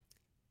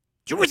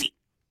Jersey.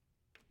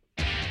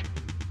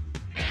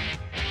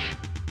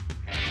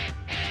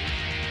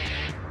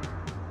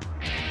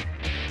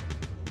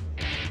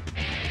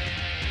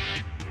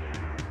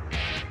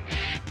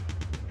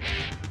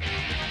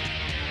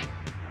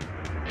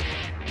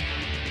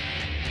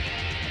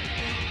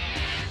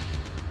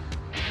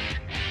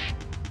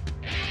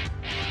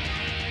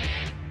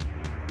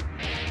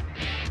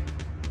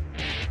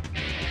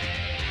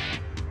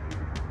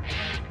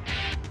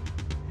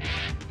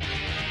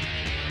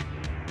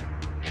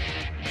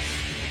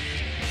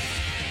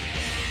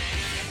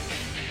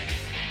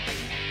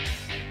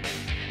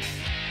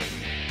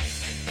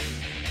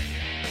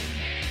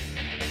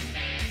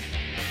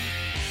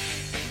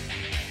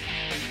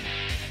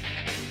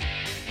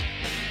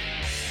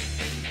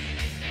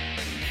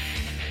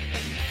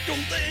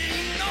 Don't they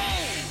know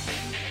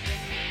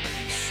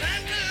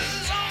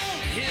Santa's on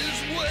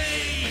his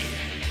way?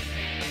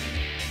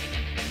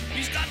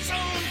 He's got some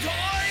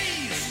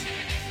toys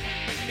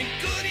and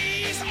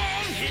goodies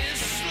on his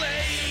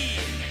sleigh.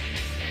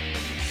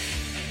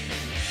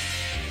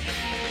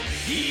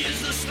 He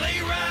is the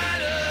sleigh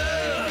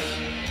rider.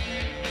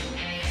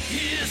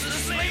 He is the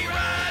sleigh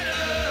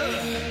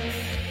rider.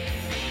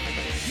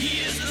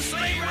 He is the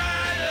sleigh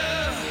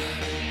rider.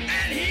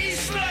 And he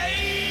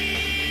slays.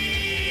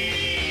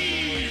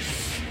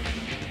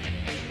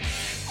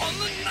 On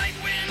the night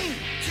wind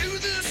to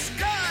the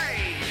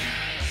sky,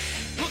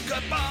 look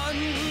upon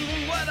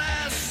what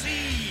I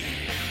see.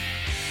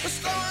 A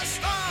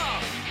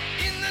star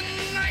in the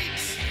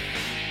night,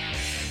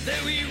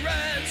 there he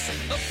rides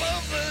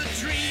above the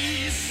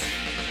trees.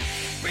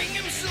 Bring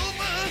him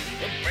silver,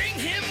 bring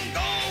him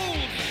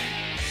gold,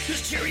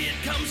 his chariot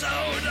comes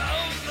out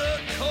of the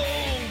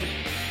cold.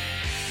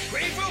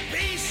 Pray for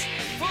peace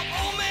for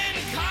all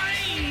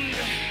mankind,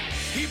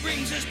 he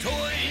brings his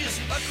toys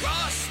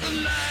across the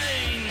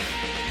line.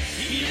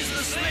 He is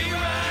the sleigh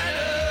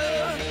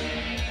rider.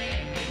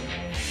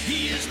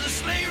 He is the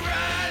sleigh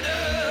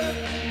rider.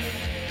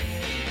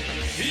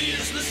 He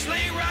is the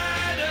sleigh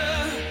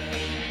rider.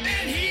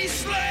 And he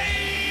slays.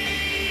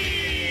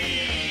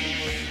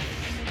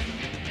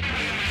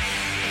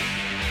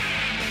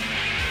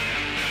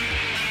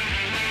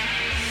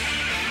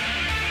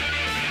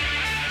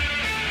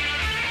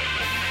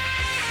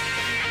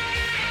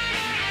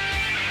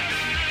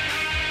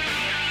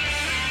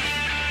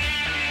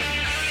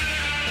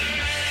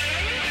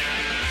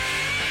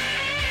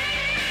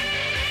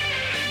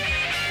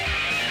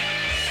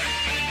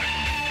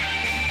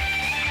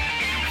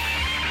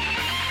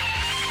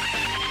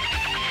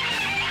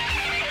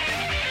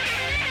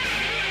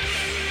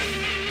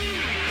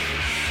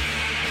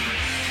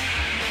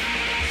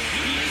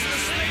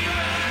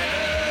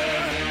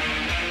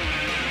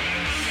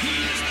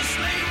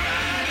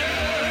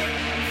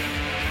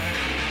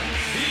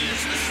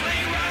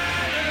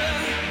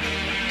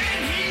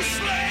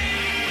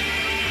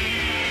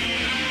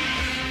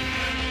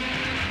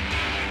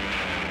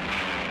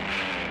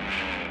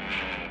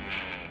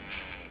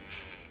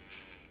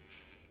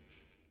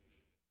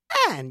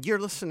 And you're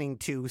listening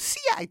to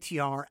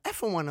CITR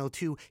FM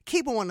 102,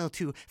 Cable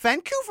 102,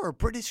 Vancouver,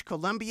 British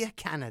Columbia,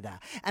 Canada.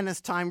 And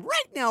it's time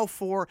right now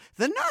for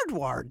the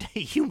Nardwuar, the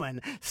Human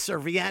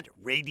Serviette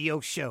Radio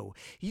Show.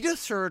 You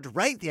just heard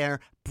right there,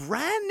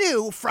 brand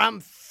new from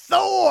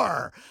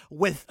Thor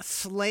with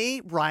Sleigh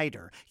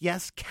Rider.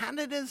 Yes,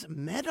 Canada's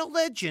metal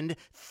legend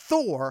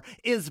Thor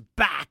is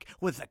back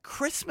with a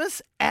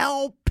Christmas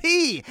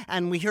LP.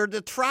 And we heard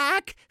the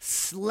track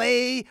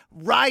Sleigh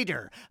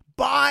Rider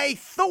by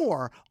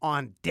Thor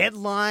on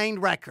Deadline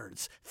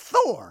Records.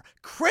 Thor,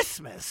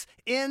 Christmas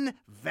in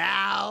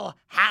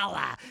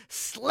Valhalla.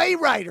 Sleigh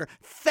Rider,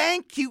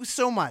 thank you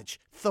so much,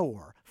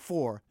 Thor,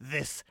 for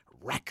this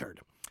record.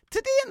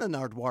 Today in the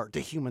Nardwuar,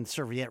 the Human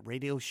Serviette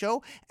Radio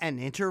Show, an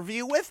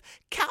interview with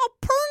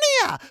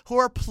Calpurnia, who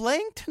are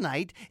playing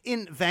tonight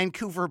in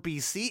Vancouver,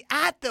 BC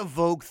at the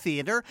Vogue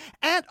Theatre,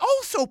 and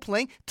also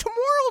playing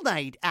tomorrow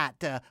night at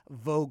the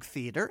Vogue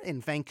Theatre in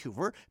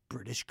Vancouver,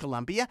 British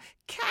Columbia,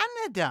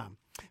 Canada.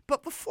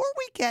 But before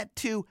we get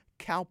to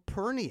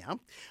Calpurnia,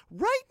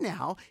 right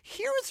now,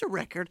 here is a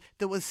record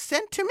that was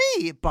sent to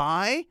me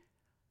by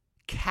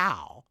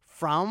Cal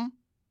from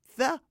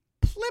the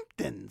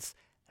Plimptons.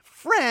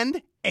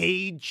 Friend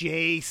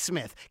A.J.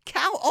 Smith.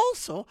 Cal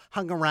also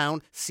hung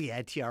around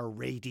CITR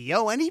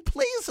Radio, and he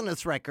plays on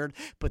this record,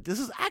 but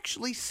this is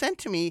actually sent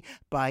to me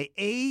by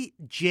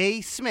A.J.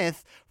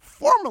 Smith,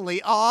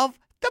 formerly of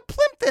the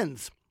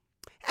Plimptons.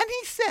 And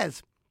he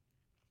says,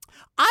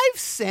 I've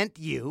sent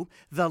you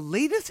the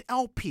latest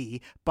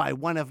LP by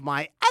one of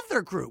my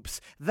other groups,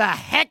 the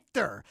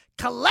Hector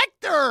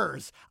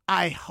Collectors.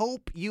 I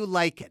hope you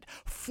like it.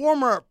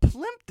 Former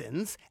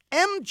Plimptons,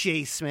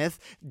 M.J. Smith,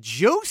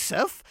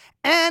 Joseph,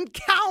 and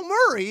Cal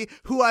Murray,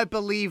 who I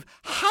believe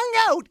hung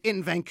out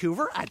in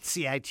Vancouver at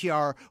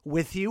CITR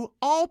with you,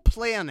 all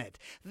play on it.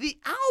 The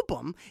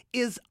album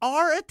is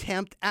our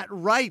attempt at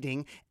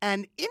writing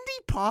an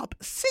indie pop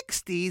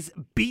 60s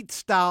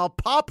beat-style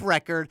pop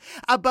record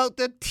about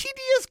the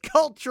tedious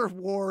culture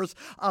wars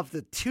of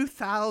the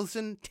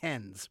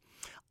 2010s.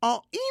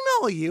 I'll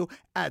email you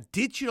a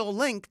digital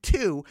link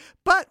too,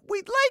 but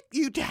we'd like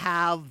you to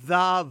have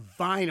the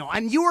vinyl.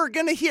 And you are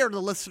going to hear,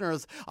 the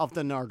listeners of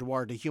the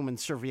Nardwuar, the Human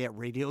Serviette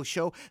radio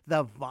show,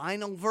 the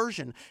vinyl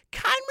version.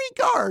 Kind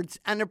regards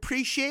and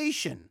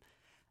appreciation.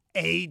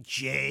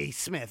 A.J.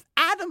 Smith,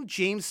 Adam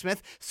James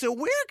Smith. So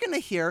we're going to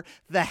hear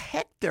the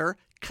Hector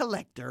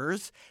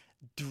Collectors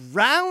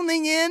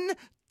Drowning in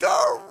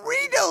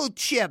Dorito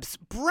Chips,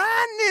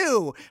 brand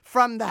new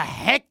from the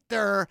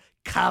Hector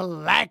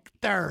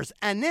Collectors.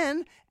 And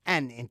then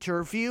an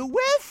interview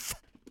with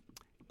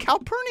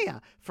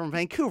Calpurnia from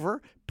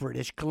Vancouver,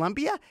 British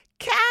Columbia,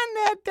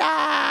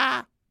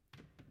 Canada.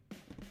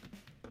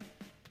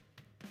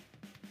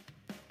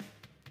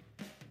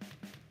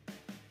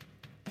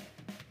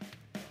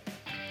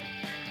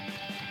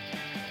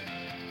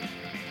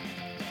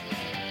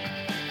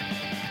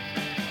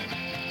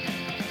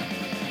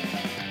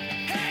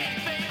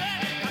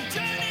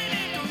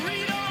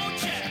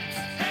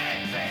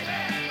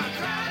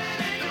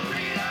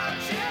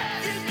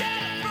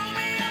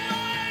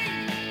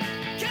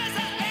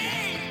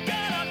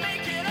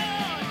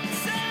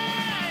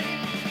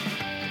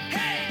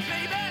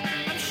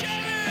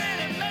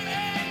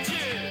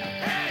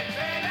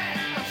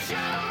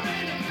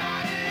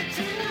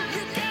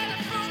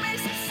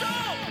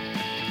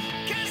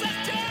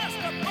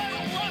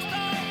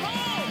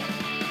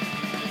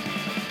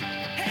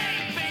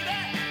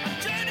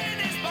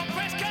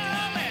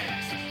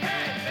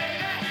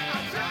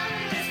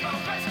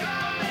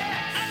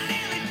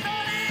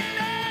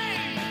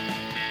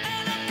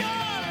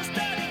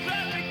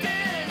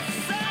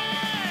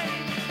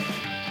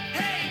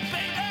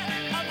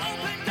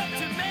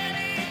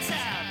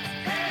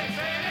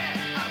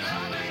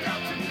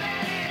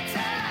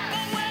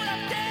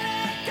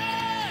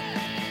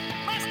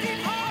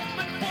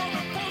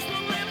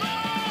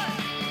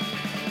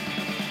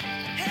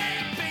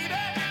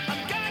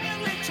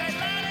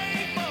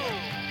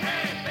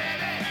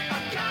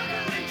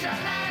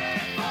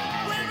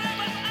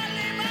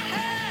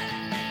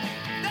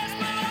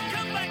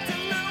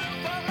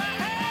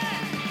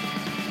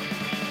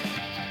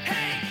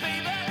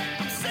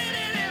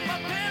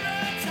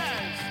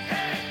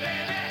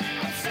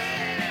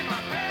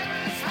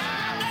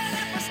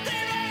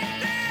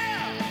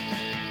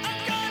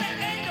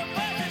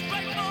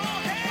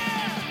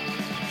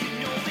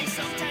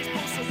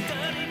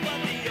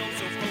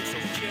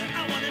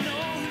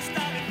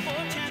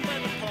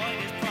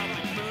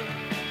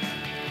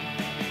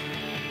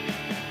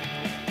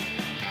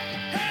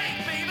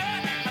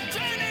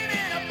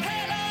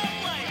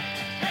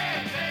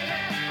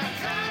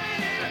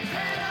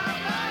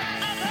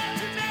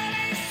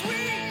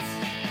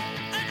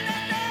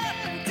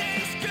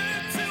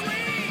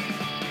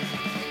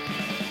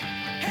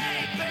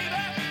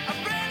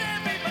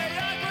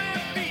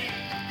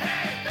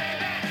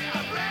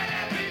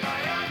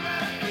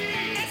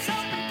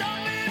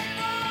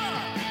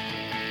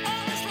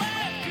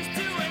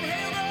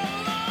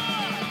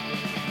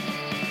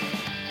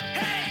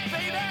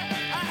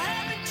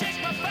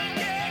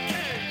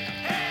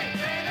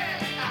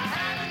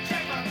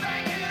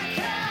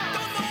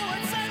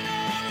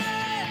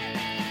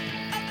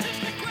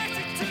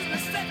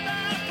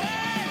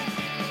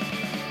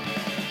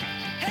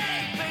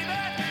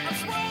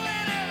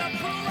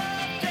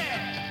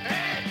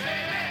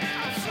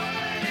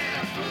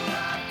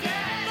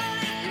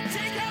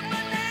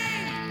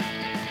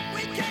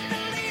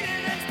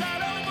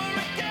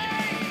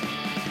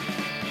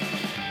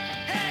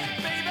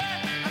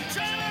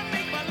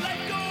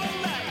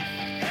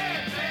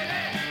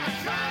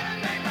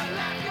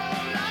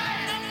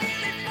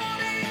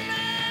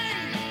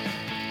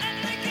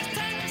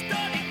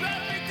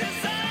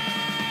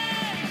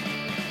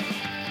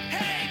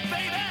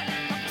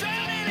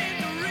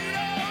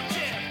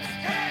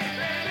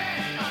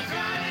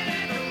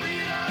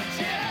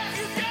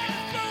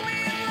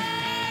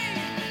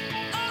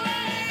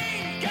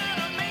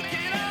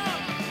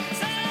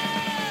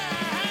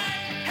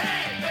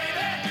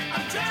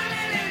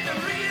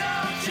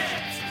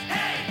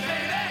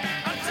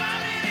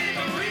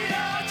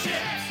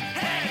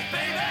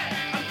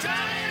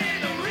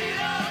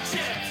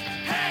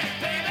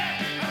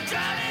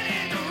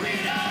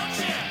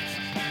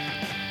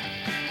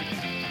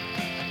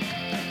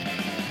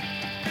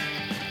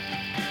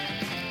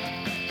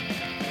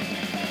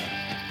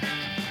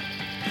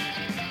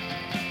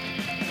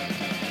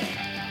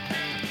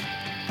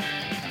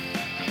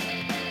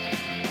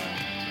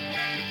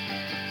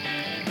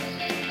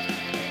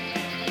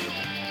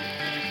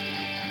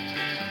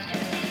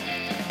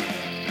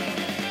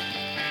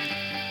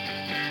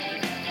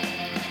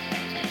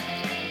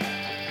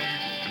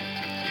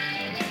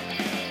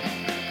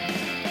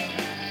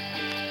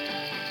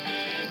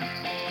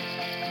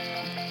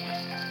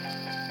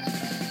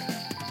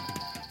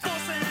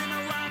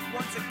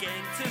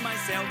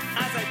 myself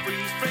as I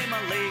freeze frame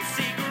a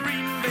lazy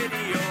green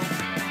video.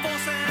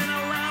 Forcing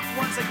a laugh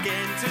once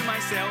again to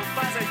myself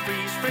as I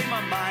freeze frame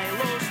a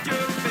Milo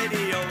Stewart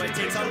video. It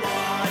takes a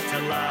lot to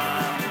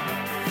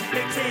laugh,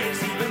 it takes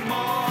even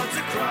more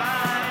to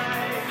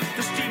cry.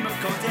 The stream of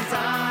content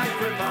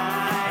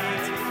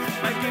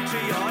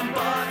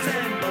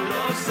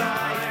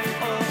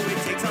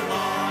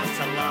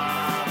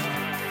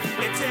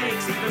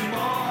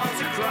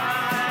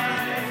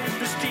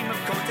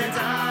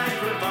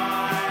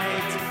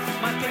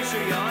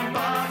Cherry on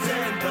bars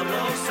and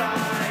below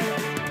side.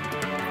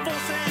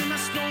 Forcing a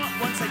snort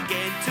once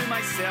again to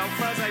myself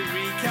as I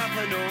recap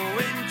an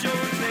Owen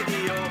Jones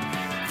video.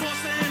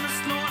 Forcing a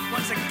snort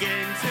once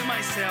again to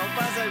myself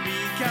as I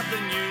recap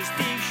the new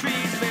Steve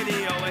Shreves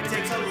video. It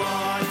takes a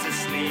lot to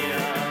sneer.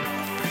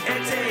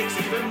 It takes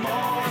even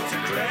more to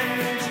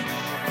cringe.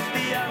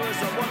 The hours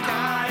of work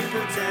I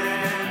put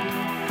in,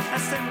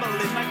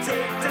 assembling my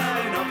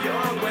takedown of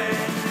your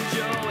whinge.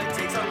 Oh, it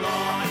takes a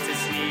lot to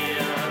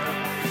sneer.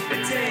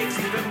 It takes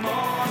even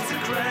more to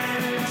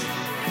cringe.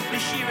 The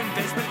sheer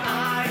investment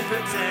I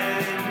put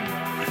in,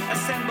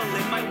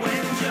 assembling my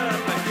whinge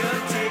of your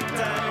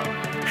takedown.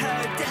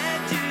 How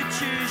did you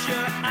choose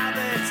your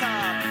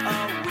avatar? A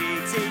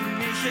waiting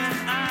nation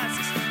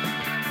asks.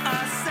 A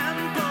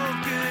simple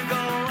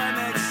Google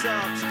image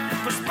search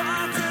for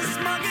Sparta's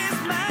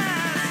smuggest mask.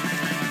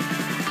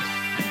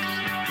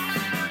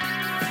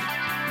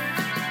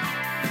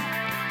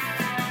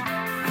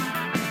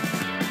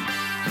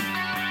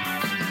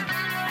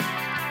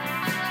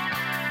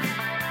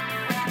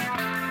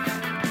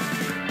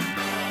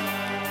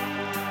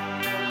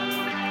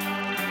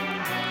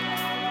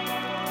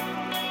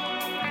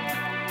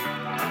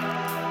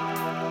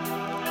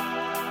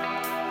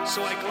 So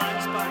I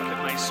glanced back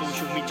at my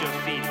social media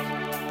feed,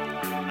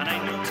 and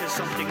I noticed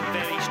something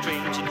very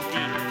strange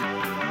indeed.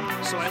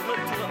 So I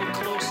looked a little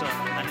closer,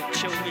 and it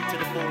chilled me to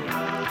the bone.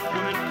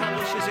 Woman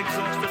publishes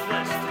exhaustive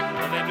list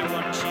of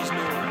everyone she's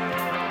known.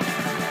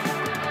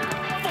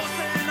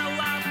 Forcing a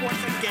laugh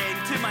once again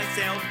to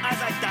myself as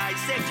I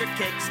dissect your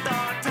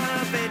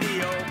Kickstarter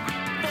video.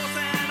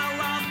 Forcing a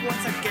laugh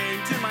once again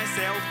to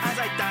myself as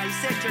I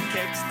dissect your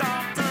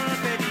Kickstarter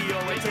video.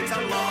 It takes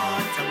a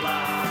lot to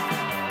laugh.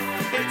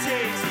 It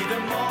takes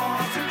even more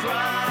to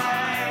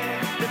cry.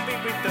 The big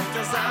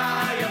filters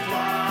I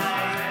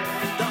apply,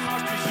 the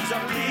harsh truths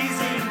are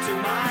pleasing to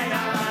my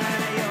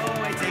eye.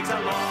 Oh, it takes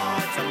a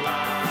lot to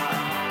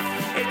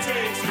laugh. It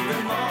takes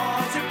even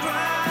more to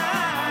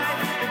cry.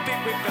 The big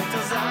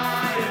filters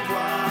I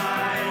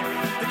apply,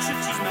 the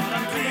truth she's not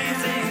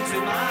unpleasing to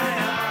my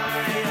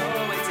eye.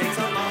 Oh, it takes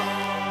a lot.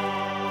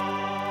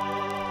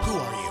 Who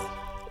are you?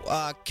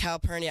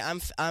 Calpurnia.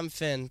 I'm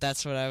Finn.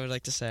 That's what I would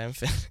like to say. I'm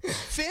Finn.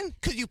 Finn,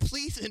 could you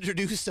please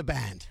introduce the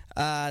band?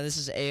 This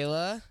is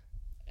Ayla.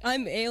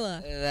 I'm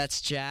Ayla.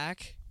 That's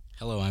Jack.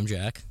 Hello, I'm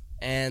Jack.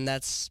 And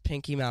that's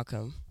Pinky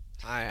Malcolm.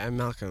 Hi, I'm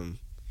Malcolm.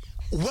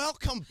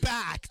 Welcome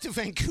back to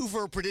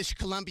Vancouver, British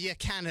Columbia,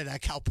 Canada,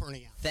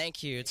 Calpurnia.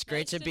 Thank you. It's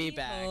great to be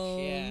back.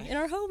 Yeah. In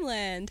our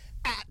homeland.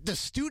 At the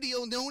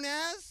studio known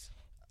as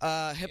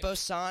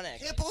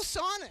Hipposonic.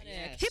 Hipposonic.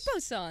 Yes.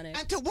 Hipposonic.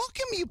 And to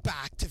welcome you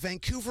back to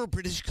Vancouver,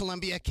 British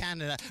Columbia,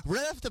 Canada,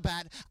 right off the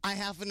bat, I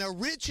have an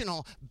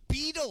original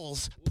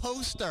Beatles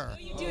poster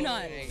You do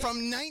not.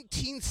 from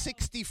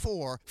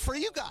 1964 for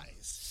you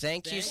guys.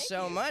 Thank you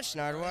so much,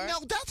 Nardwuar. Now,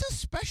 that's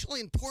especially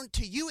important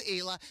to you,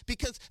 Ayla,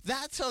 because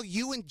that's how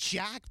you and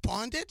Jack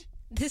bonded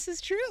This is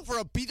true. for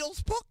a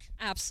Beatles book.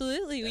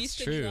 Absolutely. We That's used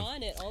to true. draw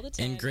on it all the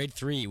time. In grade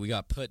 3, we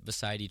got put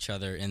beside each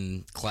other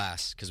in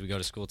class because we go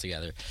to school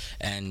together.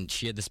 And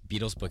she had this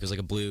Beatles book. It was like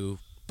a blue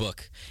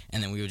book.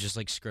 And then we would just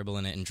like scribble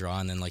in it and draw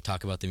and then like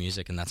talk about the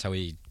music. And that's how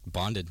we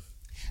bonded.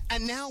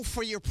 And now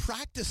for your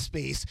practice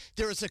space,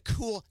 there is a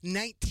cool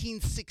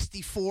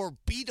 1964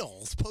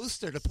 Beatles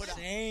poster to put up.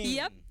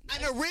 Yep.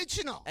 An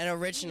original. An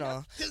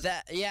original.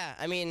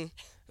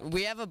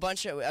 We have a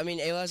bunch of.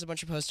 Ayla has a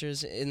bunch of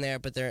posters in there,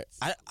 but they're.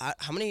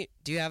 How many?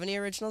 Do you have any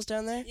originals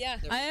down there? Yeah,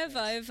 I have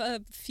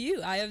a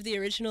few. I have the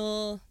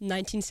original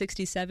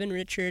 1967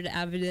 Richard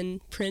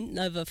Avedon print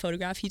of a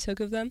photograph he took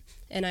of them,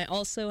 and I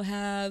also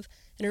have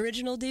an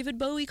original David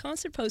Bowie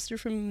concert poster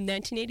from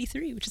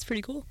 1983, which is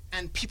pretty cool.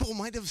 And people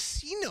might have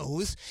seen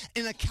those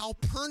in a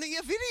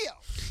Calpurnia video.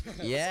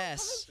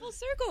 Yes. Full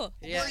circle.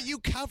 Yeah. Where you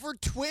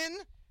covered twin.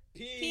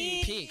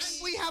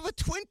 Peaks. We have a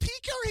twin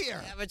peaker here.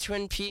 We have a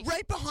Twin Peaks.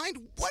 Right behind.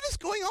 What is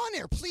going on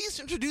here? Please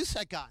introduce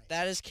that guy.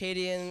 That is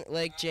Katie and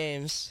Lake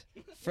James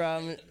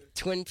from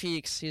Twin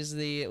Peaks. He's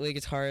the lead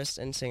guitarist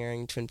and singer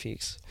in Twin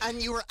Peaks.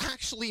 And you were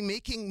actually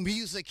making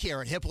music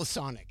here at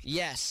Hipposonic.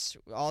 Yes,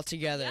 all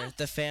together. Yeah.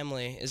 The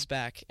family is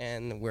back,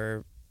 and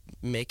we're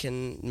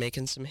making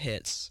some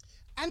hits.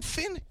 And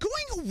Finn,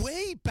 going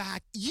way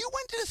back, you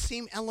went to the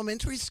same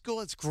elementary school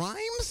as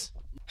Grimes?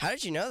 How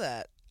did you know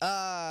that?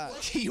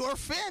 You're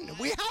Finn.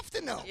 We have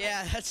to know.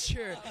 Yeah, that's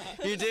true.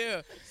 You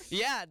do.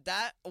 Yeah,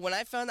 when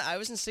I found that, I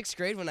was in 6th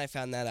grade when I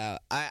found that out.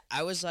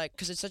 I was like,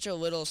 because it's such a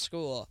little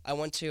school. I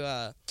went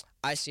to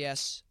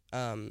ICS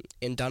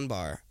in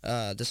Dunbar,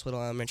 this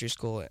little elementary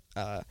school,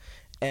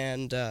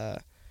 and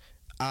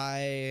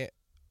I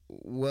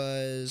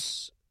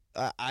was.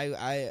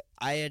 I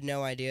had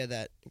no idea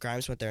that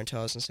Grimes went there until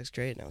I was in 6th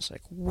grade, and I was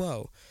like,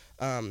 whoa.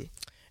 And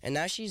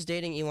now she's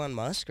dating Elon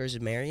Musk, or is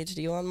married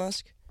to Elon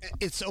Musk?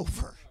 It's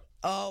over.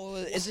 Oh,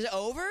 is it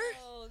over?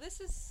 Oh,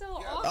 this is so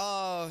awesome.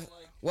 Oh,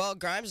 well,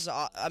 Grimes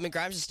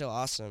is still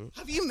awesome.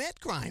 Have you met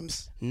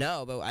Grimes?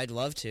 No, but I'd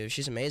love to.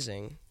 She's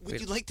amazing.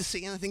 Would you like to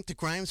say anything to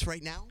Grimes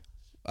right now?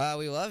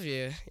 We love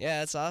you. Yeah,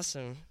 that's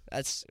awesome.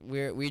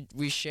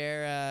 We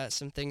share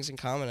some things in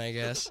common, I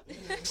guess.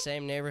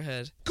 Same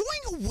neighborhood.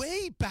 Going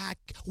way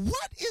back,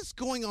 what is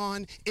going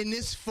on in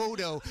this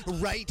photo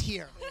right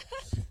here?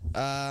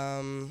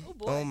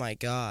 Oh my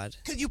God.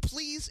 Could you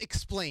please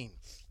explain?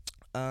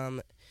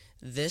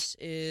 This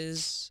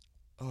is.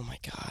 Oh my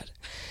God.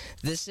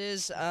 This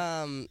is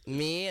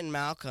me and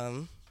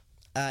Malcolm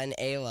and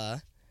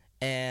Ayla,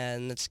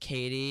 and it's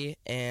Katie,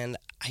 and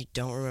I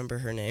don't remember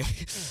her name.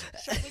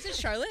 Was it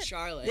Charlotte?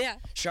 Charlotte. Yeah.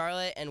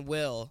 Charlotte and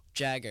Will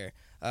Jagger.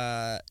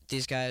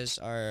 These guys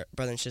are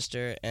brother and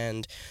sister,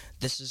 and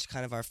this is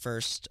kind of our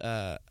first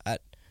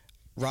at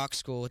rock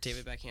school with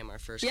David Beckham, our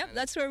first. Yep,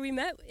 that's where we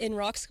met, in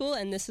rock school,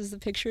 and this is the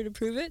picture to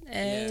prove it.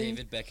 And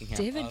David Beckham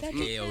David of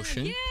Beckham. Hey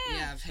Ocean.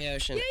 Yeah. of Hey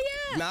Ocean.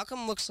 Yeah.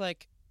 Malcolm looks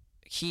like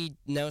he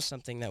knows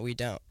something that we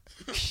don't.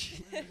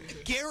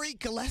 Gary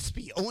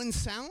Gillespie, Owen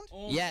Sound?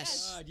 Oh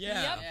Yes. my God,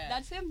 yeah. Yep,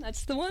 that's him.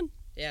 That's the one.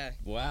 Yeah.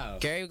 Wow.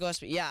 Gary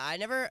Gillespie. Yeah,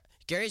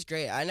 Gary's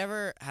great. I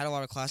never had a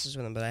lot of classes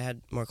with him, but I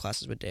had more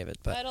classes with David.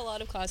 I But had a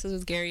lot of classes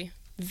with Gary.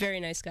 Very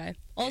nice guy.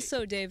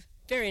 Also, Dave,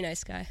 very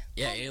nice guy.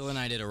 Yeah, Ayla and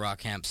I did a rock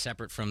camp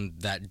separate from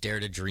that Dare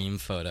to Dream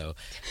photo.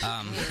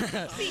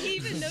 See, he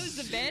even knows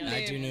the band name.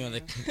 I do know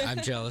that.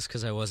 I'm jealous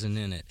because I wasn't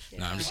in it.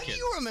 No, I'm just What do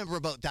kidding. you remember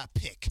about that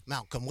pic,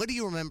 Malcolm? What do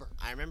you remember?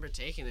 I remember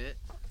taking it.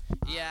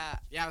 yeah,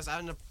 Yeah, I was out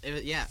in the.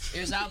 it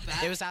was out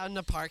back. It was out in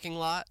the parking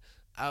lot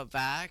out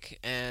back,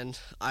 and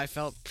I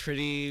felt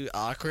pretty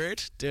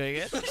awkward doing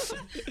it.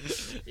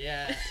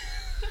 Yeah.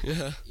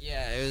 Yeah.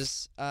 Yeah, it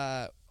was.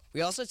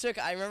 We also took.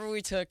 I remember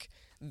we took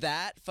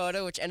that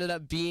photo, which ended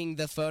up being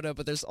the photo.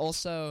 But there's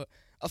also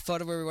a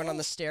photo where we went on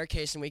the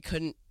staircase and we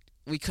couldn't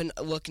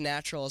look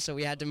natural, so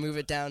we had to move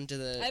it down to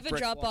the. I have a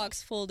brick wall.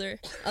 Dropbox folder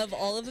of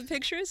all of the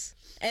pictures,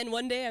 and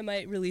one day I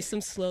might release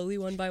them slowly,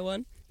 one by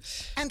one.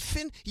 And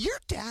Finn, your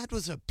dad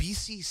was a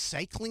BC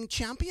cycling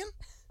champion?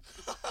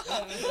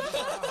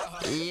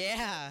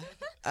 Yeah.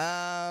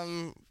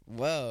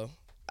 Whoa.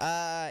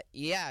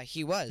 Yeah,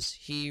 he was.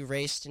 He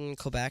raced in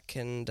Quebec,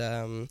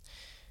 and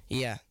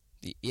yeah,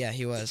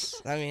 he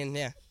was. I mean,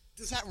 yeah.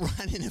 Does that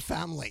run in a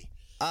family?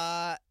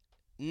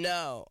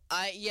 No.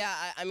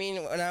 I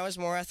mean, when I was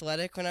more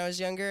athletic when I was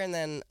younger, and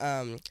then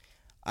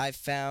I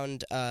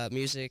found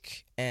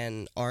music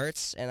and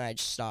arts, and I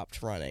just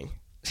stopped running.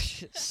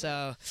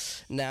 So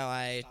now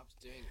I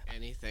Stopped doing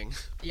anything.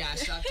 I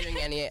stopped doing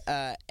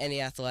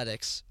any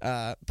athletics.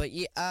 But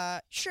yeah,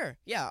 sure.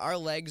 Yeah, our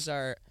legs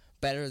are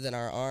better than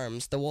our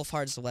arms. The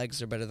Wolfhard's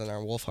legs are better than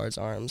our Wolfhard's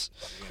arms.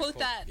 Quote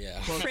that. Yeah.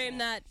 Frame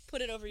that.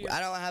 Put it over your. I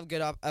don't have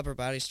good upper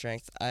body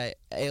strength.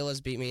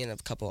 Ayla's beat me in a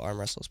couple arm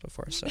wrestles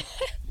before, so.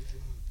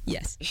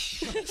 Yes.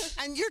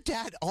 And your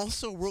dad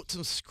also wrote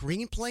some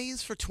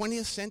screenplays for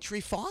 20th Century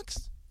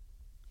Fox?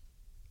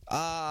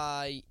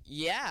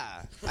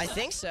 Yeah, I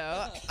think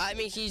so. I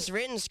mean, he's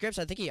written scripts.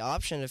 I think he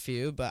optioned a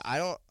few, but I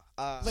don't.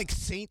 Like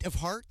Saint of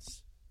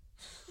Hearts?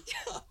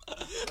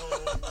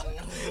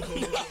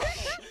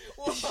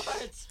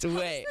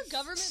 Wait. The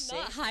government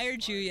not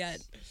hired you yet.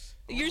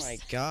 Oh my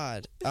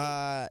God.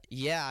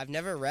 Yeah, I've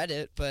never read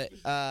it, but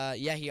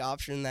yeah, he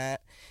optioned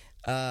that.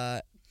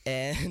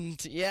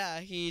 And yeah,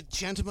 he.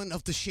 Gentleman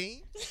of the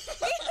Shade?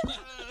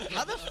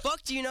 How the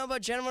fuck do you know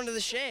about Gentleman of the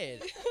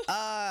Shade?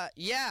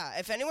 Yeah,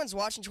 if anyone's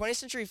watching 20th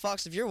Century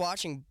Fox, if you're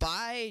watching,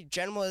 buy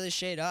Gentleman of the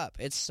Shade up.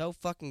 It's so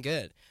fucking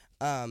good.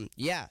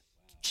 Yeah,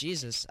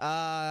 Jesus.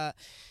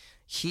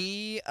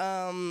 He's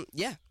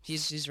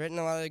written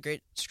a lot of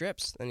great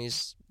scripts, and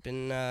he's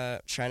been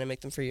trying to make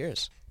them for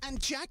years. And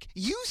Jack,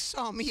 you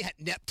saw me at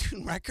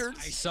Neptune Records.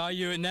 I saw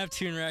you at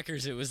Neptune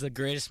Records. It was the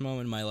greatest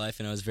moment in my life,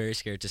 and I was very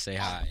scared to say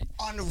hi.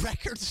 On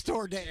Record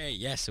Store Day. Hey,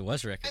 yes, it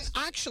was Records.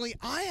 And actually,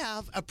 I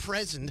have a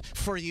present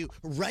for you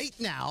right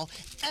now.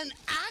 An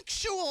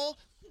actual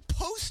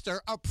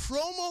poster, a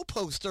promo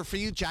poster for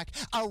you, Jack.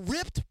 A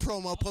ripped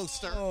promo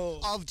poster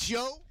of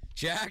Joe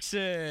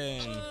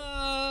Jackson.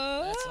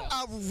 A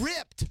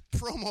ripped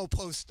promo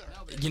poster.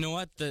 You know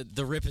what?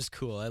 The rip is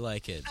cool. I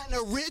like it. An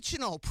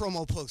original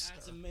promo poster.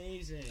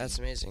 That's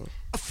amazing.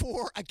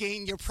 For,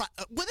 again, your...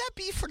 would that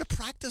be for the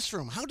practice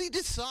room? How do you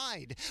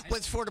decide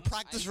what's for the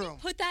practice room?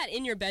 Put that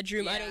in your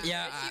bedroom. I don't.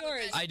 Yeah, It's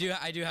yours. I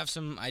do have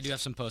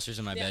some posters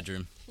in my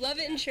bedroom. Love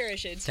it and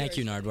cherish it. It's Thank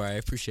you, yours. Nardwuar. I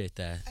appreciate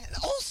that. And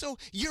also,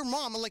 your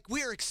mom, like,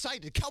 we're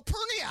excited.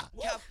 Calpurnia!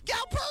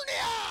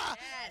 Calpurnia!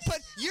 But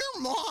your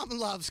mom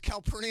loves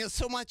Calpurnia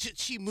so much that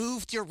she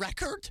moved your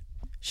record?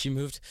 She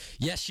moved.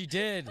 Yes, she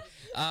did.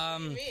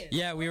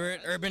 Yeah, we were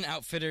at Urban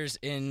Outfitters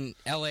in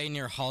L.A.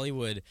 near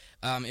Hollywood.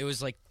 It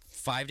was like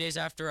 5 days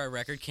after our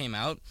record came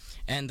out,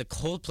 and the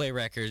Coldplay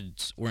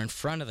records were in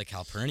front of the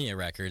Calpurnia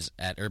records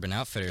at Urban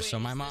Outfitters. So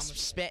my mom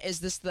was...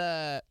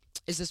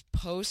 Is this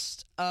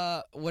post?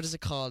 What is it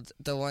called?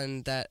 The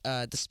one that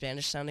the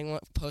Spanish sounding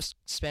one, post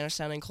Spanish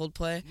sounding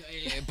Coldplay.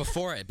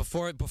 Before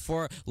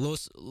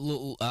Los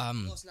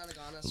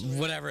Navaganos.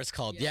 whatever it's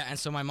called. Yeah, and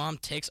so my mom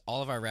takes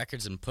all of our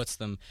records and puts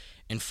them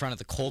in front of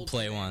the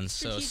Coldplay ones.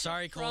 So Strategic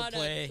sorry, product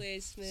Coldplay.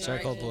 placement. Sorry,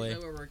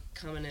 Coldplay. We're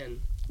coming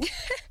in.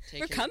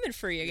 We're coming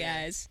for you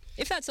guys,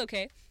 if that's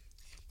okay.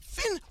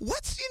 Finn,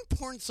 what's the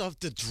importance of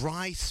the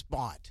dry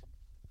spot?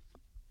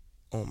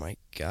 Oh my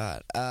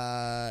God.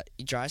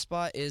 Dry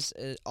Spot is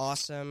an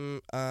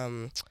awesome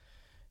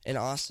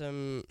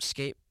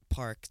skate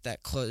park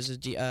that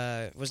closed.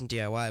 It wasn't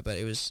DIY, but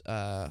it was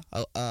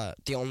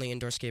the only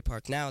indoor skate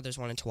park. Now there's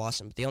one in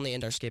Tawasin, but the only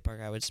indoor skate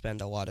park I would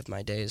spend a lot of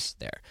my days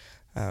there.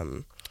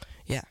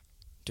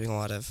 Doing a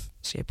lot of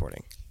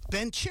skateboarding.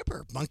 Ben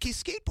Chipper, Monkey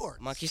Skateboard.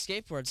 Monkey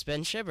Skateboards,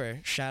 Ben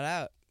Chibber. Shout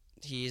out.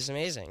 He's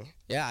amazing.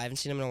 Yeah, I haven't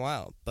seen him in a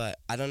while, but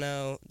I don't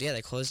know. Yeah,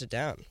 they closed it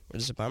down,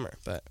 which is a bummer.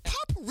 But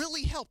Pop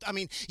really helped. I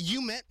mean,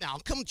 you met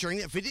Malcolm during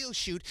that video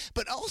shoot,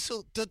 but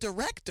also the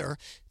director.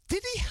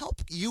 Did he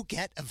help you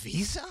get a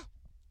visa?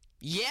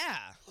 yeah,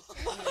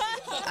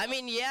 I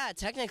mean, yeah,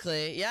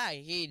 technically, yeah.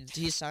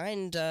 He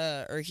signed,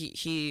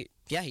 he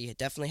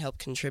definitely helped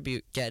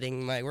contribute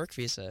getting my work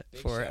visa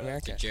for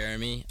America.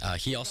 Jeremy,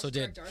 he also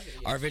did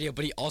our video,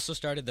 but he also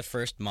started the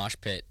first mosh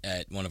pit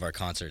at one of our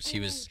concerts. He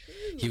was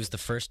the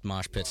first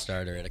mosh pit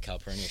starter at a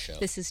Calpurnia show.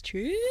 This is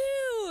true.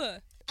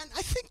 And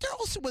I think there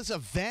also was a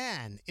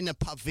van in a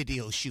pub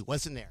video shoot,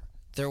 wasn't there?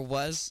 There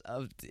was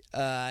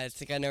I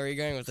think I know where you're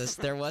going with this.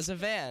 There was a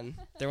van.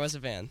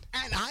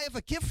 And I have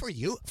a gift for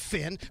you,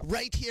 Finn,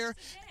 right here.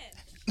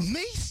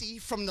 Macy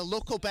from the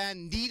local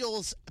band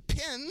Needles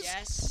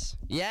Pins.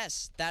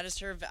 Yes, that is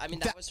her.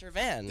 That was her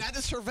van. That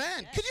is her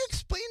van. Could you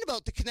explain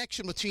about the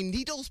connection between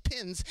Needles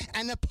Pins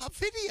and the pub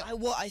video?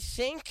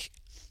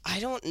 I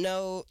don't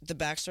know the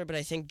backstory, but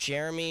I think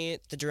Jeremy,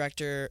 the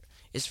director,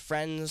 is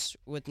friends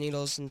with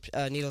Needles and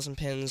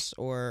Pins,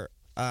 or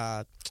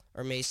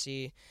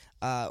Macy,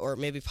 or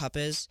maybe Pup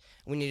is.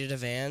 We needed a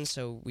van,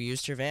 so we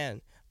used her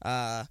van.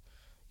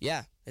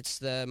 It's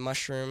the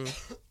mushroom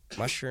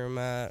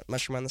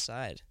on the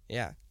side.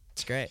 Yeah,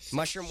 it's great.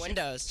 Mushroom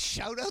windows.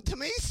 Shout out to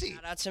Macy.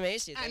 Shout out to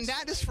Macy. And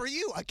that is for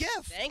you, a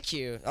gift. Thank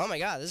you. Oh my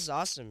God, this is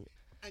awesome.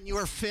 And you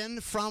are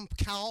Finn from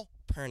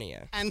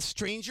Calpurnia. And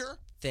Stranger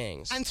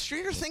Things. And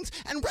Stranger Things.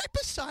 And right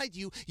beside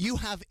you, you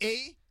have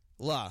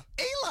Ayla.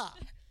 Ayla,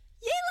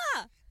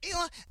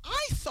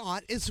 I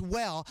thought as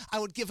well I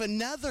would give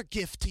another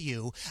gift to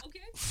you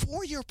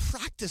for your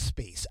practice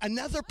space.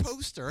 Another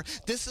poster.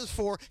 This is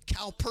for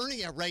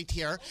Calpurnia right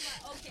here.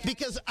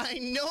 Because I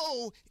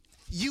know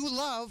you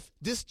love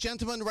this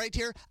gentleman right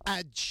here,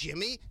 a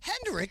Jimi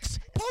Hendrix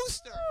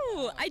poster.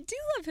 Oh, I do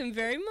love him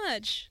very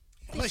much.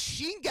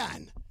 Machine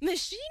Gun.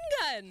 Machine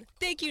Gun.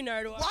 Thank you,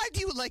 Nardwuar. Why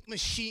do you like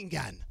Machine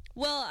Gun?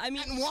 Well, I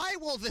mean... And why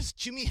will this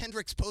Jimi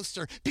Hendrix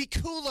poster be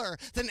cooler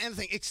than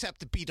anything except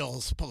the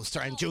Beatles poster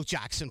and Joe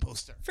Jackson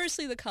poster?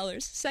 Firstly, the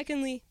colors.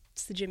 Secondly,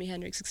 it's the Jimi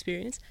Hendrix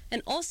experience.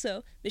 And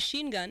also,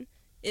 Machine Gun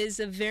is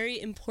a very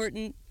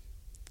important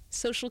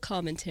social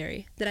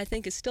commentary that I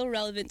think is still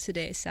relevant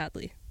today,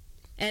 sadly.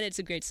 And it's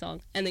a great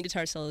song. And the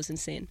guitar solo is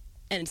insane.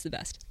 And it's the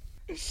best.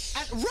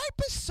 And right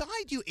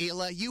beside you,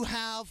 Ayla, you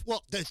have,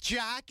 the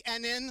Jack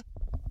and then...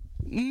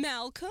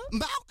 Malcolm.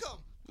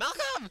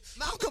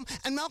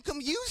 And Malcolm,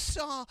 you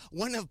saw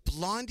one of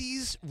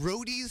Blondie's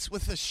roadies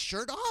with a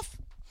shirt off?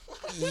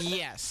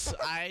 Yes,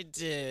 I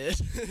did.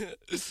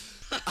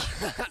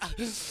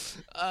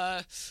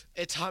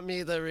 It taught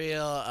me the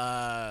real,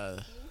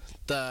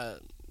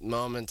 the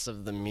moments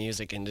of the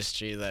music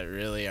industry that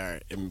really are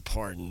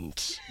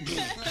important.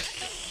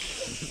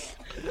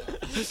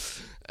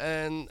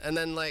 And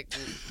then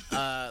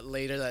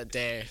later that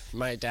day,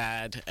 my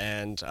dad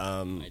and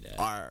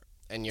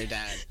and your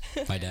dad,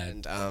 my dad,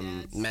 and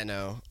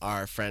Menno,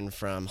 our friend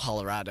from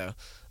Colorado,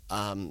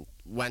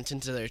 went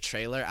into their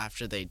trailer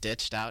after they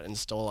ditched out and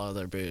stole all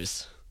their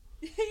booze.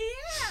 Yeah,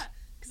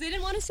 because they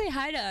didn't want to say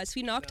hi to us.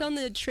 We knocked on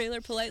the trailer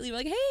politely. We're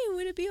like, hey,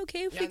 would it be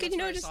okay if we could,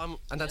 just...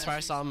 And that's why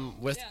I saw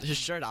him with his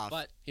shirt off.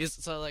 But he's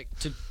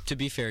to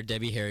be fair,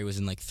 Debbie Harry was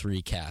in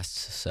 3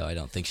 casts, so I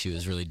don't think she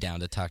was really down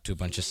to talk to a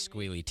bunch of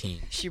squealy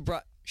teens. She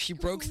broke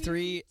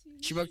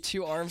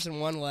 2 arms and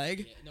 1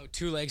 leg. No,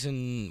 2 legs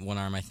and 1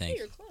 arm, I think. Hey,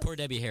 you're close. Poor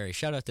Debbie Harry.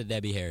 Shout out to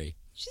Debbie Harry.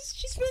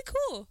 She's really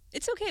cool.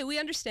 It's okay. We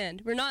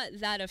understand. We're not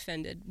that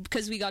offended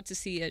because we got to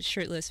see a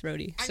shirtless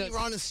roadie. And you were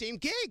on the same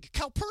gig,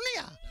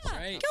 Calpurnia.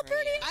 Right.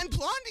 Calpurnia. And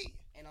Blondie.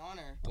 In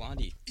honor.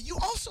 Blondie. You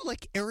also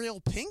like Ariel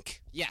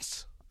Pink?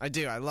 Yes, I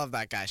do. I love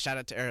that guy. Shout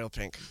out to Ariel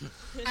Pink.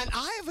 And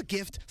I have a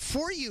gift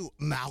for you,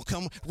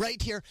 Malcolm,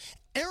 right here.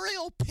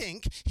 Ariel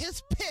Pink,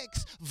 his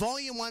picks,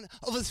 volume 1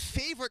 of his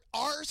favorite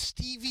R.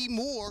 Stevie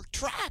Moore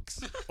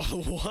tracks.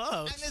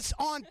 Whoa. And it's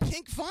on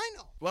pink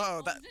vinyl.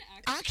 Whoa.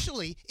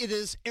 Actually, it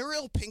is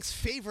Ariel Pink's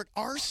favorite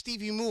R.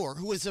 Stevie Moore,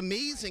 who has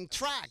amazing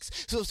tracks.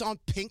 So it's on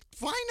pink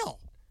vinyl.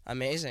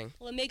 Amazing.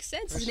 Well, it makes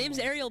sense. His name's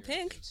Ariel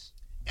Pink.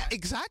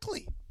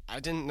 Exactly. I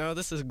didn't know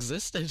this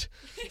existed.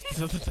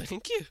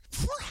 Thank you.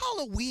 For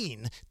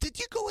Halloween, did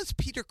you go as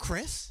Peter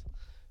Criss?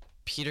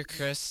 Peter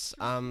Criss,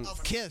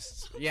 Of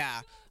Kiss.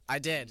 Yeah, I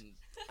did.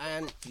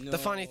 And the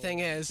funny thing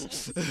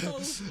is,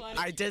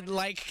 I did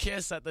like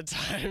Kiss at the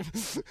time.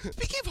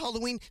 Speaking of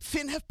Halloween,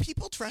 Finn, have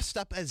people dressed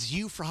up as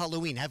you for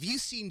Halloween? Have you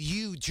seen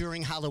you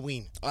during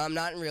Halloween?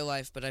 Not in real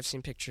life, but I've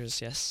seen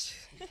pictures, yes.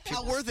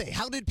 How were they?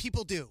 How did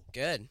people do?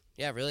 Good.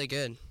 Yeah, really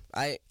good.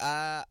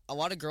 A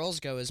lot of girls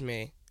go as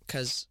me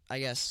because I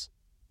guess.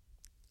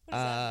 What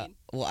does that mean?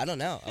 Well, I don't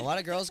know. A lot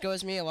of girls go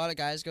as me. A lot of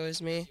guys go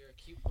as me. You're a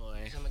cute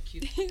boy. I'm a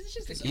cute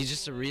He's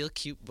just a real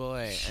cute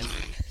boy. And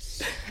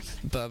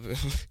babu.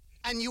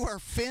 And you are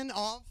Finn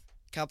of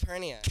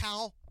Calpurnia.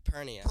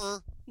 Calpurnia.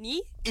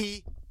 Knee?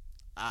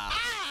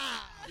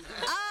 Ah.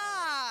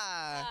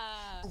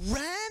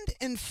 Rand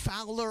and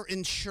Fowler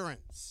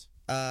Insurance.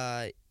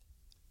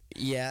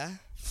 Yeah.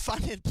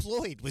 Fun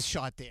Employed was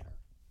shot there.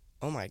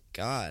 Oh my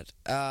God.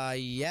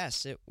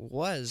 Yes, it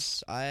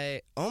was.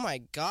 Oh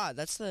my God.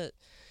 That's the.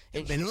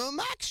 Minimum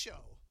Max show.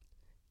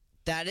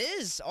 That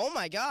is. Oh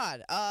my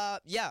God.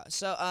 Yeah.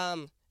 So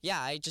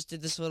yeah, I just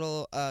did this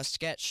little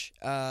sketch.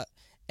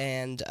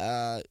 And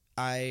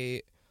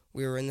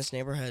we were in this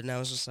neighborhood, and I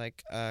was just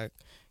like,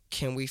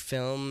 can we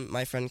film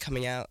my friend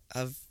coming out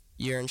of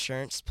your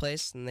insurance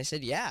place? And they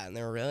said yeah, and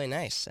they were really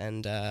nice.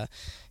 And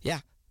yeah.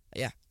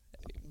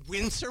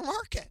 Windsor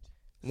Market.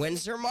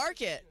 Windsor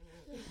Market.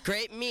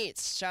 Great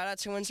meats. Shout out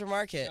to Windsor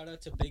Market. Shout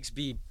out to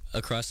Bigsby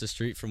across the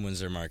street from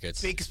Windsor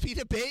Markets. Bixby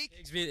to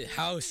Bake. Bigsby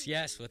House,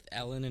 yes, with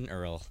Ellen and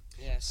Earl.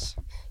 Yes.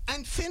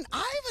 And Finn, I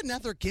have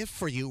another gift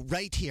for you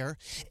right here.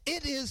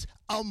 It is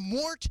a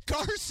Mort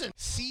Garson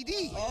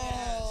CD.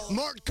 Oh.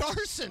 Mort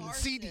Garson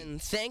CD.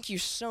 Thank you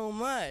so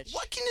much.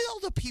 What can you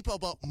tell the people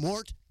about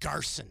Mort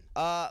Garson?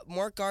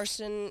 Mort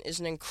Garson is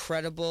an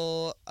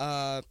incredible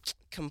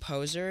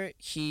composer.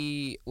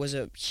 He was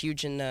a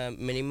huge in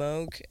Mini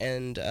Moog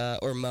and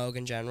or Moog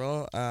in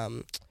general,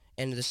 and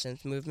the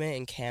synth movement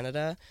in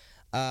Canada.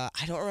 I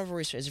don't remember where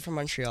he's from. Is he from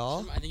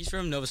Montreal? I think he's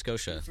from Nova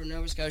Scotia. From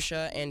Nova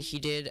Scotia, and he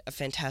did a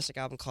fantastic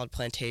album called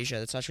Plantasia.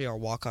 That's actually our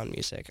walk-on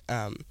music.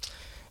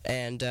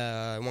 And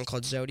one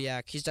called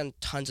Zodiac. He's done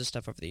tons of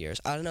stuff over the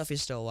years. I don't know if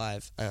he's still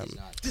alive.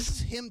 This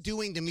is him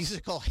doing the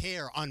musical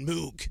Hair on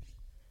Moog.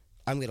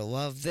 I'm gonna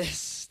love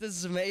this. This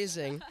is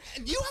amazing.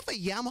 You have a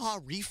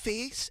Yamaha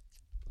Reface.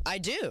 I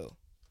do.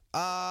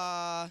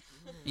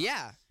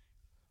 Yeah.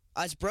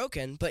 It's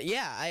broken, but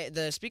yeah,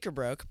 the speaker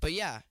broke, but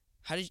yeah.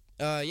 How did you,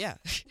 yeah.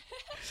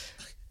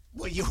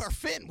 Well, you are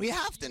Finn. We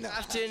have to know.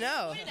 Have to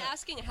know. I'm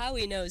asking how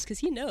he knows, because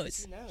he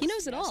knows. He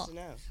knows it all.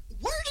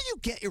 Where do you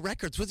get your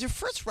records? Was your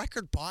first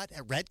record bought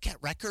at Red Cat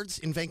Records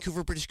in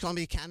Vancouver, British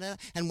Columbia, Canada?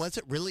 And was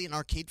it really an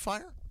Arcade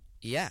Fire?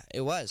 Yeah,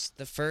 it was.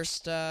 The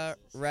first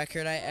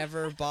record I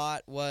ever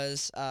bought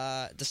was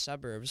The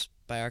Suburbs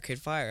by Arcade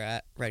Fire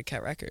at Red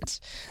Cat Records.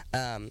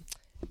 And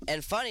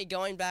funny,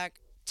 going back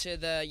to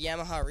the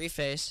Yamaha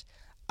Reface,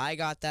 I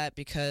got that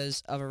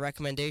because of a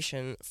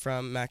recommendation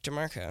from Mac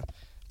Demarco,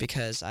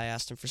 because I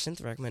asked him for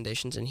synth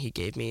recommendations, and he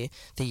gave me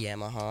the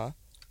Yamaha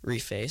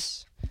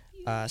Reface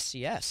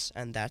CS,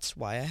 and that's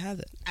why I have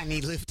it. And he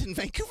lived in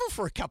Vancouver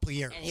for a couple of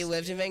years. And he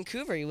lived in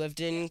Vancouver. He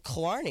lived in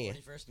Killarney.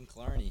 21st and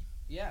Killarney.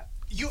 Yeah.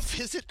 You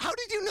visit? How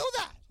did you know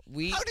that?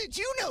 How did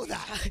you know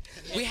that?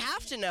 We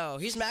have to know.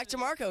 He's Mac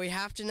Demarco. We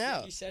have to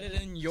know. He said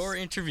it in your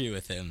interview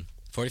with him.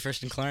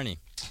 41st and Killarney.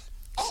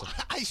 Oh,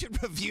 I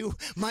should review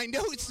my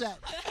notes then.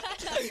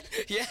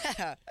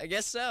 Yeah, I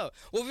guess so.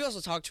 Well, we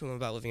also talked to him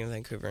about living in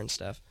Vancouver and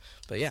stuff.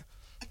 But yeah.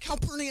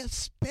 Calpurnia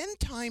Spend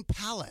Time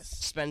Palace.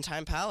 Spend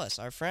Time Palace,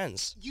 our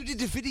friends. You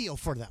did a video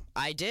for them.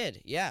 I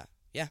did, yeah.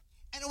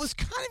 And it was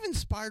kind of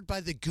inspired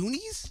by the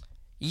Goonies?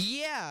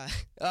 Yeah,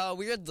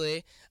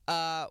 weirdly.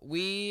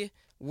 We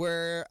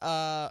were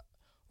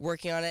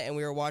working on it, and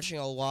we were watching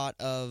a lot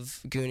of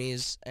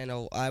Goonies, and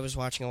I was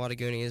watching a lot of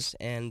Goonies,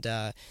 and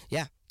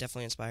yeah,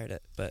 definitely inspired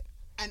it. But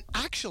And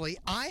actually,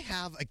 I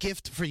have a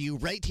gift for you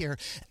right here.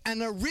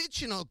 An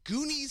original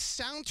Goonies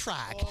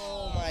soundtrack.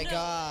 Oh my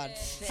God.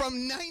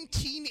 From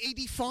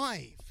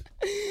 1985.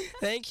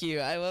 Thank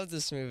you. I love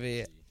this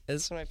movie.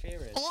 It's my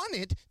favorite. On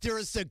it, there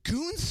is the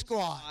Goon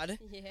Squad. God.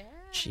 Yeah.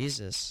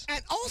 Jesus.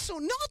 And also,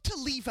 not to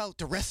leave out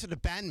the rest of the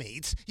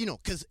bandmates, you know,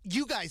 because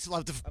you guys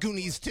love the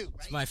Goonies too, right?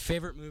 It's my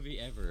favorite movie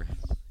ever.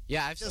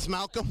 Yeah, Does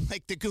Malcolm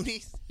like the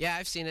Goonies?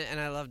 I've seen it and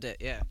I loved it.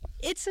 Yeah.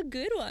 It's a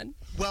good one.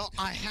 Well,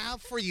 I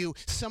have for you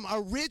some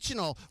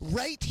original,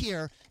 right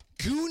here,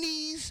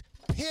 Goonies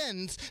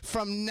pins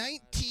from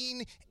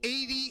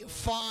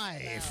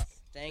 1985.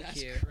 Thank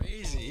you.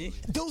 Crazy.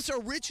 Those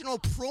are original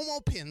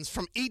promo pins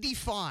from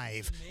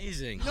 85.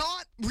 Amazing.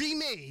 Not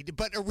remade,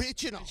 but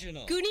original.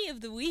 Goonie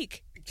of the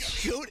week.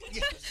 She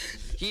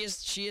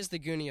is the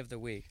Goonie of the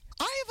week.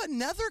 I have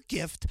another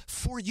gift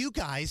for you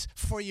guys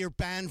for your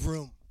band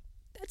room.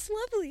 That's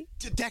lovely.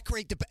 To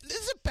decorate the band.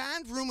 Is a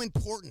band room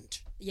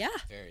important? Yeah.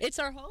 It's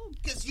our home.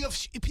 Because you have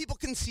people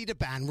can see the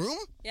band room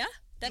Yeah.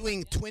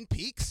 doing Twin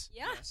Peaks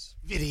Yeah.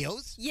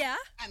 videos. Yeah.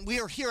 And we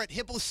are here at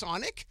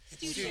Hipposonic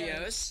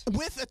Studios.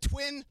 with a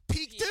Twin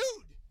Peak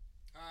dude.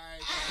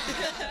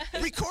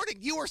 Recording.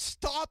 You are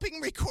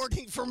stopping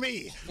recording for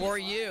me. For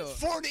you.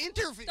 For an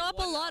interview. Stop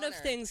a lot of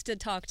things to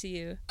talk to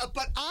you.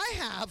 But I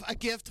have a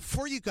gift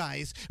for you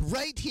guys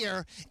right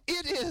here.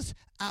 It is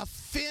a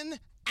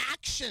Finn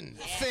action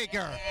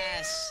figure.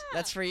 Yes.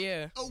 That's for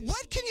you.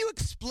 What can you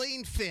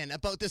explain, Finn,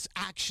 about this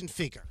action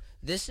figure?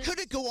 This is Could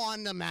it go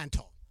on the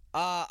mantle?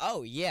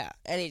 oh yeah.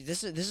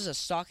 This is a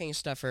stocking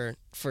stuffer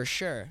for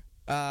sure.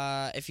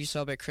 If you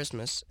celebrate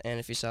Christmas and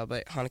if you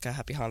celebrate Hanukkah,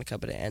 Happy Hanukkah,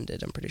 but it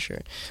ended, I'm pretty sure.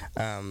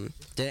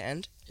 Did it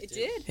end? It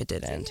did. It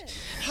did end.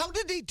 How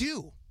did they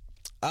do?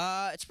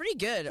 It's pretty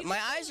good. My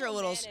eyes are a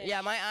little,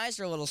 my eyes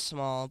are a little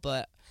small,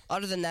 but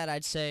other than that,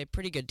 I'd say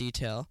pretty good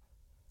detail.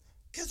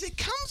 Because it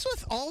comes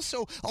with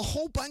also a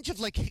whole bunch of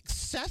like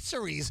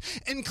accessories,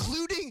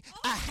 including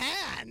a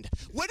hand.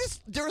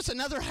 There's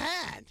another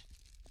hand.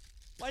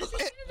 Why does it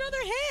need another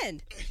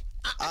hand?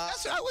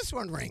 That's what I was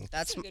wondering.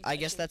 I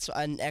guess that's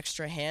an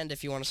extra hand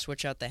if you want to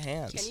switch out the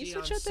hands. Can you See,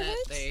 switch on out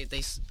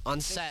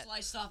the set,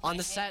 hands? on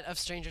the set of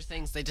Stranger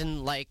Things, they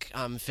didn't like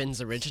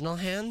Finn's original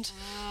hand.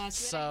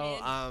 So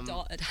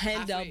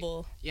hand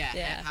double. Yeah,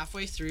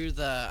 halfway through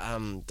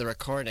the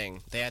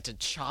recording, they had to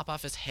chop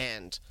off his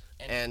hand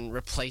and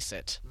replace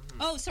it.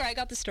 Oh, sorry, I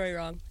got the story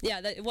wrong.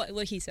 Yeah,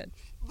 what he said.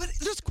 But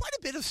there's quite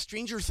a bit of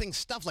Stranger Things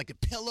stuff, like a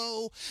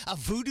pillow, a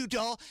voodoo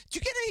doll. Did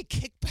you get any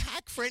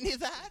kickback for any of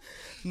that?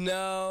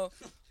 No.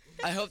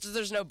 I hope that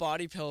there's no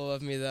body pillow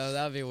of me, though.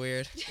 That would be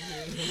weird.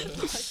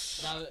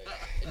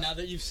 Now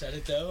that you've said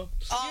it, though,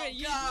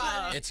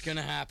 God. it's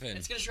gonna happen.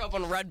 It's going to show up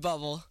on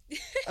Redbubble,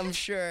 I'm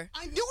sure.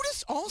 I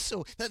noticed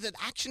also that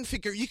action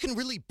figure, you can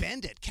really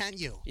bend it, can't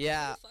you?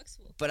 Yeah,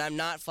 Flexible. but I'm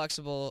not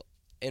flexible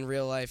in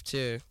real life,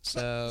 too.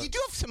 So, You do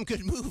have some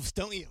good moves,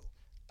 don't you?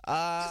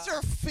 Is there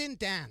a Finn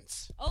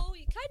dance? Oh,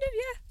 kind of,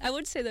 yeah. I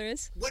would say there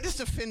is. What is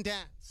a Finn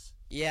dance?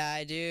 yeah,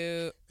 I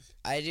do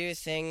a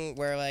thing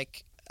where,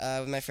 like,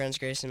 with my friends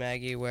Grace and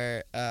Maggie,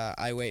 where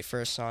I wait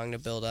for a song to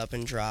build up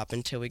and drop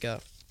until we go.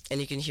 And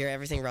you can hear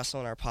everything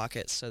rustle in our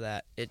pockets so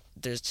that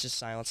there's just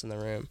silence in the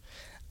room.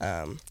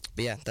 But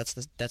yeah, that's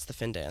the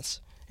Finn dance.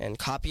 And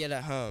copy it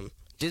at home.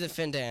 Do the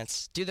Finn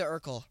dance. Do the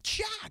Urkel.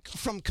 Jack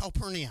from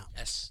Calpurnia.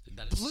 Yes,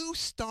 that is Blue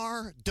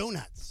Star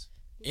Donuts.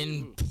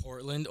 in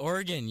Portland,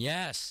 Oregon.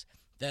 Yes.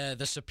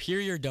 The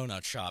Superior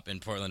Donut Shop in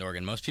Portland,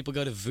 Oregon. Most people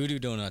go to Voodoo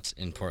Donuts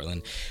in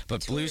Portland,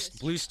 but Blue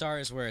Star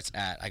is where it's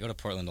at. I go to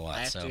Portland a lot.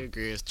 I have to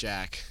agree with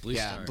Jack. Blue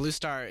Star. Blue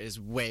Star is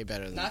way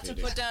better than Not to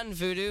Voodoo. put down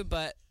Voodoo,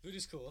 but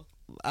Voodoo's cool.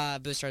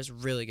 Blue Star is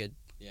really good,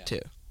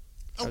 too.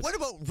 What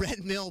about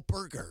Red Mill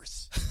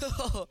Burgers?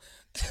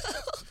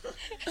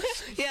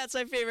 Yeah, it's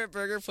my favorite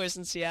burger place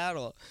in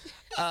Seattle.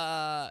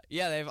 Yeah,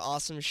 they have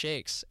awesome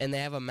shakes, and they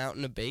have a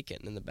mountain of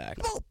bacon in the back.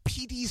 What about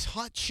PD's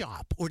Hot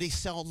Shop, where they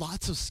sell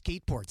lots of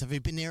skateboards? Have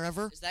you been there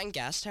ever? Is that in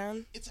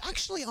Gastown? It's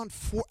actually on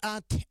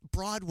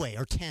Broadway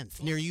or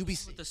 10th near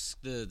UBC.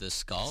 The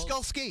skull.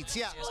 Skull Skates,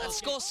 yeah.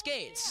 Skull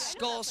Skates.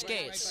 Skull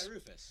Skates.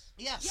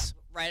 Yes.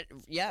 Right,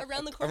 yeah.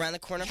 Around the corner. Around the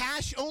corner.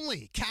 Cash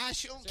only.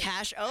 Cash only.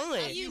 Cash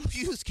only. You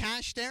use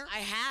cash there? I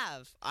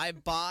have. I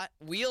bought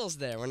wheels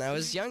there when I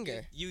was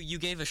younger. You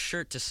gave a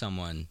shirt to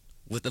someone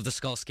with the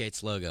Skull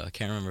Skates logo. I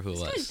can't remember who it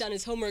He's was. done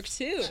his homework,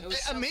 too.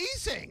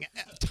 Amazing.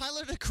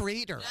 Tyler, the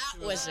creator.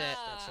 That was it.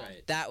 That's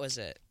right. That was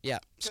it. Yeah,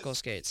 Skull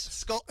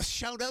Skates.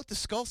 Shout out to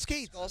Skull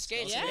Skates. Skull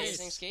Skates, Yes.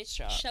 amazing skate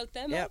shop. Shout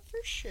them Yep. out for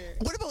sure.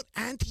 What about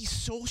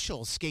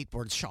Antisocial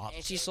Skateboard Shop?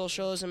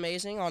 Antisocial is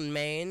amazing on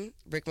Main.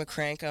 Rick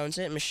McCrank owns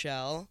it.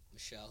 Michelle.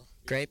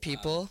 Great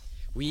people.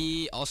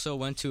 We also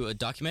went to a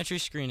documentary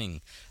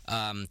screening.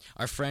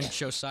 Our friend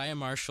Josiah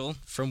Marshall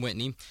from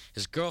Whitney,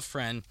 his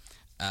girlfriend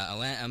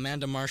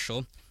Amanda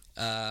Marshall,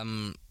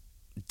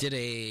 did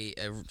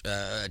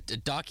a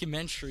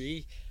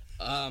documentary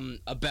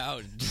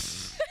about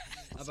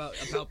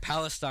about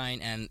Palestine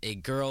and a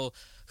girl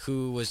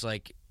who was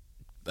like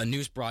a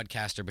news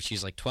broadcaster, but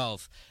she's like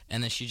 12,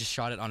 and then she just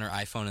shot it on her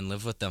iPhone and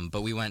lived with them.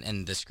 But we went,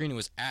 and the screening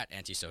was at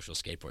Antisocial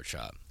Skateboard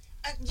Shop.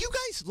 You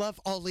guys love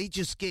all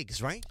ages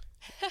gigs, right?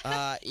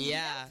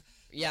 Yeah.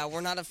 Yeah,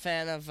 we're not a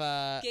fan of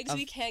Gigs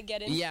we can't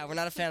get into. Yeah, we're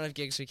not a fan of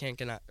gigs we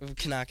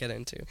cannot get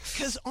into.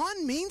 Because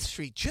on Main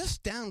Street,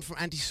 just down from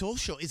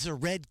Antisocial, is a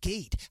Red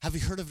Gate. Have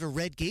you heard of the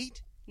Red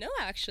Gate? No,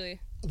 actually.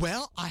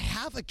 Well, I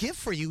have a gift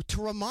for you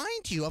to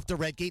remind you of the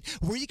Red Gate,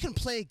 where you can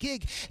play a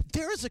gig.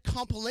 There is a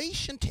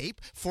compilation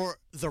tape for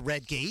the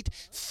Red Gate,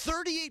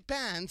 38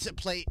 bands that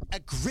play a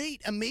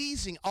great,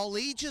 amazing,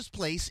 all-ages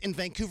place in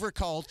Vancouver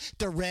called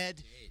the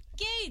Red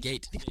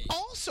Gate.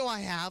 Also,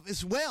 I have,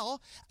 as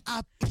well,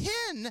 a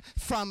pin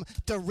from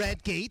the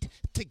Red Gate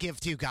to give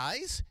to you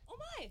guys. Oh,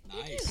 my.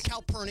 Nice.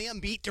 Calpurnia,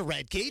 meet the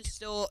Red Gate.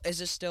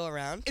 Is it still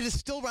around? It is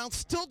still around,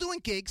 still doing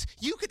gigs.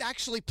 You could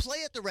actually play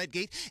at the Red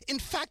Gate. In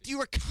fact, you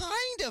are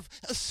kind of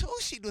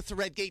associated with the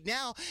Red Gate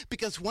now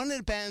because one of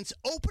the bands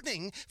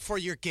opening for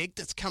your gig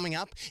that's coming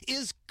up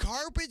is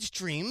Garbage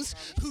Dreams,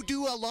 who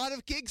do a lot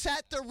of gigs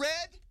at the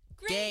Red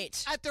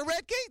Gate. At the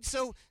Red Gate.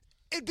 So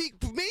it'd be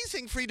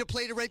amazing for you to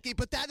play the Red Gate,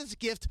 but that is a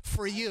gift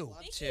for you.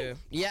 Too.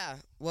 Yeah.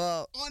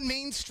 Well, On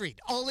Main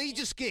Street, all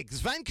ages gigs,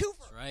 Vancouver.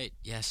 Right,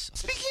 yes.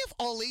 Speaking of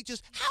all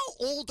ages, how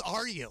old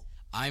are you?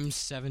 I'm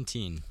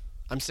 17.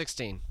 I'm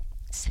 16.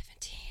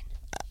 17.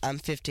 I'm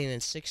 15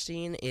 and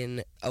 16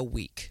 in a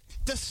week.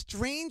 The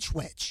Strange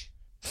Witch.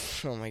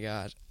 Oh my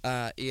god.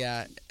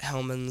 Yeah,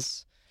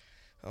 Hellman's.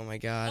 Oh my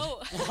god.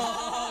 Oh.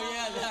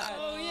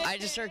 I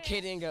just heard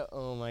Katie and go,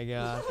 oh my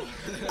god.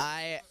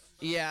 I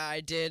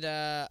did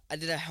a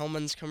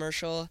Hellman's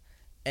commercial,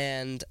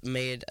 and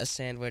made a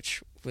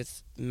sandwich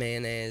with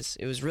mayonnaise.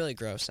 It was really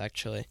gross,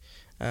 actually.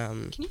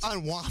 On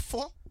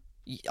waffle?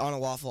 On a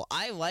waffle.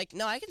 I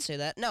can say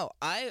that. Now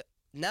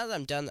that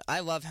I'm done, I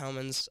love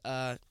Hellman's.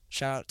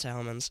 Shout out to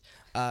Hellman's.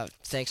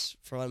 Thanks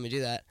for letting me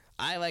do that.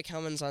 I like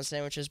Hellman's on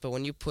sandwiches, but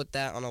when you put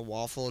that on a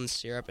waffle and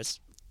syrup, it's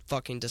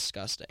fucking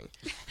disgusting.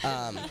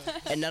 And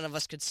none of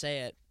us could say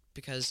it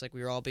because like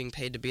we were all being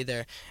paid to be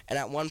there. And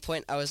at one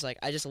point, I was like,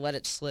 I just let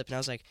it slip, and I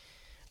was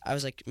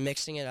like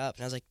mixing it up,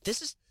 and I was like,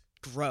 this is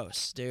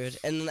gross, dude.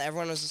 And then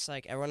everyone was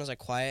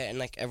quiet, and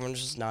like everyone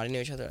was just nodding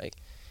to each other, like,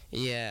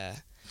 yeah.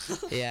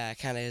 Yeah, it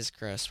kind of is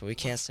gross, but we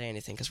can't say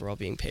anything because we're all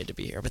being paid to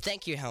be here. But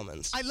thank you,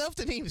 Hellman's. I love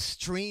the name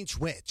Strange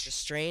Witch. The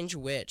Strange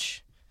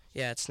Witch.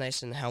 Yeah, it's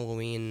nice and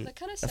Halloween. That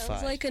kind of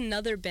sounds like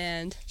another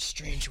band.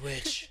 Strange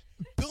Witch.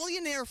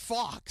 Billionaire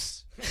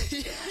Fox.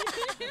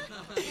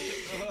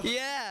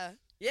 Yeah.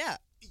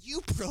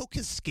 You broke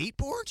his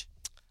skateboard?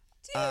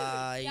 Dude,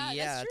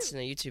 yeah, it's in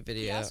a YouTube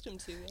video. You asked him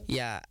to.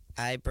 Yeah,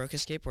 I broke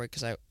his skateboard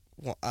because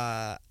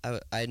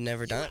I'd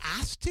never done it.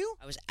 Asked to?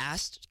 I was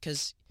asked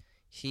because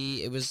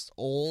it was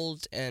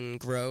old and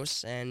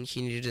gross, and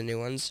he needed a new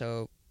one,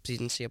 so he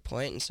didn't see a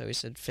point, and so he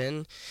said,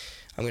 Finn,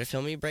 I'm going to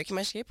film you breaking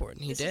my skateboard,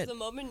 and he This did. is the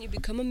moment you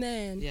become a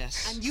man.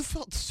 Yes. And you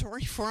felt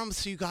sorry for him,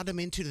 so you got him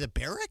into the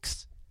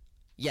barracks?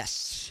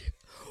 Yes.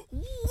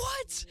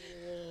 What?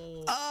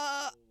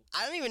 I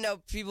don't even know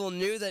if people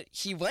knew that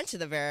he went to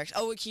the barracks.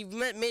 Oh, he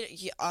made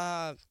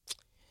it,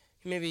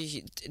 maybe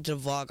he did a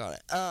vlog on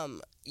it.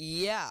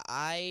 Yeah,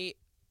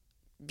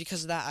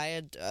 because of that, I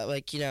had,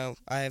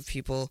 I have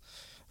people,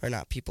 or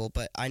not people,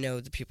 but I know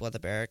the people at the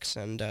barracks,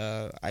 and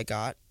I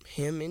got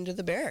him into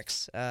the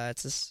barracks.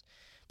 It's this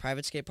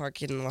private skate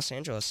park in Los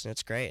Angeles, and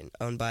it's great,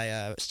 owned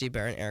by Steve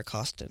Barrett and Eric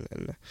Costin,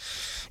 and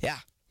yeah,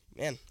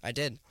 man, I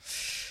did.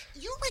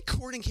 You're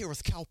recording here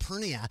with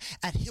Calpurnia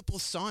at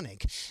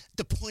Hipposonic.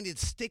 The Pointed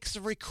Sticks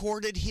have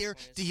recorded here.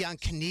 The Young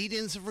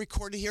Canadians have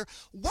recorded here.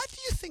 What do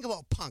you think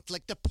about punk?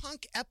 Like the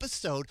punk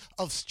episode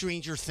of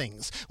Stranger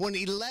Things when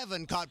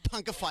 11 got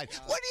punkified.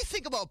 What do you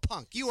think about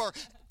punk? You are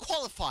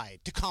qualified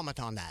to comment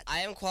on that.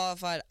 I am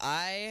qualified.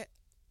 I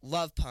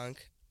love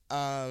punk. You're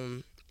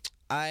wearing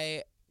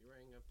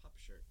a pup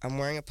shirt. I'm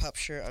wearing a pup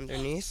shirt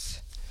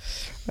underneath.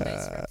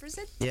 Nice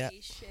representation. Yeah,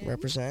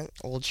 represent,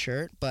 old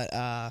shirt. But,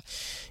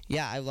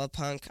 yeah, I love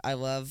punk. I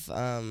love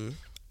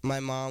my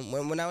mom.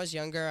 When I was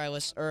younger, I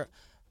love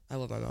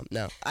my mom.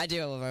 No, I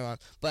love my mom.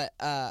 But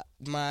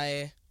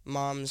my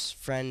mom's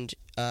friend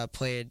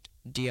played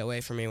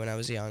DOA for me when I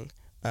was young.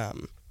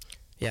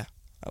 Yeah,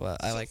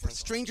 I like for punk.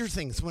 Stranger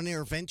Things, when they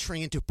were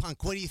venturing into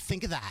punk, what do you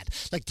think of that?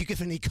 Like, do you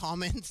give any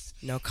comments?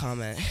 No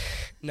comment.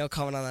 No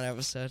comment on that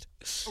episode.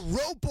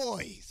 Row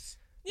Boys.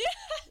 Yeah.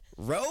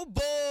 Row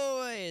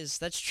Boys.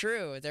 That's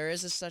true. There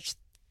is a such.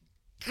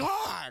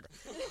 God.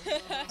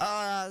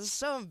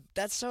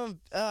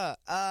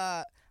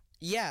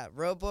 Yeah.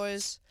 Row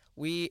Boys.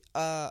 We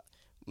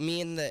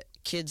me and the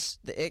kids,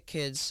 the It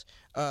Kids,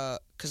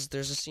 because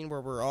there's a scene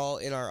where we're all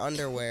in our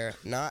underwear,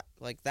 not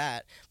like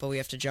that, but we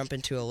have to jump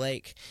into a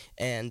lake,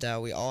 and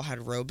we all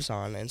had robes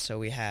on, and so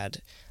we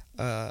had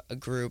a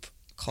group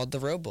called the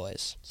Row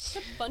Boys. Just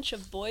a bunch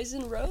of boys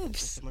in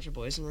robes. A bunch of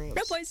boys in robes.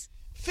 Row boys.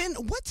 Finn,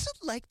 what's it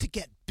like to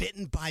get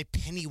bitten by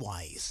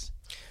Pennywise?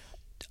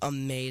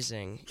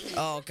 Amazing.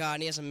 Oh, God,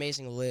 and he has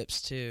amazing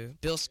lips, too.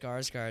 Bill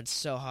Skarsgård's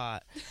so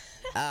hot.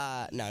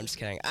 No, I'm just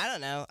kidding. I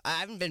don't know. I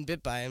haven't been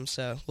bit by him,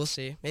 so we'll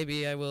see.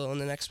 Maybe I will in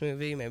the next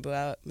movie.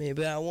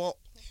 Maybe I won't.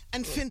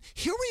 And Finn,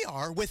 here we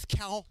are with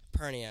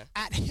Calpurnia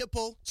at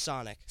Hippo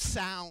Sonic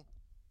Sound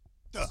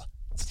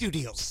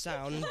Studios.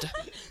 Sound.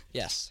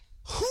 Yes.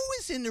 Who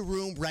is in the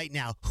room right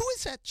now? Who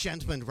is that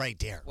gentleman right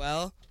there?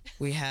 Well,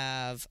 we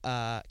have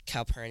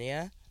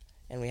Calpurnia,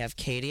 and we have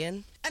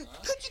Cadian. And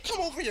could you come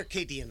over here,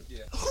 Cadian?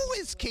 Yeah. Who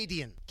is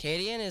Cadian?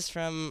 Cadian is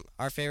from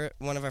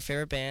one of our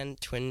favorite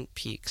band, Twin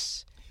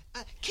Peaks.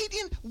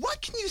 Cadian,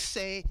 what can you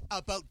say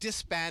about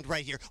this band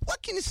right here?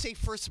 What can you say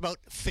first about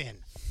Finn?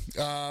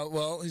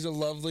 Well, he's a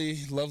lovely,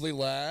 lovely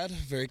lad,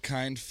 very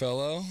kind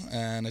fellow,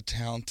 and a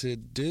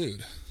talented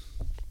dude.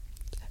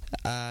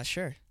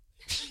 Sure.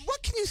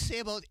 What can you say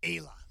about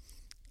Ayla?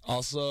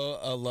 Also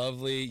a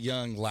lovely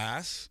young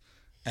lass,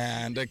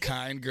 and a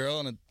kind girl,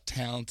 and a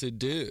talented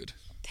dude.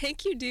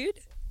 Thank you, dude.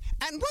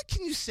 And what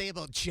can you say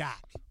about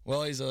Jack?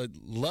 Well, he's a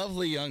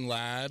lovely young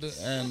lad,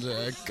 and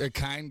a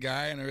kind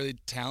guy, and a really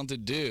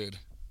talented dude.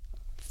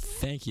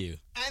 Thank you.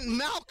 And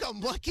Malcolm,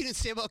 what can you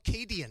say about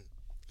Cadian?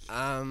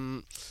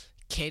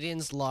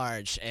 Cadian's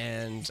large,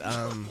 and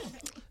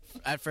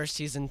at first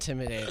he's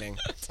intimidating,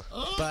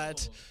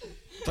 but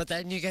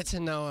then you get to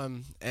know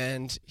him,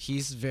 and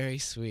he's very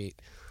sweet.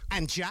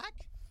 And Jack?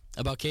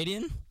 About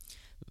Cadian?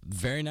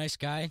 Very nice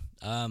guy.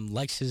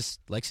 Likes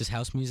his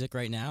house music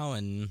right now,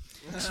 and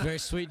he's a very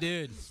sweet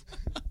dude.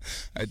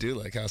 I do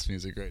like house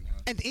music right now.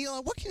 And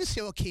Ayla, what can you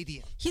say about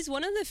Cadian? He's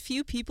one of the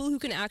few people who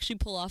can actually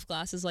pull off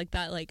glasses like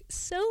that, like,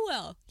 so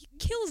well. He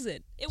kills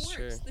it. It works.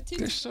 Sure. The two.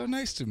 They're so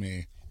nice to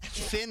me.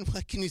 Finn,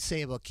 what can you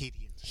say about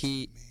Cadian?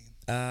 He's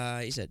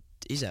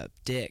He's a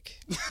dick.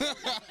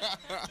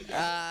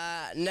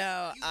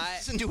 No, I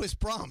Listen to his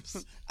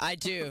prompts. I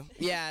do.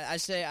 Yeah, I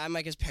say I'm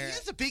like his He parent.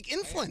 has a big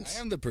influence.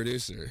 I am the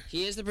producer.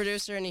 He is the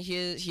producer, and he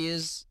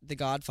is the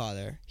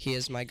godfather. He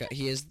is my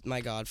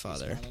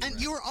godfather.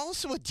 And you are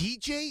also a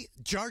DJ,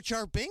 Jar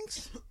Jar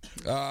Binks?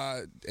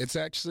 It's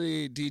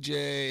actually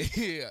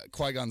DJ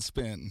Qui-Gon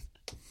Spin.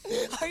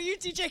 Are you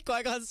DJ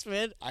Qui-Gon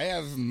Smith? I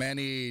have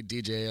many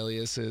DJ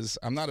aliases.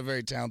 I'm not a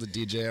very talented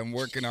DJ. I'm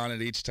working on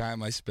it each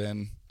time I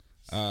spin,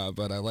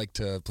 but I like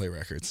to play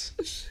records.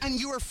 And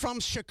you are from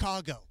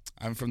Chicago.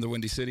 I'm from the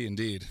Windy City,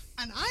 indeed.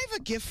 And I have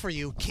a gift for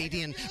you,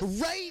 Cadian,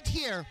 right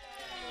here.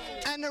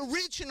 An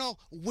original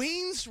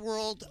Wayne's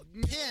World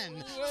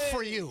pin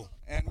for you.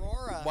 And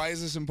why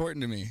is this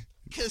important to me?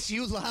 Because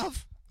you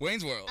love,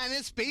 Wayne's World. and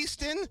it's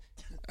based in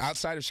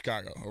Outside of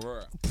Chicago,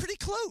 Aurora. pretty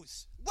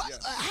close. What,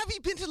 have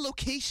you been to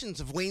locations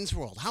of Wayne's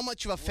World? How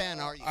much of a fan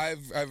are you?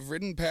 I've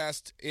ridden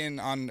past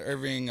on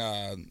Irving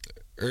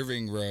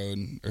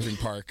Road, Irving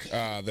Park.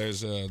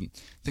 There's I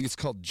think it's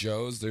called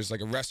Joe's. There's like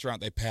a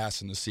restaurant they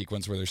pass in the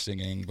sequence where they're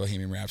singing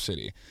Bohemian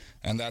Rhapsody,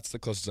 and that's the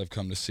closest I've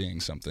come to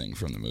seeing something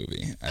from the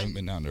movie. I haven't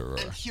been down to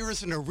Aurora. And here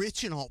is an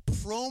original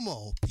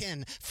promo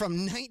pin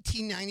from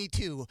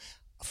 1992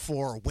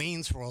 for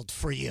Wayne's World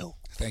for you.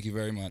 Thank you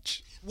very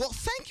much. Well,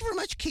 thank you very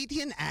much,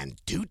 Cadian and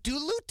Doot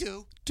Doot Loot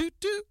Doot. Doot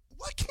doot.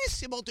 What can you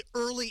say about the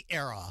early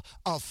era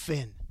of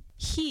Finn?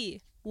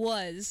 He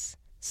was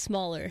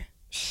smaller.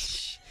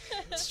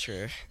 It's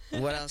true.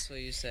 What else will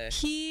you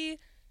say?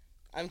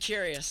 I'm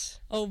curious.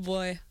 Oh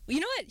boy.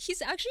 You know what?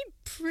 He's actually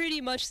pretty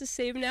much the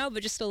same now,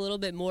 but just a little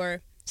bit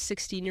more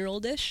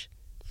 16-year-old-ish.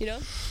 You know?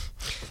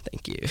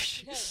 Thank you.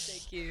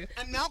 Thank you.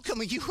 And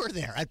Malcolm, you were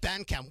there at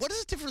band camp. What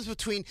is the difference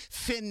between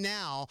Finn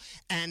now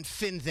and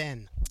Finn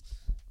then?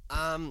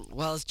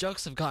 Well, his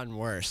jokes have gotten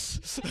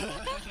worse.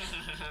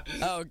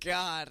 Oh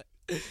God.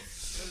 What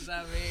does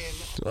that mean?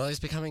 Well, he's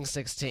becoming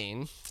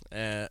 16.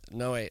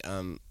 No, wait,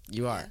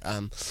 you are.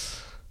 Oh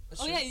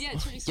yeah.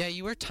 Yeah,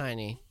 you were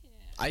tiny.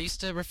 I used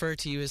to refer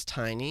to you as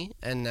tiny,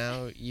 and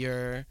now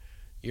you're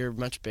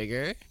much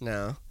bigger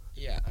now.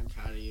 Yeah, I'm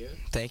proud of you.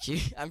 Thank you.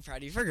 I'm proud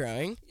of you for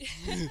growing.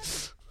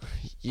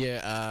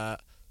 Yeah,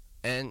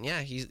 and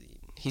yeah, he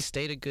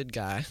stayed a good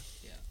guy.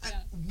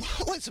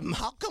 What was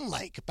Malcolm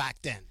like back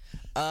then?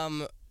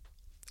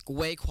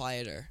 Way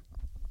quieter.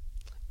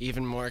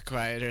 Even more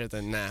quieter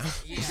than now.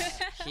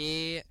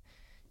 He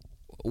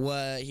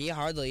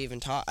hardly even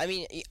talked. I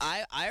mean,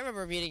 I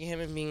remember meeting him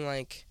and being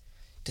like,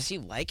 does he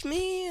like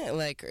me?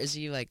 Like, is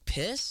he like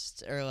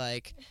pissed or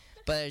like?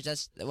 But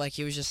just like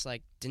he was just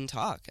like didn't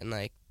talk, and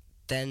like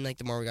then like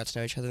the more we got to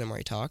know each other, the more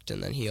he talked,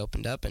 and then he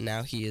opened up, and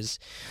now he is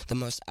the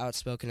most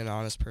outspoken and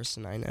honest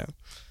person I know.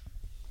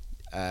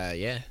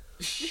 Yeah.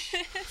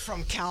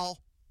 From Cal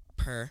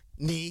Per.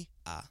 Ni.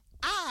 Ah.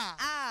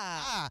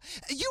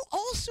 You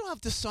also have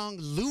the song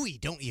Louie,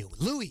 don't you?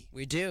 Louie.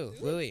 We do,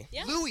 Louis.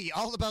 Yeah. Louie,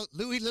 all about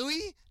Louie?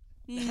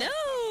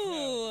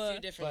 No.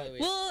 Two different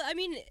Louis. Well, I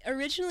mean,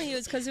 originally it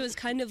was because it was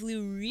kind of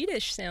Lou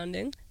Reed-ish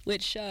sounding,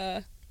 which,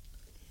 you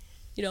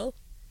know,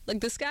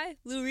 like this guy,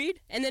 Lou Reed,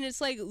 and then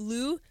it's like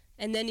Lou,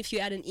 and then if you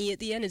add an E at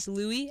the end, it's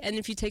Louie, and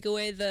if you take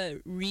away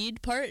the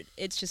Reed part,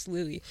 it's just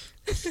Louie.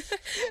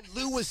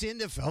 Lou was in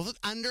the Velvet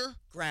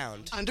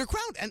Ground.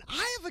 Underground. And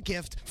I have a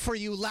gift for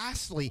you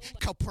lastly,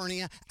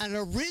 Calpurnia, an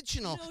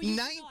original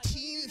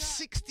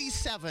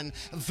 1967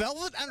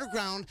 Velvet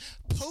Underground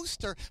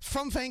poster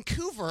from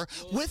Vancouver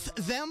with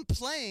them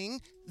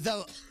playing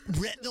the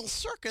Retinal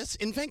Circus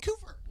in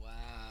Vancouver.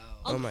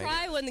 I'll Oh my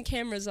cry when the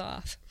camera's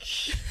off.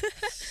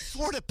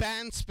 For the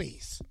band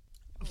space.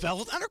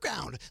 Velvet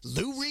Underground,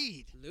 Lou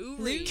Reed,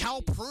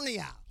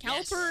 Calpurnia.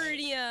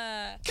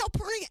 Calpurnia.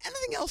 Calpurnia,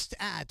 anything else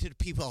to add to the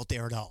people out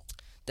there at all?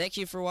 Thank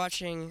you for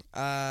watching.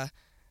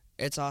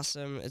 It's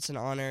awesome. It's an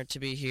honor to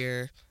be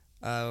here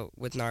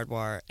with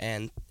Nardwuar,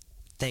 and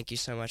thank you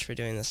so much for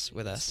doing this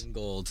with us.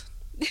 Gold.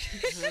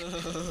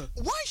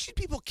 Why should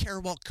people care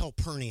about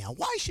Calpurnia?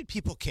 Why should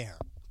people care?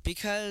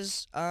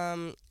 Because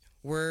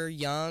we're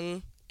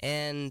young,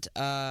 and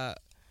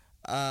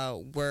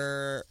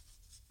we're,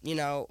 you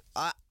know,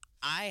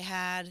 I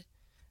had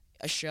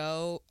a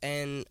show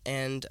and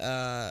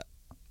that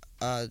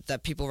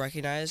people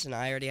recognize, and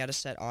I already had a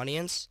set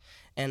audience,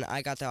 and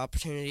I got the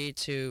opportunity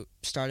to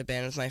start a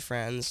band with my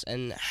friends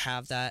and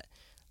have that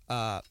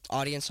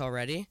audience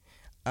already.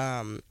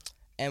 And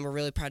we're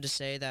really proud to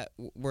say that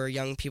we're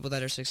young people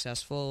that are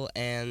successful,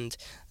 and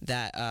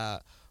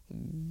that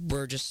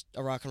we're just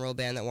a rock and roll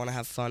band that want to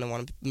have fun and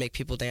want to make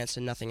people dance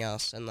and nothing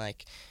else. And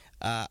like,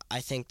 I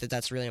think that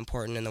that's really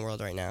important in the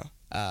world right now.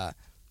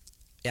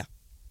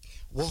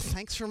 Well,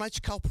 thanks very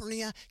much,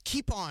 Calpurnia.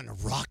 Keep on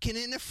rocking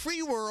in a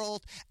free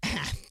world,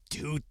 and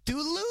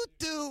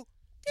do-do-loo-do.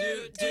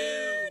 Do.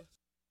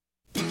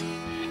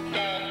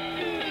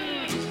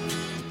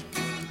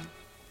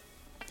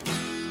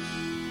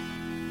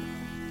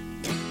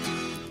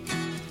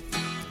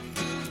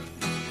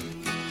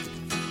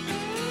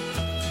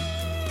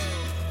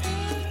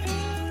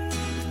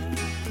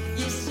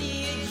 You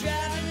see you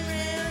driving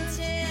around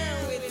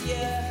town with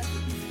your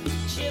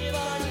chip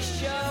on your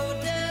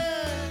shoulder.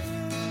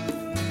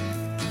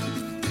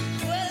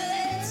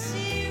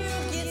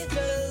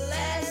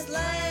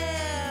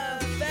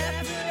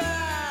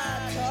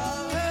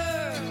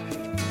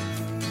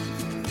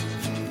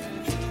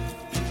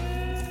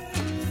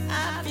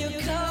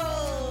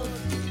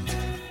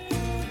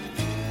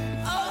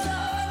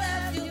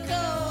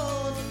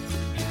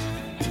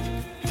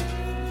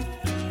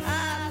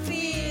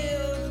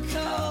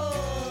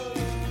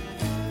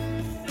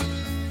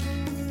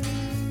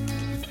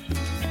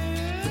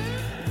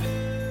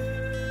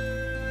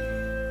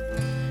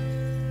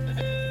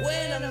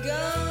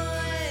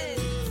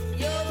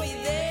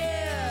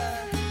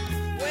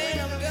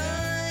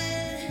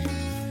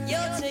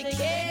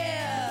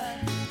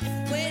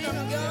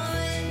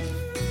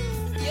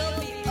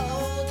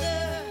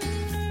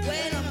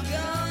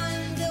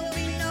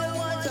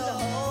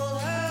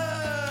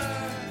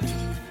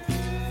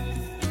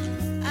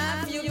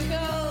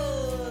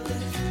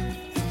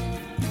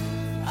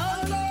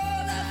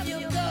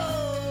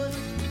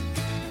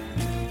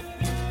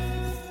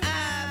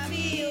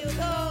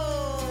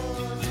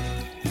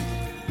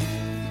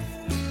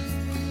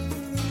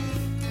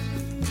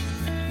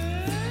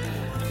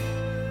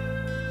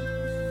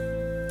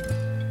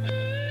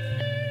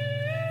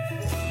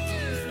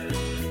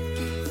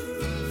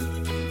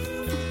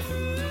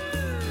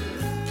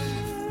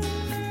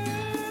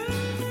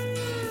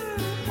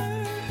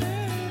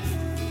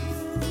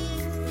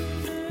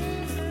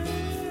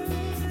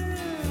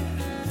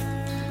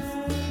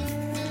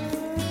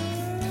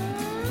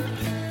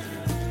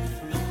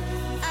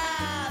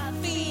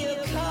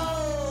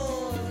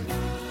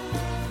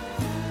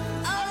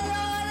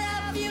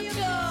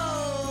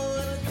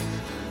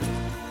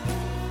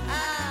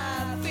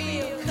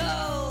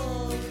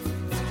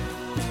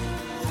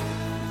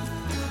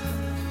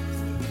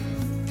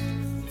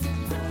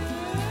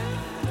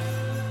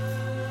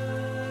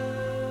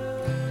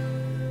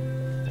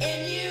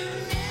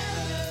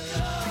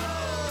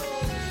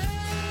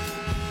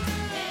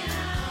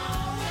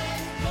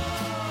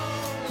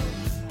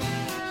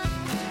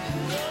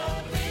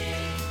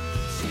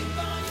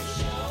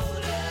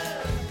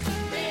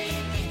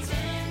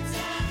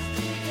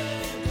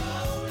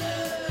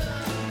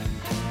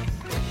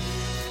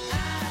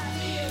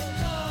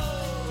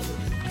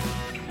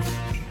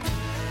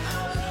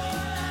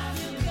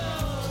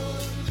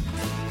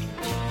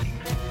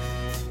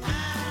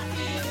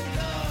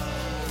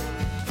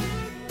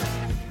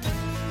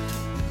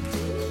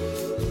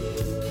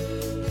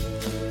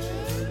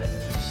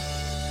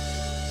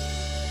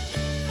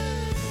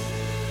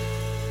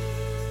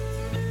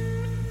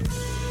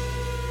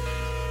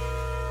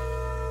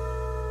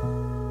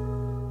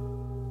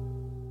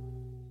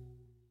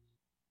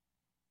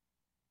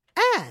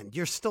 And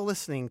you're still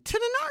listening to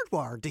the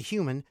Nardwuar, the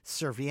Human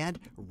Serviette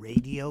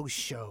radio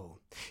show.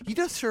 You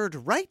just heard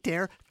right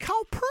there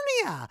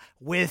Calpurnia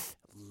with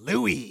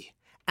Louie.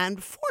 And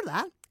before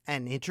that,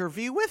 an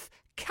interview with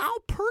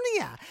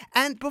Calpurnia.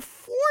 And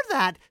before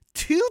that,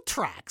 two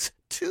tracks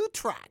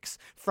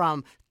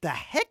from the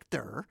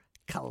Hector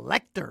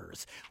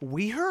Collectors.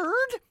 We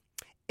heard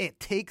It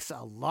Takes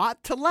a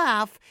Lot to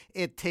Laugh.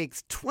 It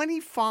takes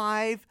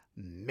 25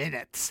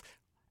 minutes.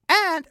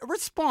 And a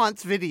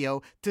response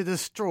video to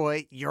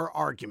destroy your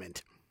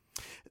argument.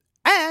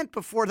 And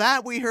before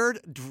that, we heard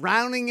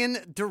Drowning in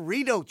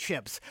Dorito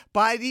Chips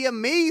by the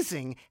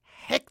amazing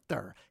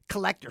Hector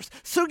Collectors.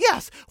 So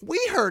yes, we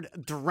heard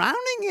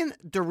Drowning in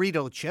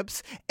Dorito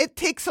Chips. It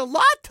takes a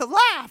lot to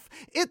laugh.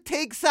 It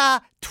takes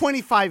a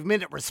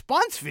 25-minute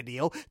response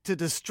video to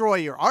destroy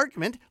your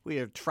argument. We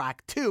have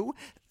track 2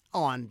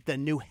 on the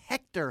new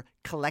Hector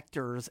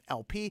Collectors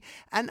LP.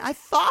 And I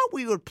thought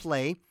we would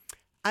play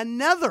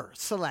another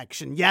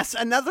selection. Yes,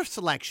 another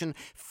selection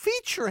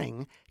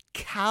featuring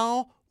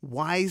Cal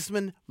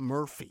Wiseman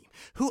Murphy,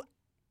 who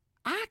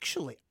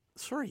actually,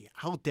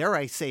 how dare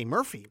I say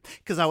Murphy?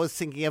 Because I was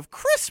thinking of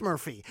Chris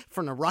Murphy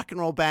from the rock and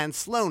roll band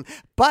Sloan.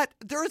 But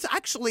there is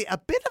actually a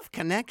bit of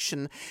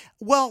connection.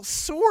 Well,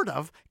 sort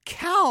of.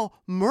 Cal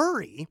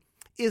Murray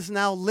is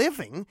now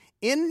living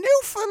in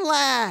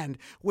Newfoundland,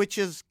 which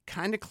is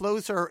kind of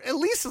closer, at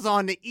least is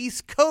on the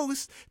East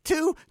Coast,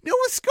 to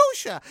Nova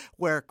Scotia,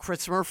 where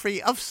Chris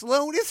Murphy of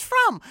Sloan is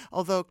from,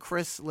 although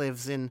Chris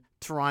lives in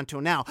Toronto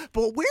now.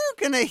 But we're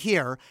going to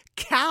hear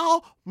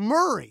Cal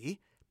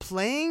Murray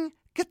playing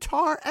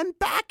guitar and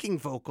backing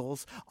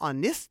vocals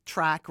on this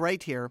track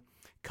right here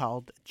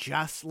called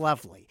Just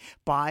Lovely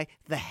by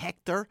the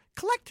Hector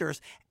Collectors.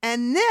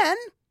 And then,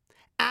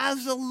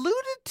 as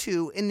alluded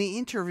to in the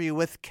interview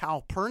with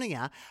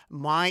Calpurnia,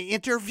 my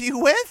interview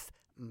with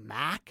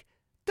Mac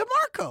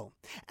Demarco.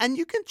 And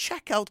you can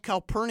check out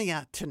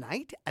Calpurnia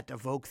tonight at the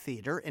Vogue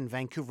Theatre in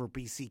Vancouver,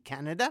 BC,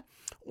 Canada,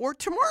 or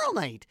tomorrow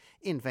night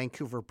in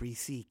Vancouver,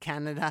 BC,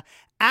 Canada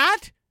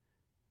at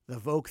the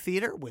Vogue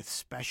Theatre with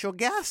special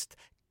guest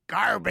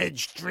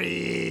Garbage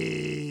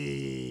Dreams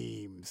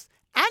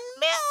and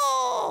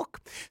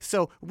Milk.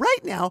 So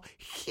right now,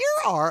 here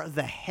are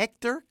the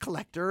Hector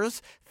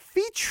Collectors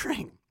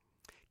featuring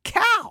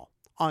Cal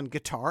on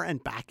guitar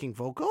and backing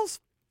vocals,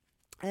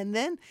 and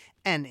then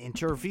an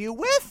interview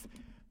with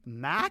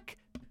Mac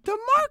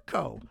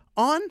Demarco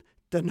on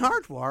the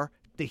Nardwuar,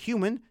 the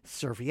Human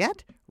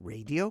Serviette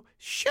radio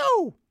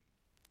show.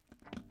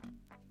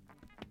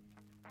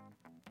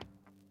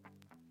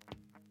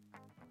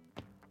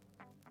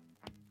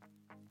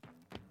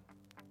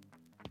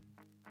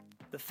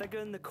 The figure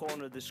in the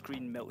corner of the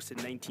screen melts in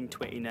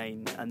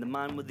 1929, and the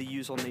man with the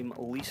username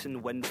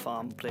Leeson Wind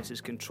Farm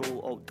presses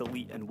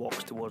Control-Alt-Delete and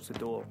walks towards the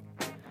door.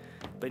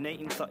 By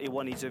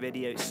 1931 he's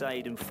already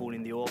outside and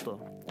phoning the order.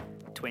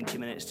 20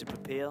 minutes to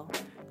prepare,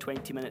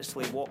 20 minutes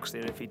till he walks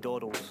there if he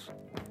dawdles.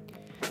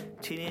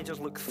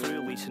 Teenagers look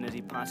through Leeson as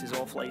he passes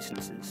off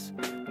licenses.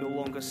 No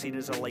longer seen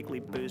as a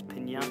likely booze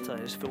pinata,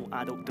 his full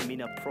adult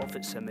demeanour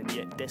profits him and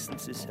yet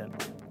distances him.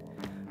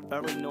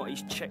 Early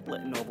noughties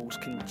chick-lit novels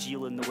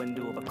congeal in the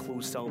window of a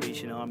closed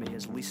Salvation Army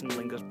as Leeson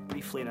lingers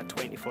briefly in a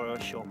 24-hour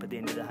shop at the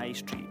end of the high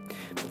street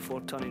before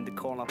turning the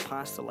corner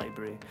past the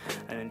library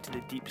and into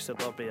the deep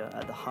suburbia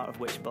at the heart of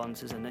which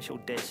burns his initial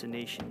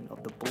destination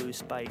of the Blue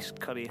Spice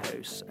Curry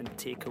House and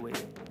Takeaway.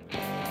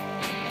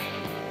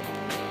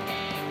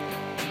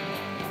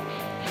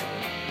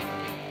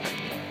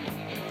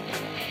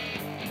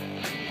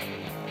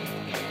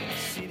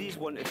 Series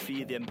 1 to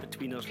 3 of the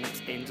in-betweeners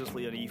links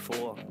endlessly on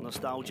E4.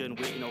 Nostalgia and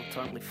waiting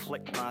alternately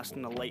flick past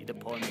and are lighted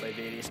upon by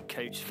various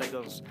couch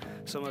figures,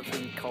 some of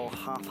whom call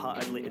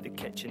half-heartedly to the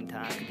kitchen to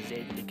ask if there's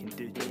anything they can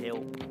do to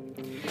help.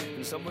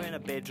 And somewhere in a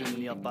bedroom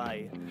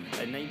nearby,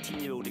 a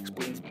 19-year-old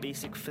explains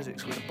basic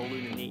physics with a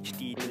balloon in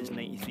HD to his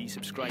 93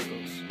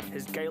 subscribers.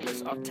 His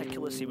guileless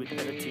articulacy would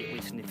irritate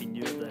Leeson if he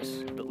knew of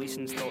this, but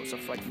Leeson's thoughts are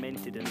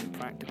fragmented and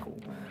impractical.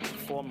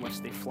 Formless,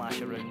 they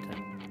flash around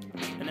him.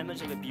 An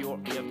image of a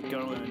Bjork-haired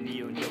girl in a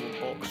neon yellow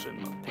box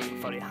room, a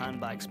pink furry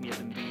handbag smeared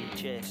in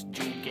VHS,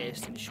 Joe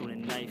Guest and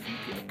Shonen Knife and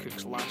Peter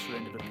Cook's last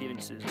round of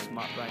appearances as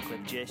Mark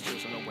Radcliffe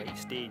gestures on a white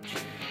stage.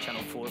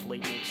 Channel 4's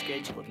late night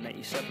schedule of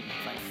 97,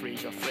 Frank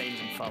Fraser, Friends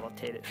and Father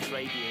Ted at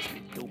Friday as we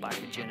pull back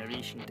a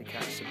generation to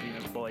catch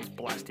Sabrina's boys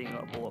blasting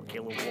out a bullock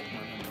yellow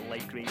Walkman onto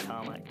light grey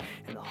tarmac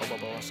in the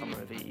hubbub of summer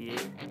of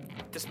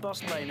 88.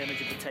 Dispersed by an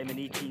image of the time an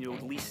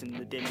 18-year-old Leeson,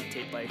 the demo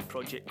tape by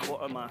Project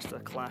Quartermaster,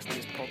 classed in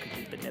his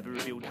pocketed but never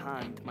revealed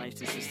hand, managed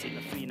to sustain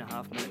a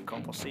 3.5-minute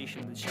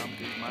conversation with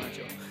Shampoo's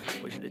manager,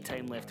 which at the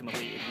time left him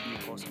elated with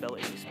new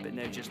possibilities, but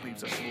now just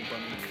leaves a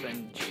slow-burning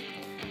cringe.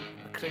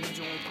 A cringe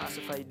only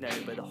pacified now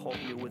by the hot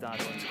meal with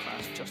add-ons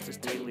clasped just as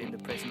tightly in the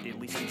present-day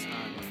Leeson's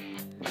hand,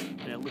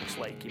 and it looks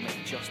like he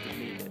might just have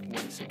made it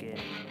once again.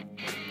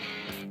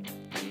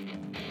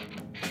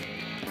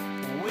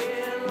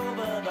 We're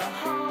over the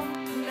hump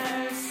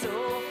now,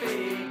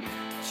 Sophie,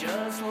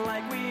 just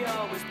like we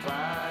always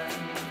planned.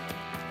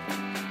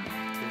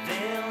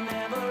 They'll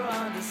never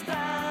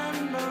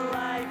understand the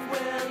life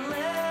we're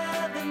living.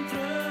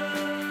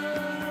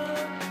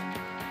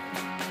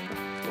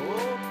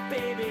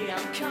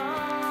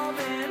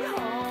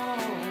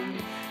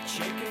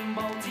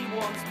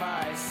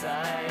 my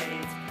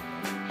side.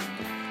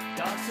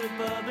 Dark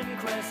suburban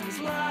crescents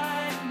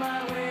light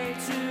my way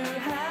to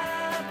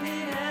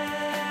happiness.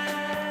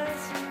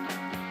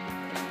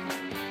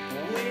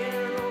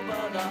 We're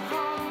over the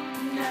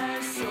hump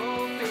now,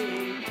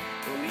 Sophie.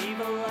 Leave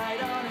a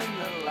light on in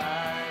the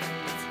land.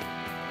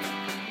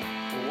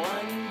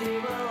 One day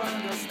we'll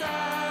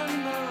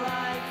understand the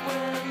life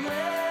we're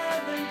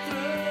living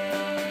through.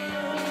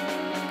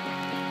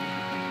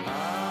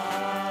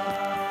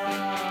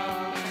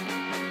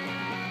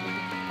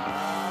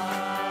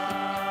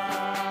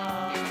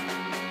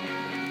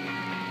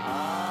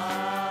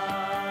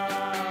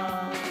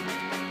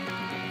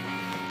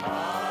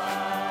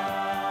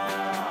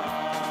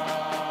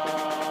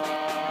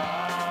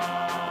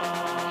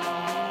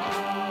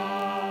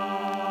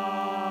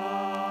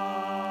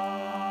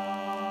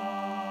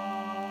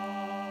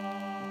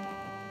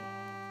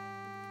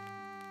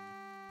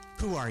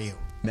 Who are you?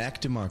 Mac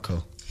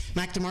Demarco.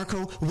 Mac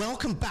Demarco,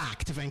 welcome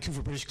back to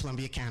Vancouver, British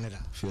Columbia, Canada.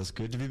 Feels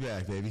good to be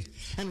back, baby.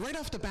 And right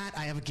off the bat,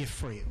 I have a gift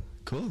for you.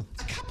 Cool.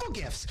 A couple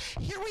gifts.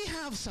 Here we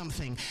have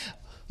something.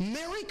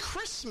 Merry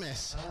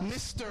Christmas,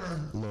 Mr.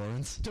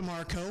 Lawrence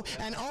Demarco.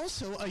 And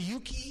also a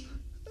Yuki.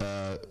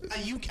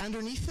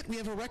 Underneath it, we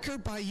have a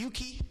record by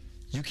Yuki.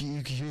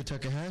 Yukihiro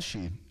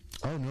Takahashi.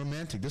 Oh,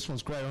 romantic. This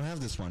one's great. I don't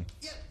have this one.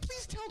 Yeah,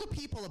 please tell the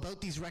people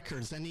about these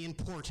records and the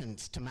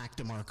importance to Mac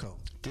Demarco.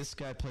 This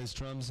guy plays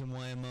drums in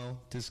YMO.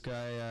 This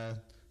guy,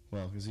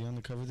 well, is he on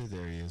the cover there?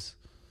 There he is.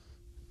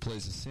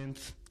 Plays a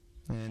synth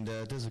and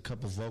does a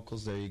couple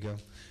vocals. There you go.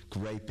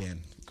 Great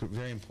band.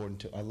 Very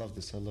important too. I love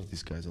this. I love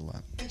these guys a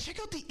lot. And check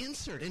out the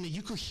insert in the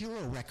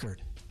Yukihiro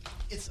record.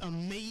 It's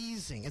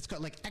amazing. It's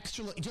got like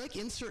extra. Do you like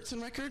inserts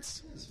in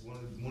records? It's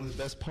one of the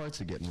best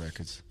parts of getting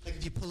records. Like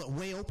if you pull it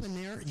way open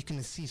there, you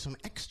can see some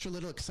extra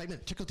little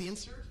excitement. Check out the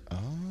insert. Oh.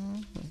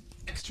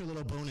 Extra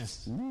little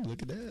bonus. Ooh,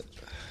 look at that.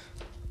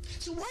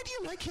 So why do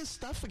you like his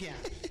stuff again?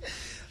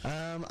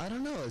 I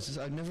don't know. It's just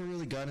I've never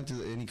really got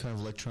into any kind of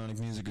electronic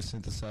music or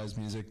synthesized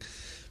music.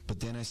 But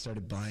then I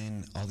started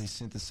buying all these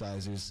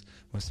synthesizers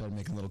when I started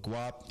making a little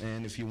guap.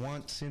 And if you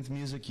want synth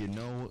music, you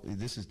know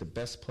this is the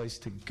best place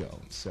to go.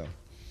 So,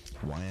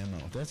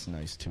 YMO. That's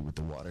nice, too, with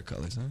the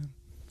watercolors, huh?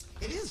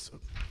 It is.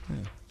 Yeah.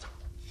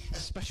 A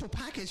special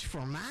package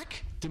for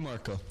Mac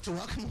Demarco. So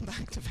welcome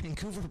back to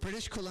Vancouver,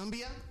 British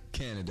Columbia.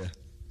 Canada.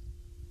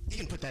 You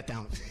can put that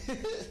down.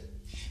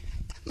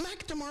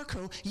 Mac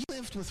Demarco, you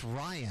lived with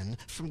Ryan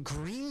from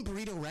Green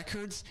Burrito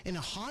Records in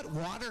a hot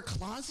water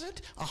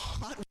closet?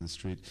 The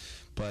street.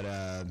 But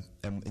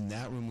in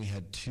that room, we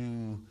had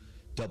two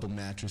double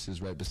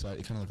mattresses right beside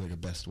it. Kind of looked like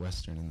a Best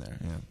Western in there,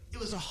 yeah. It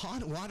was a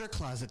hot water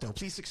closet, though.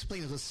 Please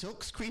explain. It was a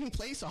silk screening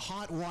place, a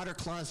hot water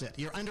closet.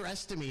 You're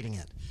underestimating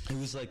it. It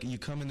was like you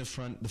come in the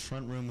front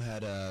room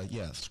had,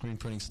 screen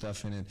printing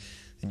stuff in it,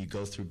 and you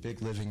go through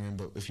big living room,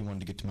 but if you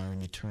wanted to get to my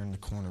room, you turn the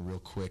corner real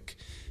quick,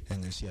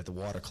 and there's, the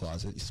water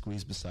closet. You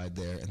squeeze beside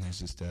there, and there's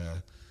just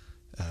a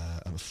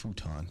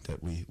futon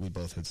that we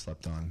both had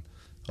slept on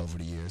over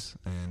the years.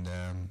 And,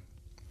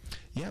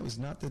 it was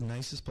not the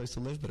nicest place to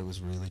live, but it was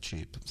really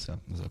cheap, so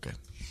it was okay.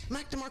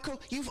 Mac Demarco,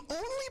 you've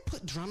only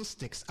put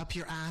drumsticks up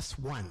your ass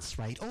once,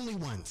 right? Only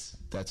once.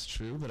 That's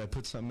true, but I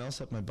put something else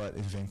up my butt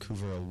in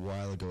Vancouver a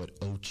while ago at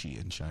Ochi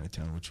in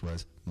Chinatown, which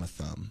was my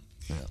thumb.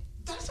 Yeah.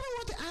 That's what I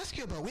wanted to ask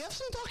you about. We have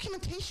some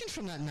documentation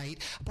from that night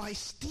by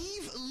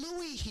Steve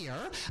Louie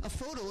here. A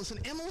photo is an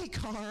Emily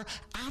Carr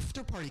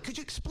after party. Could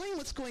you explain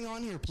what's going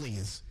on here,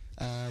 please?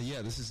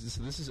 This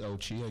is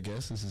Ochi, I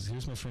guess.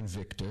 Here's my friend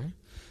Victor,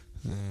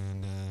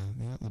 and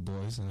the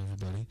boys and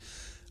everybody.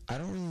 I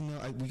don't really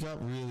know. We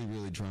got really,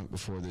 really drunk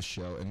before this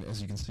show, and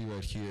as you can see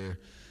right here,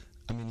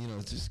 I mean,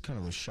 it's just kind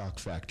of a shock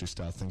factor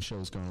style thing. Show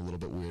was going a little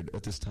bit weird.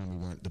 At this time, we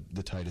weren't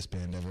the tightest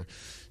band ever.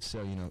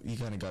 So, you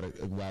kind of got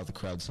to wow the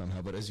crowd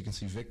somehow. But as you can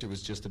see, Victor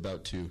was just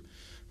about to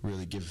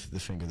really give the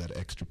finger that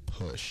extra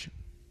push.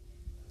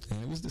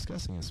 And it was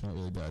disgusting. It smelled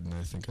really bad. And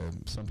I think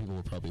some people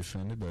were probably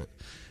offended, but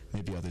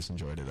maybe others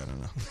enjoyed it. I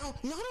don't know. Now,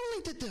 not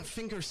only did the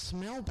finger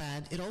smell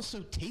bad, it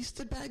also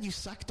tasted bad. You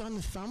sucked on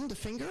the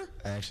finger?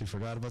 I actually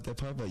forgot about that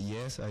part, but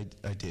yes, I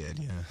did.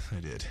 Yeah, I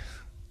did.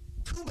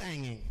 Poo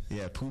banging.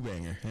 Yeah, poo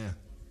banger, yeah.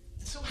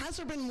 So has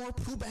there been more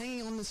poo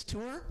banging on this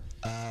tour?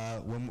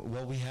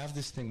 We have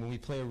this thing when we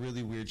play a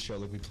really weird show.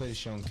 Like we played a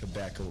show in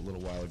Quebec a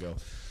little while ago.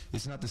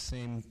 It's not the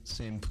same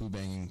poo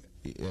banging,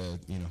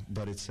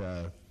 but it's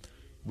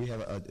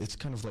it's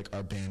kind of like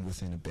our band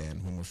within a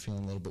band. When we're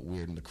feeling a little bit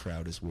weird and the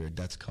crowd is weird,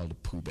 that's called a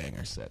poo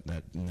banger set.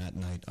 That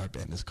night, our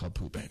band is called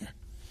Poo Banger.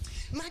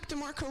 Mac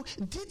Demarco,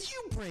 did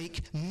you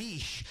break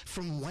Mish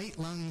from White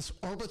Lung's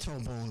orbital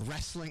bone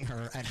wrestling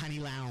her at Honey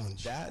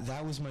Lounge?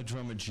 That was my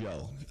drummer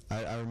Joe.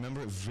 I remember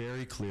it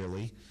very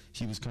clearly.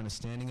 He was kind of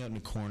standing out in the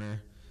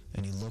corner,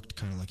 and he looked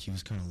kind of like he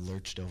was kind of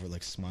lurched over,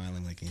 like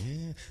smiling, like,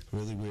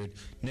 really weird.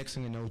 Next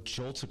thing I know,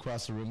 jolts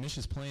across the room. Mish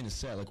is playing his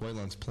set, like White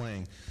Lung's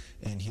playing,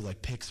 and he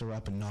like picks her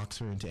up and knocks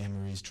her into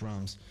Anne-Marie's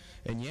drums.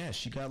 And yeah,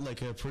 she got like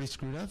pretty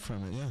screwed up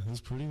from it. Yeah, it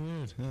was pretty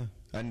weird. Yeah.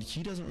 And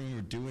he doesn't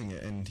remember doing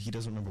it, and he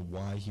doesn't remember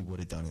why he would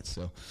have done it.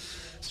 So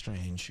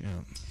strange. Yeah.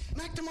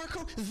 Mac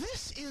Demarco,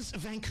 this is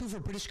Vancouver,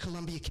 British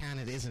Columbia,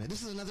 Canada, isn't it?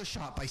 This is another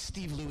shop by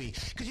Steve Louis.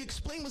 Could you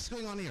explain what's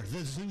going on here?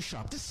 The Zoo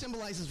Shop. This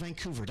symbolizes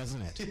Vancouver,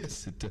 doesn't it?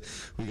 Yes,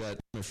 we got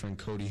my friend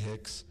Cody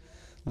Hicks.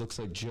 Looks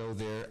like Joe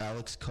there.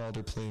 Alex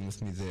Calder playing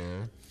with me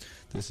there.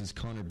 This is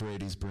Connor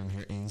Brady's broom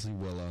here. Ainsley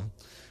Willow.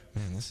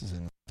 Man, this is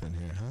in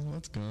here. Huh?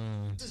 What's going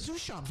on? The Zoo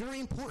Shop, very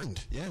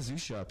important. Yeah, Zoo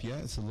Shop. Yeah,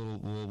 it's a little.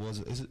 Well,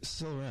 is it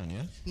still around?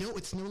 Yeah. No,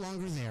 it's no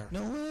longer there.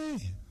 No way.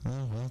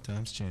 Oh well,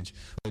 times change.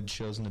 It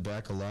shows in the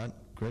back a lot.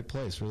 Great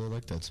place. Really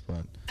like that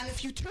spot. And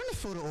if you turn the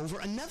photo over,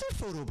 another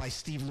photo by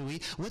Steve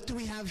Louis. What do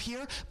we have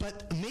here?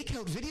 But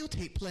Make-Out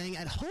videotape playing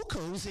at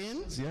Hoko's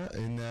in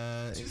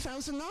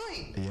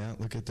 2009. Yeah,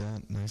 look at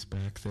that. Nice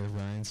back there.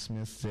 Ryan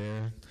Smith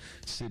there.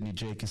 Sidney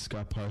Jacobs,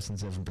 Scott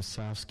Parsons, Evan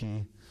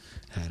Brasovsky,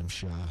 Adam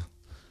Shaw.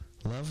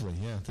 Lovely,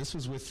 yeah. This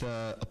was with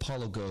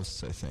Apollo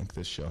Ghosts, I think,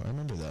 this show. I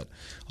remember that.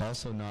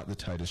 Also not the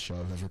tightest show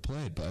I've ever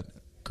played, but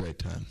great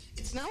time.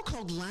 It's now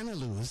called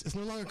Lanalu's. It's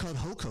no longer called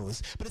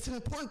Hoko's, but it's an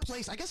important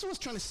place. I guess what I was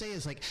trying to say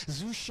is like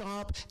Zoo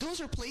Shop.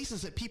 Those are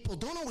places that people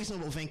don't always know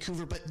about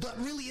Vancouver, but that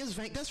really is,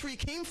 that's where you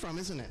came from,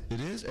 isn't it?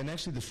 It is, and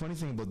actually the funny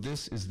thing about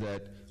this is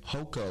that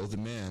Hoko, the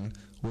man,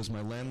 was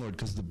my landlord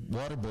because the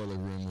water boiler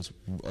room was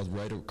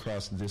right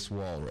across this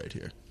wall right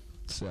here.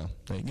 So,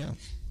 there you go.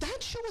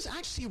 That show was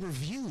actually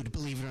reviewed,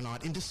 believe it or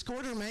not, in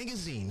Discorder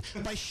magazine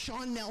by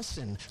Sean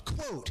Nelson.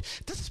 Quote,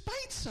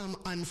 despite some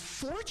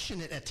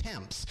unfortunate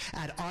attempts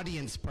at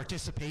audience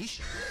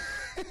participation,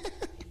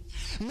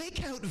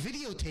 Make-Out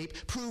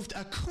videotape proved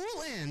a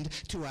cool end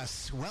to a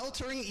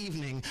sweltering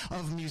evening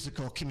of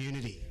musical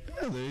community.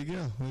 Yeah, there you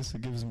go. At least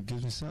it gives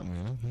me something,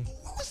 you know?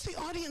 What was the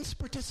audience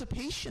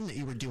participation that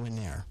you were doing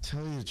there?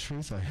 Tell you the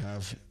truth, I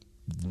have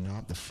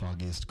not the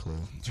foggiest clue.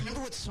 Do you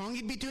remember what song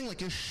you'd be doing? Like,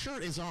 your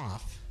shirt is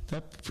off.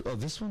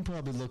 This one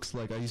probably looks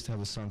like, I used to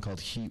have a song called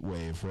Heat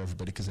Wave where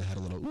everybody, because it had a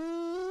little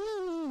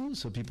ooh,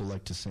 so people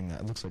like to sing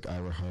that. It looks like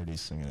Ira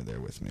Hardy's singing it there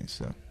with me,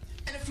 so.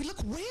 And if we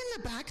look way in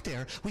the back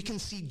there, we can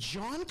see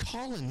John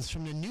Collins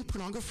from the New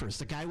Pornographers,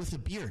 the guy with the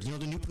beard. You know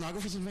the New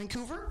Pornographers in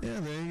Vancouver? Yeah,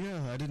 there you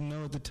go. I didn't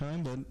know at the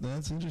time, but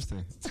that's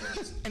interesting.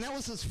 And that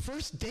was his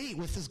first date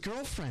with his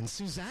girlfriend,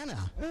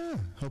 Susanna. Yeah,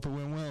 hope it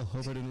went well.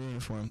 Hope I didn't ruin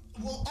it for him.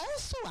 Well,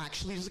 also,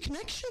 actually, there's a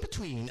connection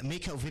between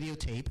Make-Out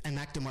videotape and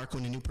Mac Demarco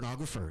and the New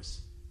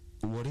Pornographers.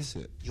 What is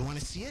it? You want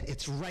to see it?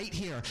 It's right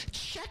here.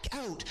 Check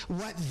out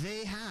what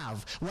they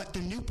have, what the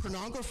New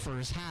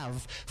Pornographers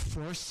have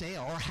for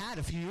sale, or had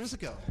a few years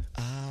ago.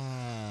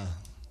 Ah,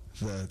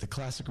 the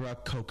classic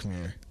rock Coke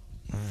mirror.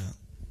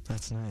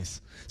 That's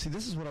nice. See,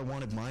 this is what I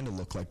wanted mine to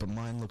look like, but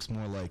mine looks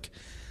more like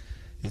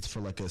it's for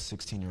like a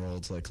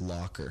 16-year-old's like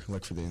locker,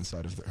 like for the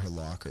inside of her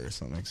locker or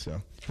something.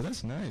 So, but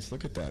that's nice.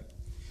 Look at that.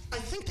 I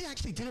think they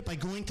actually did it by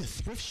going to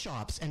thrift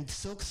shops and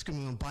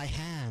silkscreening them by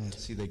hand.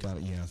 See, they got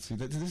it, yeah. See,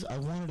 I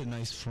wanted a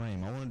nice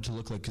frame. I wanted it to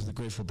look like, because the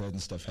Grateful Dead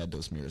and stuff had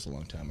those mirrors a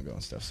long time ago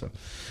and stuff. So,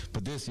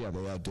 but this, yeah,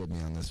 they outdid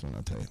me on this one,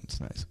 I'll tell you. It's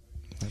nice.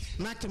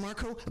 Mac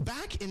Demarco,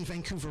 back in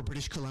Vancouver,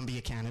 British Columbia,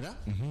 Canada.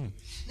 Mm-hmm.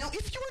 Now,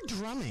 if you were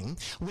drumming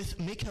with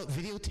Make-Out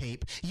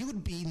videotape, you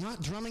would be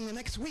not drumming the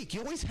next week. You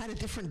always had a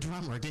different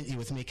drummer, didn't you,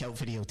 with Make-Out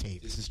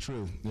videotape? This is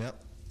true,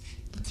 yep.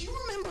 Do you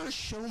remember a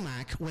show,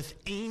 Mac, with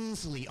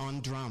Ainsley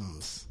on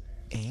drums?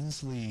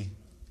 Ainsley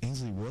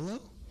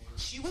Willow?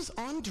 She was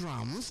on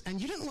drums,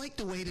 and you didn't like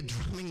the way the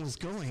drumming was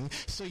going,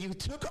 so you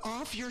took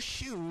off your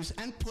shoes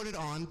and put it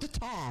on the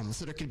tom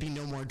so there could be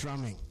no more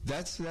drumming.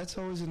 That's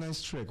always a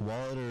nice trick.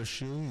 Wallet or a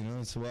shoe, you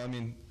know. It's, well, I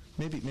mean,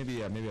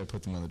 maybe I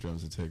put them on the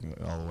drums and take them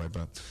all the way,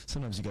 but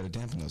sometimes you got to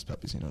dampen those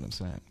puppies. You know what I'm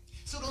saying?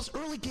 So those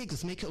early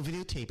gigs, Make-Out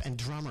videotape and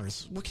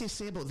drummers, what can you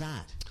say about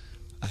that?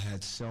 I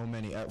had so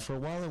many. For a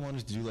while, I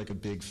wanted to do like a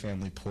big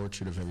family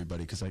portrait of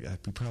everybody because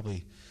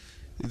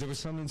there were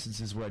some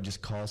instances where I'd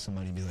just call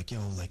somebody and be like,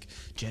 yo, like,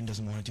 Jen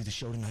doesn't want to do the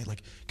show tonight.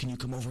 Like, can you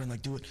come over and,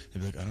 like, do it? They'd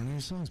be like, I don't know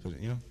your songs,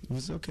 but, you know, it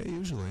was okay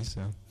usually,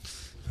 so.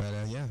 But,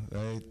 yeah,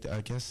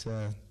 I guess,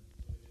 I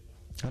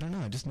don't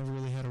know. I just never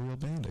really had a real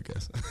band, I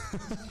guess.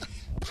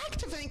 Back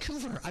to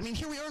Vancouver. I mean,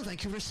 here we are in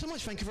Vancouver. So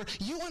much Vancouver.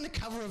 You on the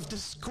cover of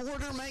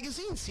Discorder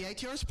magazine,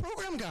 CITR's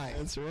program guy.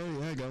 That's right.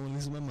 Yeah, I got one of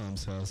these at my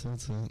mom's house.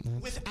 That's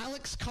with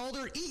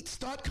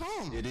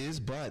AlexCalderEats.com. It is,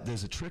 but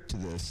there's a trick to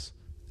this.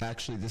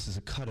 Actually, this is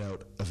a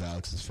cutout of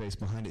Alex's face.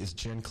 Behind it is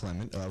Jen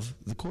Clement of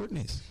the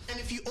Courtneys. And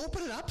if you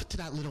open it up to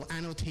that little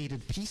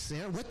annotated piece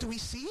there, what do we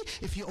see?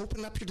 If you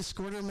open up your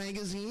Discorder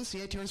magazine,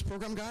 CITR's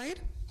program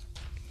guide?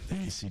 There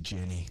you see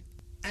Jenny.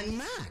 And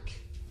Mac.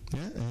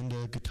 Yeah, and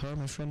a guitar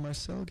my friend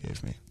Marcel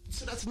gave me.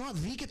 So that's not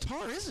the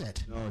guitar, is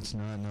it? No, it's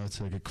not. No, it's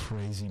like a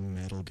crazy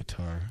metal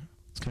guitar.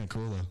 It's kind of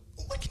cool, though.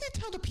 What can you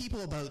tell the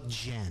people about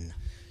Jen?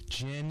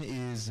 Jen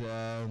is,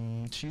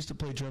 she used to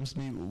play drums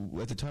with me.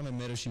 At the time I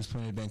met her, she was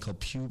playing in a band called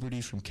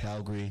Puberty from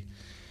Calgary.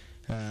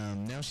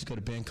 Now she's got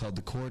a band called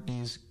The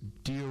Courtneys,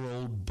 dear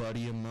old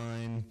buddy of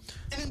mine.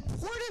 An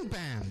important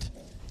band,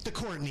 The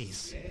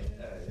Courtneys. Yeah.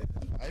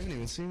 I haven't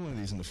even seen one of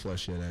these in the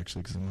flesh yet,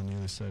 actually, because I'm on the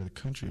other side of the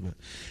country.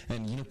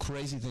 And, you know,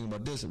 crazy thing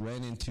about this, it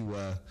ran into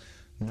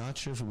Not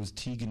sure if it was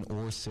Tegan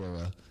or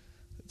Sarah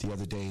the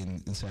other day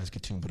in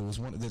Saskatoon, but it was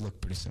one. They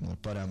look pretty similar.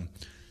 But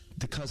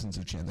the cousins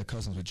of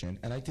Jen,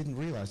 and I didn't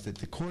realize that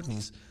the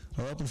Courtneys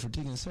are open for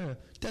Tegan and Sarah.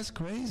 That's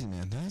crazy,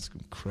 man. That's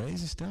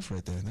crazy stuff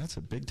right there. That's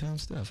a big time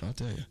stuff, I'll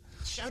tell you.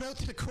 Shout out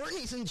to the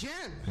Courtneys and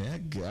Jen. Yeah,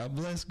 God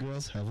bless,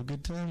 girls. Have a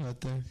good time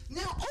out there.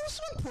 Now,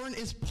 also important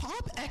is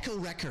Pop Echo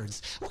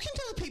Records. What can you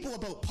tell the people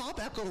about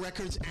Pop Echo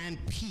Records and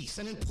Peace,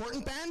 an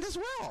important band as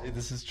well? Hey,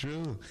 this is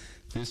true.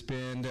 This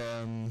band,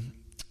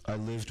 I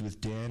lived with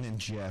Dan and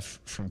Jeff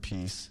from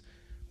Peace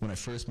when I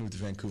first moved to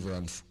Vancouver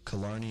on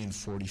Killarney and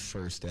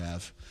 41st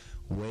Ave,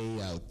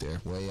 way out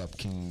there, way up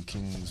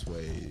King's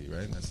Way,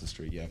 right? That's the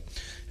street, yeah.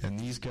 And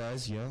these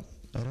guys, yeah,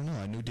 I don't know.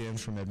 I knew Dan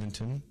from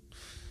Edmonton.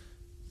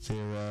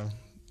 They're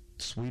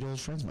sweet old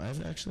friends.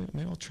 Maybe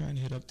I'll try and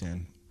hit up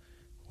Dan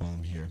while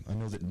I'm here. I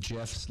know that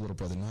Jeff's little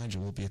brother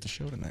Nigel will be at the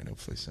show tonight,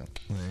 hopefully, so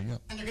there you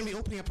go. And they're going to be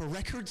opening up a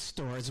record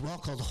store as well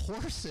called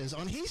Horses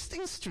on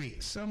Hastings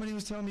Street. Somebody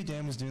was telling me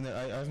Dan was doing that.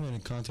 I haven't been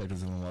in contact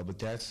with him in a while, but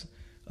that's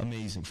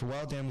amazing. For a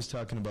while, Dan was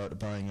talking about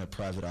buying a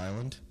private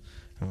island,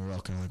 and we were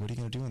all kind of like, what are you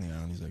going to do on the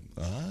island? He's like,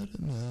 I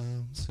don't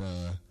know. So,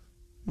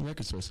 the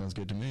record store sounds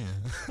good to me.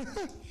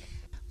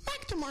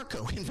 Mac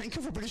Demarco in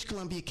Vancouver, British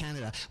Columbia,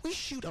 Canada. We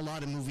shoot a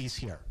lot of movies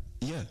here.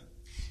 Yeah.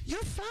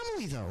 Your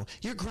family, though,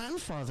 your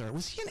grandfather,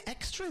 was he an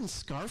extra in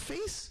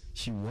Scarface?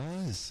 He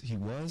was,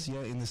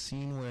 yeah, in the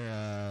scene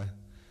where,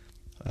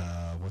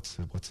 I'm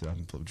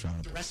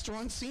drawing The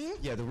restaurant scene?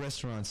 Yeah, the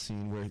restaurant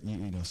scene where,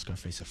 you know,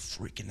 Scarface is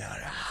freaking out,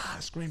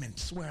 screaming,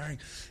 swearing.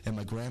 And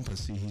my grandpa,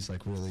 he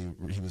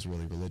was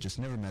really religious.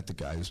 Never met the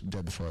guy. He was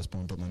dead before I was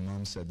born, but my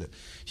mom said that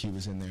he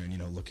was in there and, you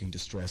know, looking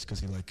distressed because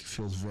he,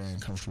 feels very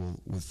uncomfortable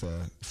with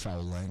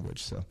foul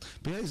language. So,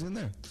 but yeah, he's in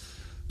there.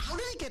 How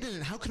did he get in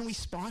and how can we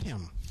spot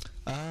him?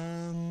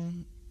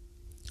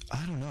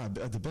 I don't know.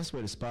 The best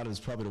way to spot it is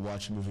probably to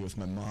watch a movie with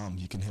my mom.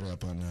 You can hit her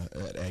up on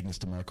at Agnes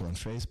DeMarco on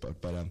Facebook.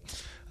 But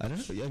I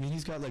don't know. I mean,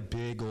 he's got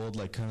big old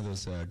kind of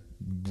those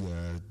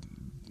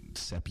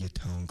sepia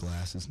tone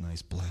glasses,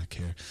 nice black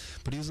hair.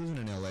 But he was living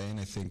in L.A. and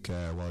I think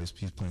while he was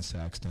playing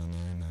sax down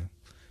there and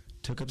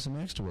took up some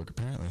extra work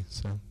apparently.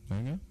 So there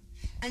you go.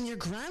 And your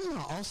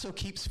grandma also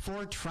keeps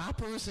 4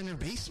 trappers in her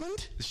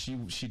basement?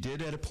 She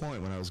did at a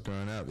point when I was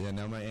growing up. Yeah,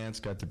 now my aunt's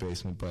got the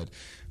basement, but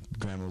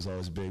Grandma was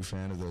always a big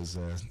fan of those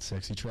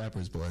sexy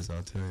Trappers boys,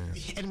 I'll tell you.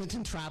 The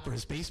Edmonton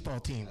Trappers baseball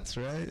team. That's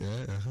right,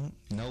 yeah,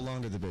 No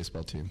longer the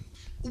baseball team.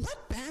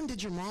 What band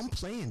did your mom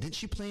play in? Did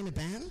she play in a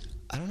band?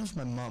 I don't know if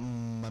my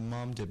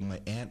mom did, but my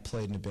aunt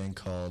played in a band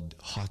called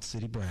Hot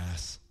City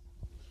Brass.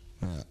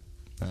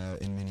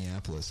 In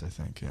Minneapolis, I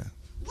think, yeah.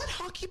 What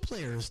hockey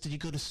players did you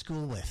go to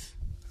school with?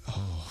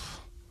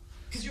 Oh.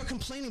 Because you were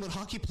complaining about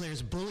hockey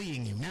players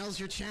bullying you. Now's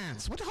your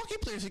chance. What hockey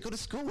players did you go to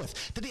school with?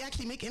 Did they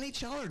actually make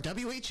NHL or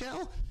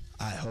WHL?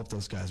 I hope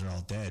those guys are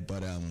all dead,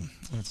 but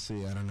let's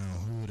see, I don't know.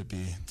 Who would it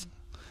be?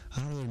 I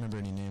don't really remember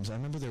any names. I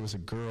remember there was a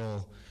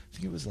girl, I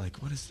think it was I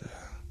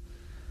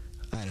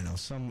don't know,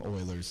 some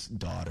Oilers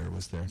daughter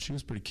was there, and she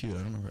was pretty cute. I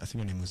don't remember. I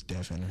think her name was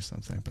Devin or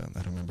something, but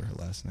I don't remember her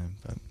last name.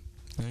 But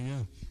there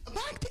you go.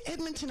 Back to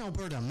Edmonton,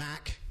 Alberta,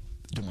 Mac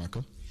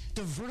DeMarco.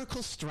 The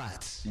Vertical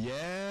Strats.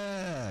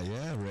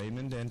 Yeah,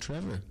 Raymond and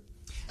Trevor.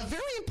 A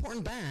very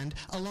important band,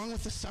 along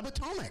with the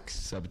Subatomics.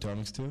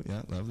 Subatomics too?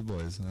 Yeah, love the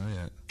boys. Oh,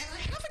 yeah. And I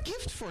have a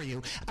gift for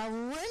you, a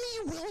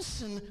Rennie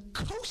Wilson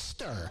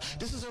coaster.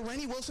 This is a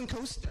Rennie Wilson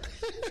coaster.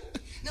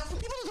 Now, for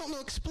people who don't know,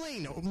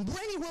 explain.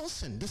 Rennie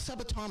Wilson, the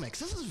Subatomics.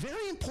 This is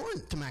very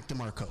important to Mac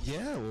DeMarco.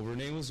 Yeah, well,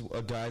 Renee was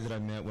a guy that I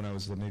met when I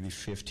was maybe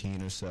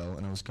 15 or so,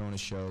 and I was going to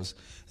shows.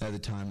 At the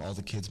time, all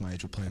the kids my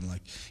age were playing,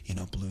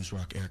 blues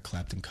rock, Eric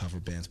Clapton cover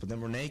bands. But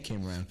then Renee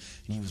came around,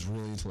 and he was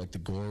really into, the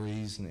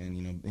Gories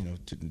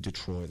and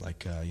Detroit,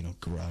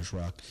 garage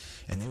rock.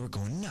 And they were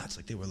going nuts.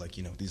 They were,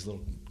 these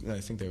little, I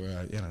think they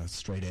were,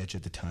 straight edge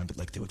at the time, but,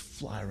 they would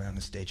fly around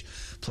the stage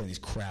playing these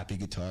crappy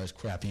guitars,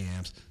 crappy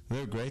amps. They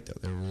were great, though.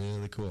 They were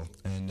really cool.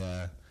 And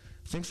I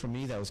think for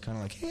me, that was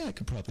kind of hey, I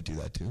could probably do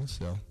that, too.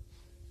 So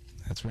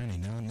that's Rennie.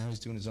 Now he's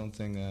doing his own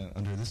thing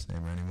under this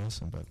name, Rennie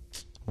Wilson, but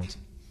once.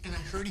 And I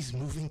heard he's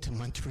moving to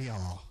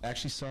Montreal. I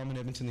actually saw him in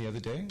Edmonton the other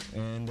day,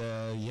 and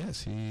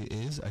yes, he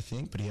is, I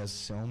think, but he has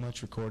so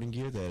much recording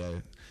gear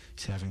that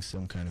he's having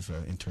some kind of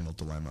internal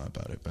dilemma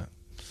about it, but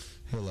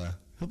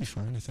he'll be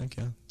fine, I think,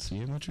 yeah. See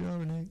you in Montreal,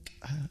 Renee.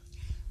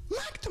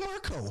 Mac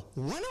DeMarco,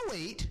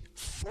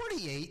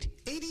 108-48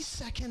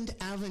 82nd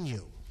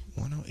Avenue.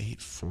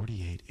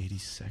 108-48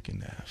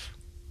 82nd Ave.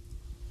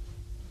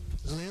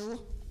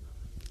 Lil?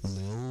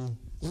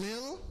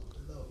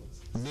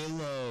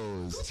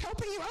 Lillos. Who's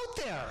helping you out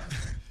there?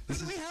 What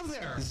do we have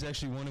there? This is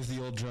actually one of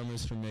the old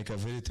drummers from Make Up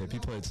Videotape. He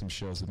played some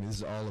shows with me. This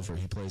is Oliver.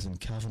 He plays in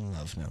Calvin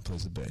Love now,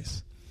 plays the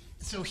bass.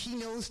 So he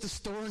knows the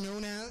store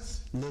known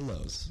as?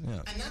 Lillos,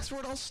 yeah. And that's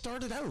where it all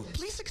started out.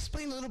 Please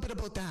explain a little bit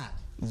about that.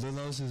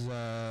 Lillos is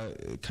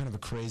kind of a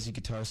crazy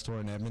guitar store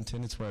in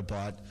Edmonton. It's where I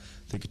bought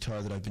the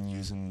guitar that I've been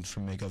using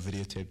from Make Up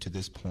Videotape to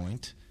this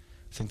point.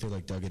 I think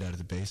they dug it out of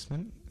the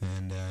basement,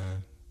 and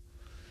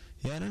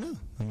yeah, I don't know.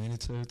 I mean,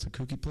 it's a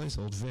kooky place.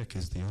 Old Vic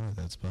is the owner of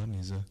that spot, and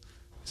he's a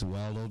He's a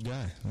wild old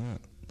guy. Yeah.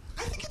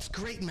 I think it's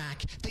great,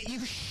 Mac, that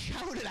you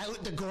shouted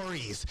out the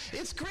Gories.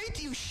 It's great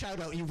that you shout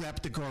out, you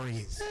rep the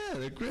Gories. Yeah,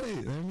 they're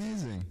great. They're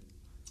amazing.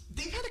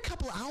 They've had a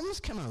couple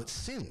albums come out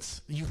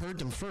since you heard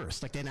them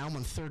first, like that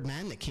album Third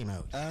Man that came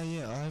out.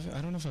 Yeah,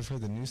 I don't know if I've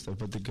heard the new stuff,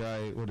 but the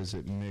guy, what is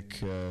it,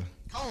 Mick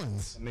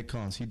Collins. Mick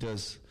Collins, he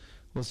does,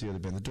 what's the other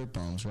band? The Dirt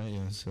Bombs, right?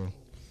 Yeah, so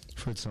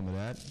I've heard some of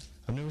that.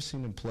 I've never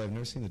seen him play. I've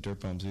never seen the Dirt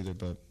Bombs either,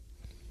 but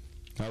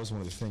that was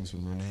one of the things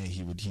with Renee.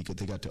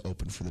 They got to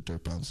open for the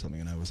Dirt Bombs something,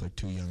 and I was like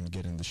too young to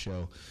get in the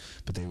show,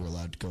 but they were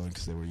allowed to go in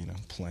because they were,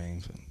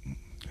 playing. So, yeah,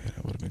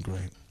 it would have been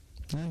great.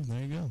 Yeah,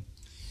 there you go.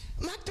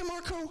 Mac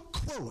Demarco,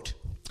 quote,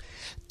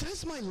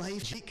 "Does my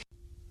life Drake?"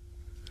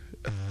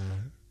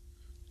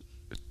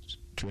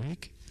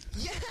 Drake?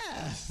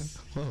 Yes!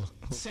 Whoa.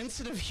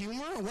 Sensitive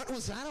humor? What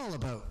was that all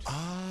about?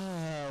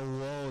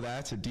 Whoa,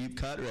 that's a deep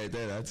cut right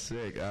there. That's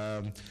sick.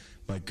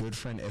 My good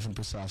friend Evan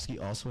Prasovsky,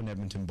 also an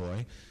Edmonton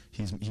boy,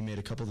 he made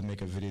a couple of the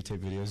makeup videotape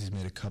videos. He's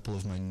made a couple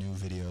of my new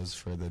videos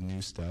for the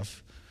new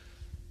stuff.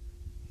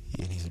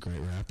 And he's a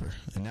great rapper.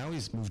 And now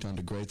he's moved on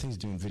to great things.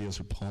 He's doing videos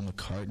for Paul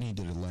McCartney. He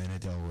did a Lana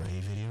Del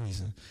Rey video. He's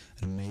an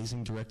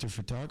amazing director of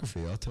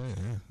photography, I'll tell you.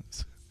 Yeah,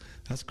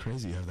 that's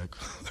crazy how that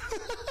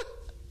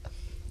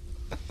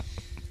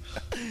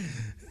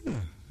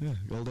yeah,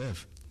 old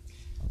Ev.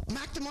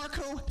 Mac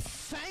Demarco,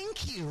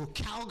 thank you,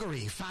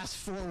 Calgary. Fast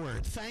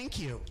forward. Thank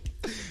you.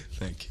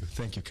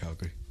 Thank you,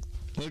 Calgary.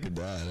 Look at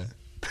that, eh?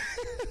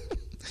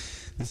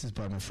 This is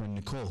by my friend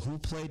Nicole, who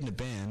played in a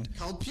band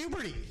called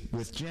Puberty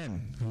with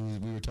Jen,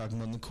 who we were talking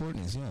about in the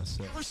Courtneys, yeah.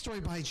 So. Cover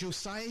story by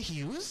Josiah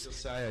Hughes.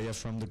 Josiah, yeah,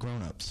 from The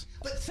Grown-Ups.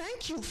 But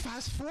thank you,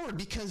 fast forward,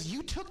 because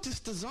you took this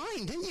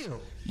design, didn't you?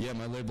 Yeah,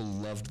 my label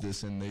loved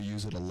this, and they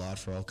use it a lot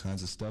for all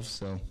kinds of stuff,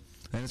 so...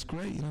 And it's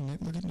great,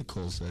 look at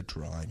Nicole's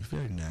drawing.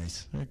 Very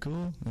nice. Very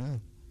cool, yeah.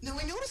 Now,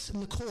 I noticed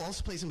Nicole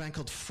also plays in a band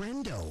called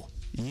Friendo.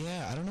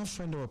 Yeah, I don't know if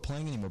Friendo are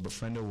playing anymore, but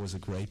Friendo was a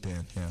great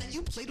band, yeah. And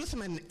you played with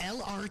them in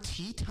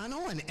LRT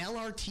Tunnel?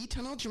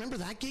 Do you remember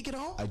that gig at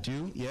all? I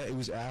do, yeah. It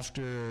was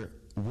after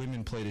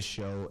Women played a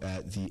show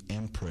at the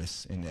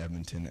Empress in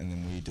Edmonton, and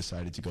then we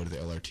decided to go to the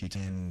LRT.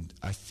 And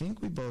I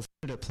think we both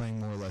ended up playing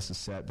more or less a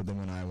set, but then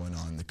when I went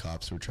on, the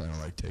cops were trying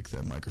to, take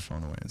the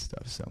microphone away and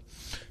stuff, so.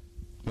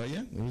 But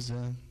yeah, it was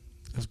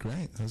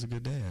great. That was a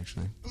good day,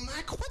 actually.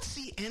 Mac, what's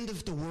the end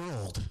of the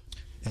world?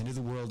 End of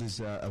the world is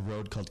a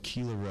road called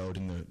Keeler Road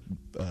in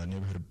the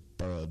neighborhood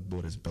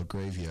of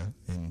Belgravia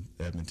in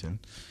Edmonton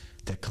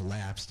that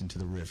collapsed into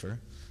the river.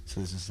 So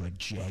there's this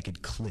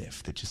jagged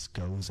cliff that just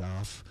goes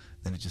off,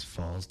 then it just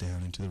falls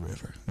down into the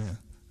river. Yeah.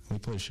 We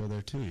played a show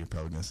there too, you're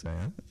probably going to say,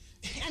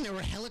 huh? And there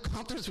were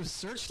helicopters with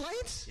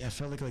searchlights? Yeah, it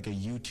felt like a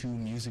U2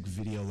 music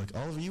video.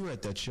 Oliver, you were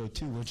at that show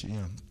too, weren't you?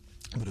 Yeah.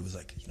 But it was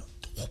and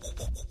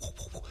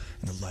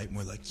the light, and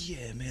we're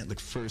yeah, man,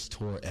 first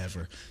tour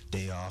ever,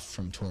 day off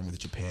from touring with the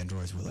Japan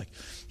Droids, we're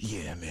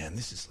yeah, man,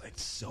 this is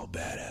so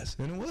badass.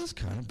 And it was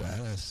kind of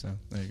badass, so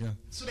there you go.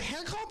 So the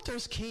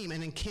helicopters came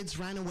and then kids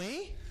ran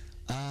away?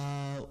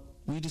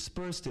 We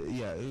dispersed it,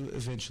 yeah,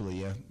 eventually,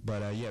 yeah.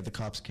 But yeah, the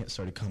cops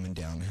started coming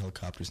down, the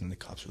helicopters, and the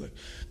cops were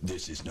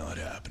this is not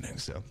happening,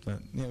 so. But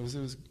yeah, it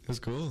was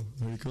cool,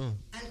 very cool.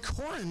 And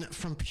Corin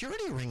from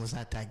Purity Ring was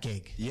at that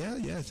gig? Yeah,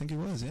 I think he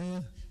was,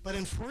 yeah. But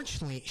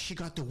unfortunately, she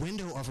got the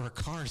window of her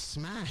car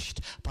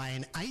smashed by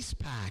an ice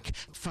pack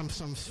from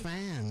some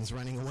fans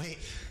running away.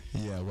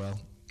 Yeah, well,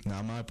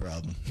 not my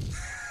problem.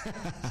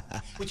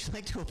 Would you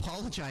like to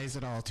apologize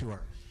at all to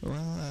her?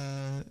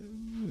 Well,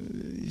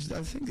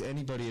 I think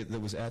anybody that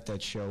was at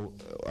that show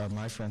are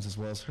my friends as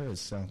well as hers,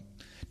 so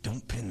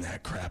don't pin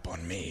that crap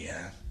on me.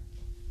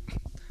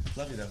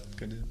 Love you, though.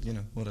 Good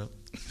to, what up?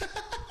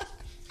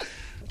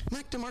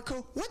 Mac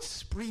Demarco, what's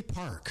Spree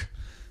Park?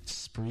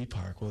 Spree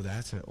Park, well,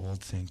 that's an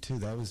old thing, too.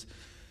 That was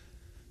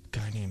a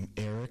guy named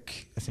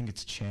Eric, I think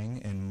it's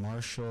Cheng, and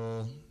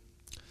Marshall,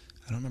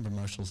 I don't remember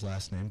Marshall's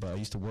last name, but I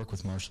used to work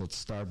with Marshall at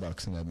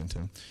Starbucks in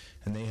Edmonton,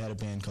 and they had a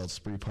band called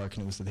Spree Park,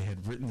 and it was that they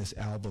had written this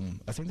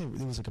album. I think there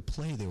was a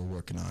play they were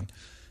working on, and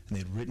they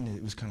had written it.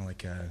 It was kind of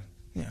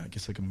I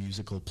guess a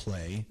musical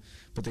play,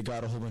 but they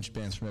got a whole bunch of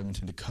bands from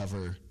Edmonton to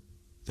cover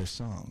their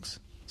songs.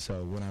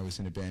 So when I was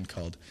in a band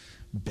called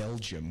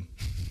Belgium,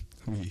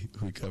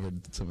 we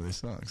covered some of their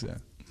songs, yeah.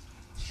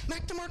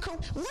 Mac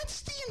Demarco,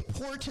 what's the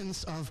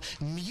importance of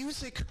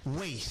music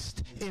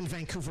waste in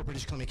Vancouver,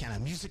 British Columbia, Canada?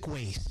 Music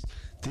waste.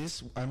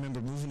 I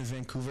remember moving to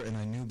Vancouver, and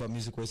I knew about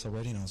music waste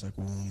already, and I was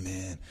oh,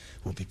 man,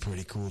 it would be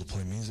pretty cool to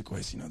play music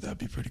waste. That'd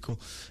be pretty cool.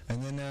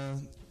 And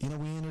then,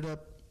 we ended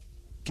up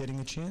getting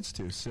a chance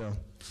to. So,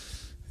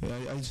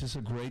 yeah, it's just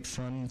a great,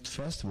 fun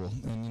festival.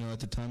 And, at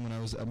the time when I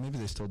was, maybe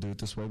they still do it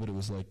this way, but it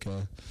was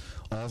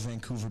all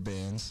Vancouver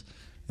bands.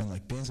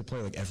 And bands that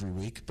play every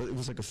week, but it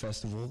was a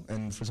festival,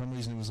 and for some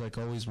reason it was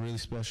always really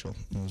special.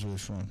 It was really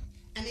fun.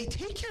 And they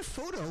take your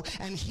photo,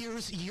 and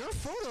here's your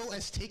photo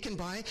as taken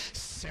by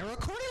Sarah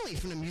Cornelly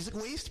from the Music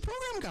Waste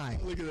Program Guy.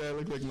 Look at that, I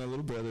look like my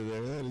little brother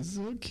there. That is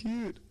so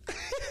cute.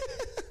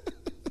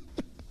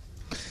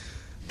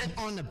 And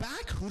on the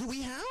back, who do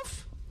we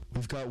have?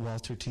 We've got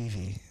Walter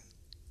TV.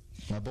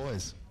 My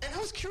boys. And I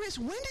was curious,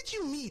 when did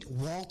you meet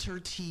Walter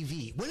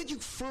TV? When did you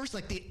first,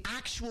 like the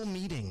actual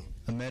meeting?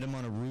 I met him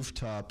on a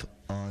rooftop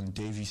on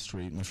Davie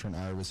Street. My friend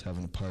Ira was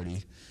having a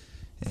party.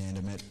 And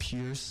I met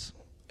Pierce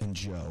and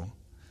Joe.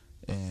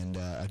 And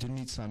I didn't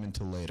meet Simon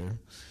until later.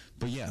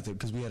 But yeah,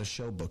 because we had a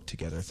show booked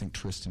together. I think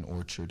Tristan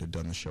Orchard had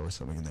done the show or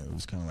something, and it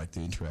was kind of like the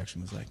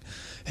interaction was like,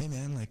 hey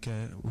man, like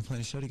we're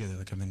playing a show together.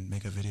 Like I'm in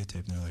make a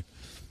videotape, and they're like,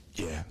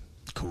 yeah,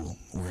 cool,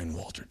 we're in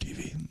Walter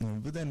TV.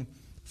 But then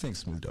things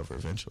smoothed over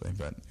eventually.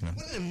 But you know,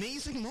 what an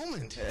amazing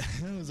moment!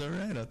 It was all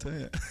right, I'll tell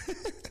you.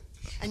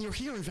 And you're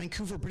here in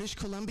Vancouver, British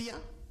Columbia,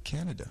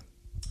 Canada.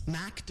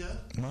 Mac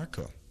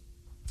Demarco.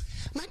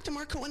 Mac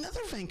Demarco, another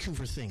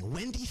Vancouver thing.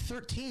 Wendy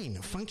 13,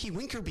 Funky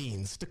Winker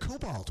Beans, The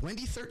Cobalt,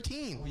 Wendy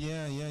 13. Oh,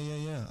 yeah.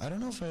 I don't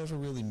know if I ever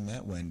really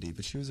met Wendy,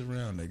 but she was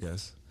around, I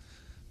guess.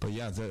 But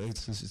yeah,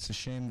 it's a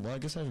shame. Well, I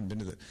guess I haven't been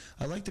to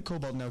I like the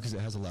Cobalt now because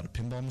it has a lot of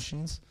pinball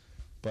machines,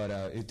 but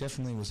it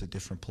definitely was a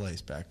different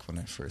place back when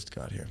I first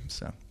got here.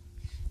 So.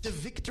 The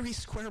Victory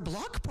Square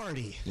Block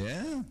Party.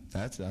 Yeah,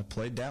 I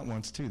played that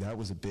once too. That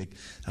was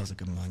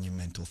like a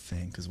monumental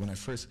thing. Because when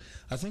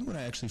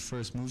I actually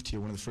first moved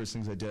here, one of the first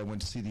things I did, I went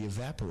to see the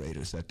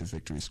Evaporators at the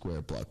Victory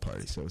Square Block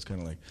Party. So it was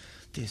kind of like,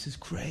 this is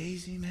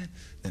crazy, man.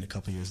 Then a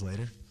couple years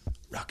later,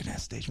 rocking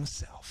that stage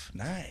myself.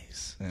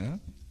 Nice, you know?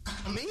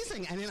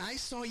 Amazing. And then I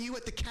saw you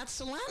at the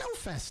Catsalano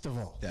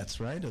Festival.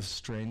 That's right, a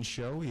strange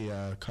show.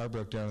 Car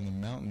broke down in the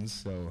mountains,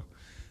 so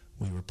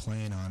we were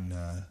playing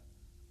on...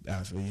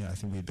 I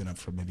think we'd been up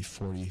for maybe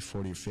 40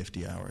 or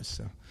 50 hours,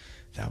 so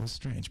that was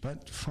strange,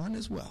 but fun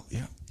as well,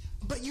 yeah.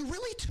 But you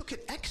really took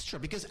it extra,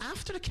 because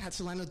after the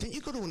Catsalano, didn't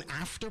you go to an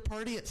after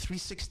party at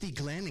 360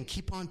 Glen and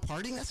keep on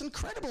partying? That's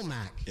incredible,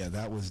 Mac. Yeah,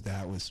 that was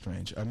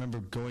strange. I remember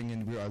going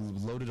in, I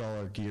loaded all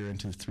our gear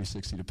into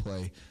 360 to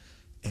play,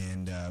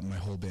 and my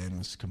whole band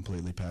was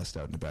completely passed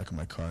out in the back of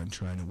my car, and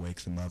trying to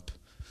wake them up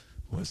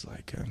was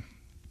like...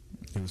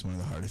 it was one of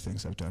the harder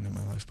things I've done in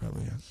my life,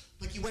 probably, yeah.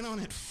 Like you went on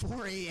at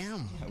 4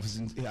 a.m. That was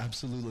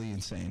absolutely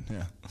insane,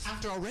 yeah.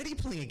 After already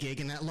playing a gig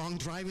in that long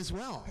drive as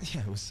well.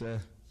 Yeah, it was a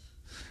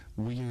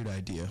weird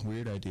idea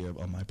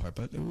on my part,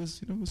 but it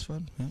was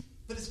fun, yeah.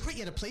 But it's great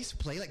you had a place to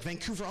play. Like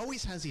Vancouver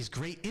always has these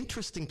great,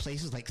 interesting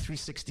places like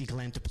 360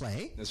 Glen to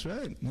play. That's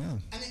right, yeah.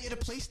 And then you had a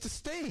place to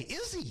stay.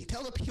 Izzy,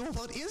 tell the people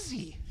about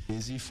Izzy.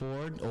 Izzy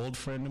Ford, old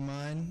friend of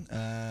mine.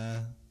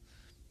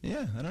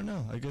 Yeah, I don't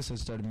know. I guess I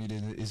started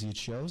meeting Izzy at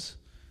shows.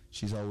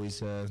 She's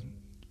always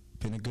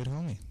been a good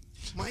homie.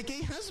 My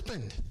gay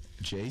husband.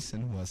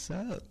 Jason, what's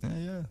up?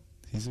 Yeah.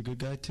 He's a good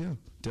guy, too.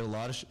 Did a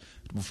lot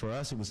of for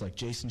us, it was like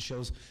Jason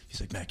shows. He's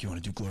like, Mac, you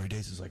want to do Glory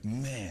Days? It was like,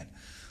 man.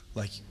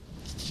 Like,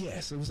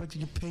 yes. It was like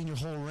you're paying your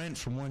whole rent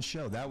from one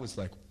show. That was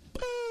like,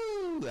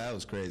 boo! That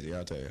was crazy,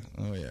 I'll tell you.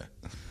 Oh, yeah.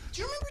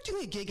 Do you remember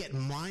doing a gig at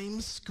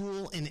Mime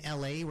School in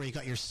L.A. where you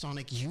got your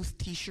Sonic Youth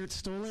T-shirt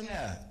stolen?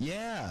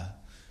 Yeah.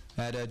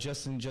 At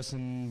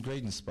Justin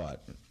Graydon's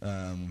spot.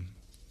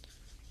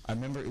 I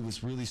remember it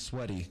was really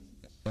sweaty,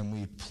 and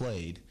we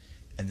played,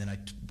 and then I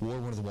wore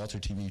one of the Walter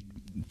TV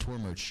tour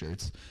merch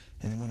shirts,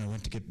 and then when I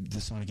went to get the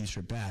Sonic Youth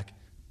shirt back,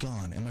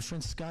 gone. And my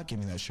friend Scott gave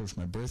me that shirt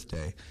for my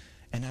birthday,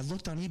 and I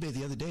looked on eBay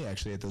the other day,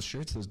 actually, at those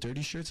shirts, those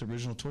dirty shirts,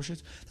 original tour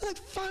shirts. They're like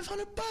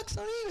 $500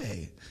 on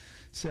eBay.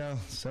 So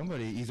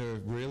somebody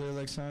either really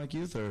liked Sonic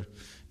Youth or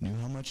knew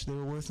how much they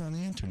were worth on the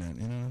internet,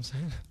 you know what I'm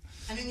saying?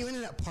 And then you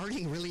ended up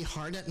partying really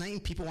hard at night,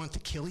 and people wanted to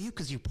kill you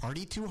because you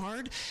partied too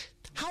hard.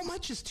 How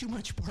much is too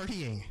much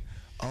partying?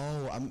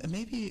 Oh,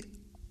 maybe,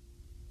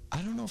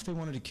 I don't know if they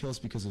wanted to kill us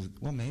because of,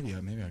 well, maybe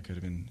I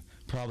could have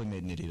probably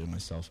made an idiot of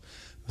myself.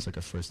 It was like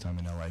our first time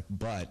in L.A.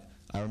 But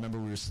I remember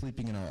we were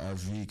sleeping in our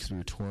RV because we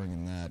were touring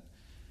in that,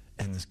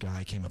 and this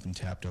guy came up and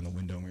tapped on the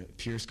window, and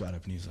Pierce got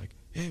up, and he was like,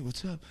 hey,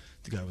 what's up?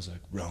 The guy was like,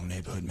 wrong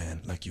neighborhood,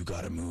 man. Like, you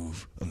gotta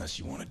move unless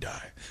you want to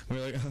die. We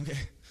were like, okay.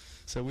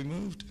 So we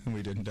moved, and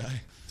we didn't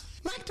die.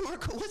 Mac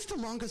Demarco, what's the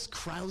longest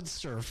crowd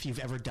surf you've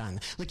ever done?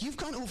 Like, you've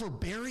gone over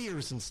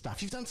barriers and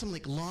stuff. You've done some,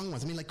 like, long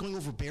ones. I mean, like, going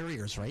over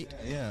barriers, right?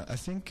 Yeah, I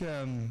think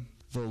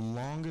the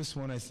longest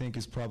one, I think,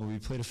 is probably, we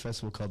played a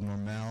festival called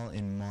Normal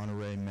in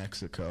Monterrey,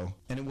 Mexico.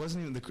 And it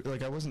wasn't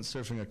even, I wasn't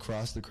surfing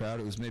across the crowd.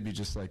 It was maybe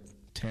just,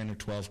 10 or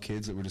 12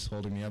 kids that were just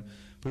holding me up.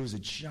 But it was a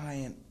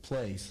giant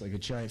place, like a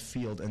giant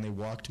field, and they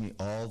walked me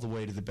all the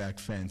way to the back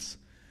fence.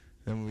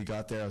 Then when we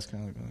got there, I was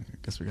kind of like, I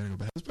guess we got to go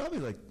back. It was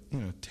probably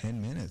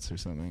 10 minutes or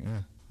something,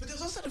 yeah. But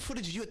there's also that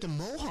footage of you at the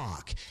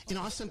Mohawk in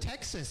Austin,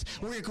 Texas,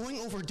 where you're going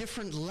over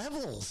different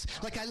levels.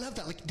 I love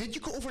that. Did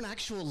you go over an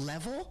actual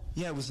level?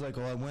 Yeah, it was I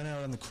went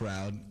out on the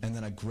crowd, and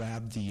then I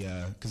grabbed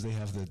because they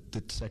have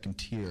the second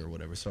tier or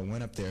whatever. So I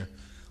went up there,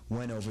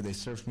 went over, they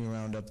surfed me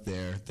around up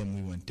there, then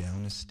we went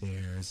down the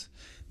stairs,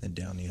 then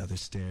down the other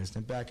stairs,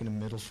 then back in the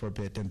middle for a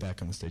bit, then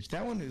back on the stage.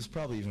 That one was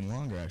probably even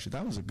longer, actually.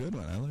 That was a good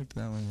one. I liked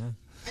that one, yeah.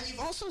 And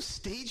you've also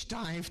stage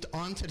dived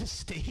onto the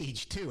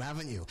stage, too,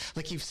 haven't you?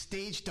 You've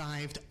stage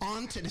dived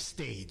onto the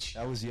stage.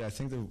 That was, I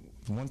think the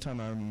one time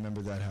I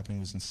remember that happening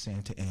was in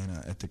Santa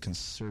Ana at the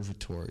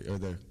conservatory, I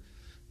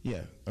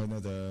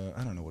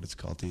don't know what it's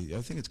called.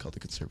 I think it's called the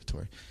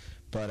conservatory.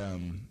 But,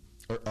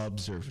 or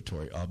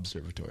observatory,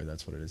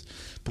 that's what it is.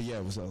 But yeah,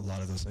 it was a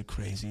lot of those like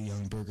crazy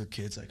young burger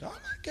kids, like, oh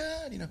my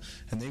God, you know,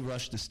 and they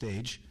rushed the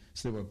stage.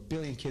 So there were a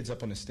billion kids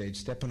up on the stage,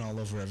 stepping all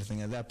over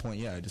everything. At that point,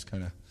 yeah, I just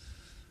kind of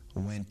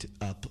went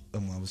up,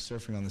 and when I was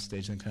surfing on the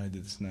stage, and kind of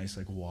did this nice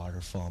like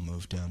waterfall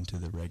move down to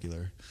the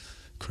regular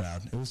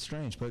crowd. It was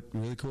strange, but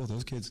really cool.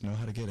 Those kids know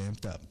how to get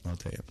amped up, I'll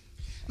tell you.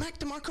 Mac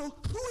Demarco,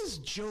 who is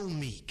Joe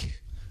Meek?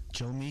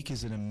 Joe Meek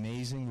is an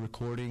amazing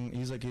recording.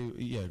 He's like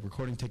a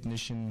recording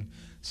technician.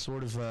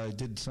 Sort of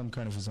did some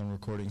kind of his own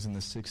recordings in the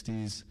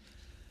 '60s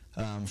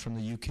from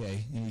the UK.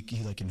 And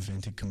he like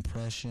invented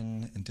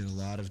compression and did a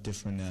lot of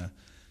different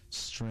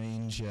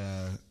strange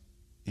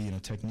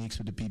techniques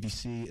with the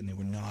BBC, and they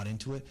were not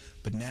into it.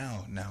 But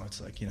now it's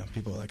like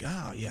people are like,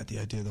 oh yeah, the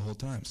idea the whole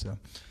time. So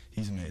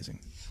he's amazing.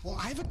 Well,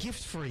 I have a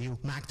gift for you,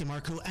 Mac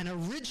Demarco, an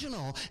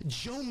original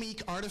Joe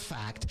Meek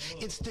artifact.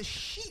 It's the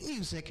sheet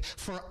music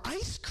for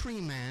Ice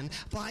Cream Man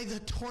by the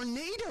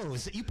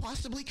Tornadoes that you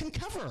possibly can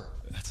cover.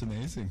 That's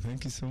amazing.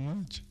 Thank you so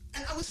much.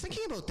 And I was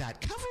thinking about that,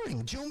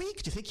 covering Joe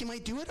Meek. Do you think you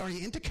might do it? Are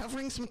you into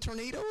covering some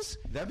Tornadoes?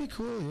 That'd be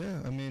cool,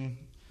 yeah. I mean,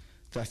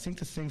 I think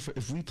the thing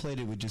if we played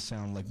it would just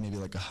sound like maybe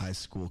like a high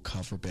school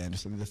cover band or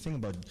something. The thing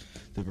about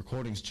the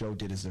recordings Joe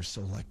did is they're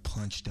so like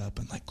punched up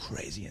and like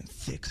crazy and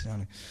thick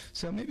sounding.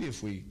 So maybe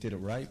if we did it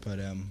right, but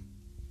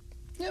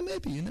yeah,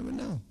 maybe, you never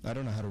know. I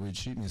don't know how to read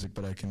sheet music,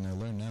 but I can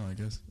learn now, I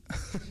guess.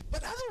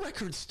 But other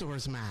record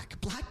stores, Mac,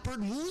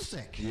 Blackbird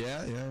Music.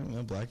 Yeah,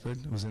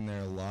 Blackbird was in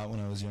there a lot when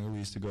I was younger. We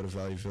used to go to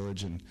Valley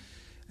Village and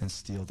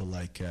steal the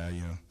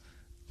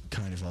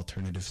kind of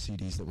alternative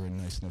CDs that were in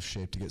nice enough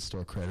shape to get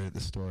store credit at the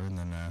store, and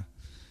then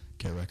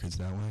get records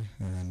that way.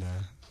 And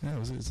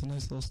it's a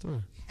nice little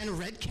store. And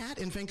Red Cat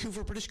in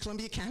Vancouver, British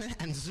Columbia, Canada,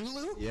 and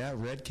Zulu? Yeah,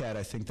 Red Cat,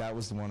 I think that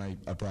was the one I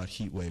brought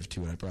Heatwave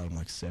to, and I brought him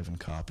like 7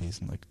 copies,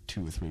 and like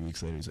 2 or 3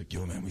 weeks later, he's like,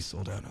 yo, man, we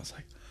sold out. And I was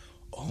like,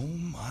 oh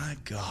my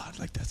God,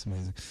 like that's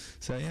amazing.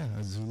 So yeah,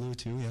 Zulu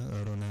too, yeah,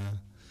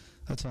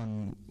 that's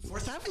on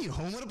 4th Avenue,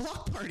 home at a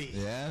block party.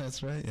 Yeah,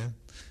 that's right, yeah.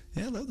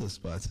 Yeah, I love those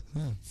spots.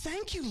 Yeah.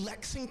 Thank you,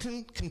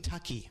 Lexington,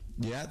 Kentucky.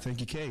 Yeah, thank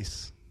you,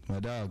 Case,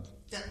 my dog.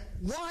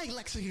 Why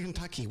Lexington,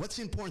 Kentucky? What's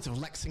the importance of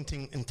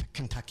Lexington,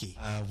 Kentucky?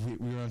 We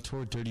were on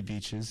tour at Dirty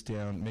Beaches,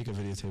 Make-A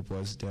Videotape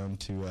was, down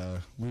to,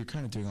 we were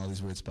kind of doing all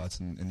these weird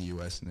spots in the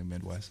U.S. and the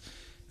Midwest.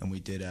 And we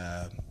did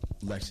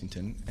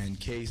Lexington, and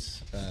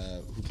Case,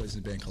 who plays in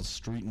a band called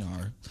Street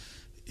Gnar,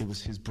 it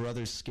was his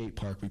brother's skate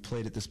park. We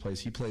played at this place.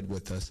 He played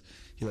with us.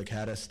 He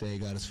had us stay,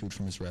 got us food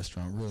from his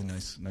restaurant. Really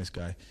nice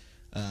guy.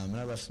 And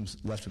I left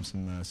him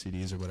some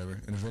CDs or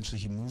whatever. And eventually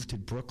he moved to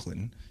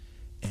Brooklyn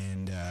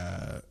and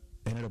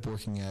ended up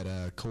working at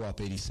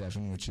Co-op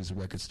 87, which is a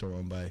record store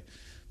owned by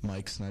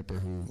Mike Sniper,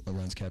 who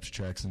runs Capture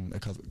Tracks, and a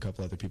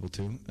couple other people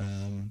too.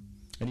 And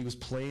he was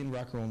playing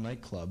Rock and Roll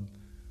Nightclub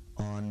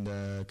on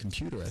the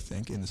computer, I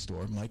think, in the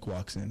store. Mike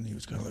walks in, and he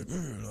was kind of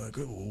like,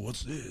 oh,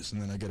 what's this?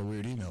 And then I get a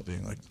weird email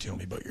being like, tell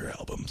me about your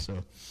album.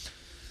 So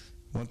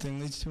one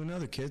thing leads to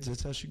another, kids.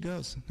 That's how she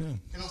goes. Yeah.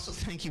 And also,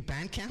 thank you,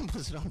 Bandcamp.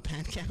 Was it on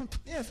Bandcamp?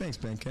 Yeah, thanks,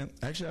 Bandcamp.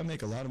 Actually, I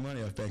make a lot of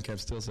money off Bandcamp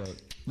still, so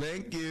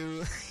thank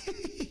you.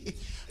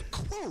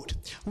 Quote,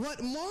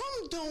 what Mom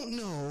don't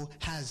know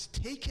has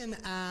taken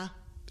a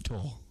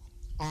toll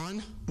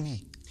on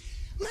me.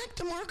 Mac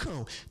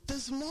Demarco,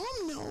 does Mom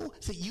know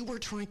that you were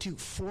trying to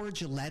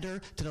forge a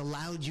letter that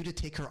allowed you to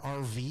take her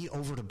RV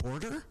over the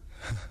border?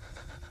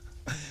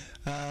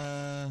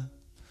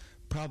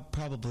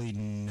 Probably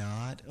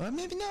not. Or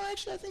maybe, no,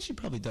 actually, I think she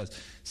probably does.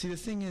 See, the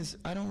thing is,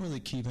 I don't really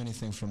keep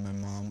anything from my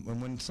mom.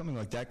 And when something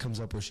like that comes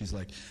up where she's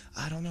like,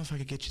 I don't know if I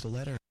could get you the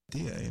letter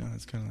idea,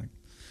 it's kind of like,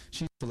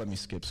 she used to let me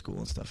skip school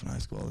and stuff in high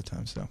school all the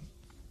time, so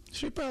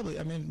she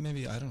probably,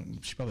 maybe,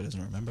 she probably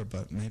doesn't remember,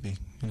 but maybe,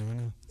 you never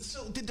know.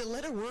 So did the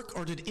letter work,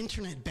 or did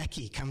Internet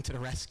Becky come to the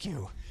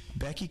rescue?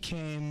 Becky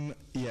Sandler,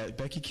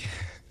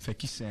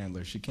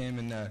 she came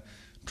and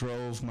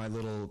drove my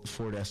little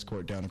Ford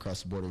Escort down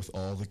across the border with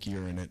all the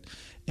gear in it,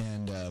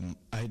 and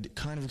I'd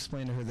kind of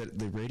explained to her that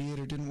the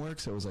radiator didn't work,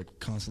 so it was like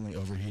constantly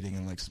overheating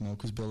and like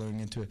smoke was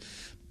billowing into it.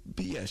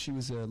 But yeah, she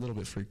was a little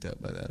bit freaked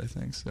out by that, I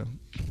think, so.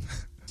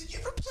 Did you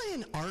ever play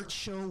an art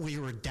show where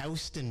you were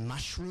doused in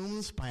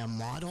mushrooms by a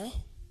model?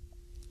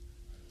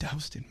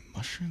 Doused in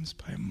mushrooms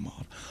by a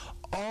model?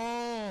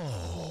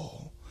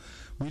 Oh!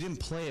 We didn't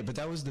play it, but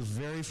that was the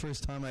very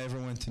first time I ever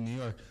went to New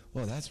York.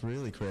 Well, that's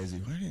really crazy.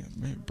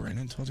 Maybe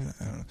Brandon told you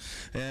that? I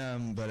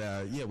don't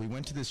know. Yeah, we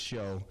went to this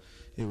show.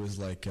 It was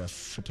like a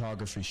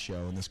photography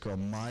show, and this girl,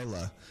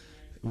 Mila,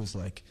 was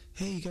like,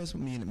 hey, you guys,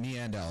 me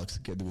and Alex,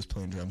 the kid that was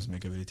playing drums and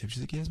make a videotape,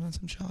 she's like, you guys want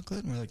some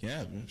chocolate? And we're like,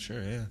 yeah,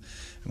 sure, yeah.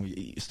 And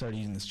we started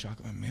eating this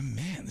chocolate. I'm like,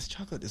 man, this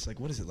chocolate is like,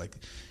 what is it, like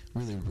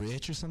really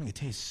rich or something? It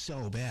tastes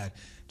so bad.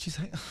 She's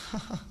like,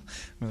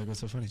 we're like,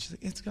 what's so funny? She's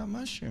like, it's got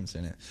mushrooms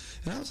in it.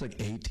 And I was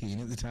like 18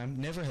 at the time,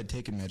 never had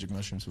taken magic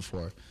mushrooms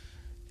before.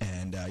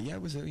 And yeah,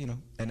 it was,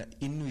 and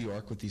in New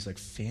York with these like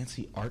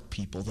fancy art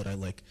people that I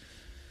like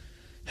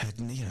had,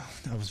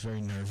 I was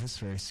very nervous,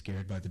 very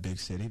scared by the big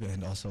city,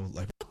 and also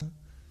like,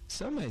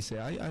 some may say,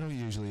 I don't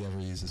usually ever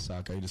use a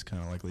sock. I just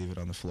kind of like leave it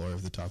on the floor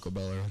of the Taco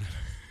Bell or whatever.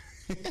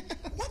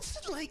 What's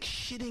it like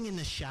shitting in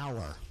the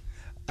shower?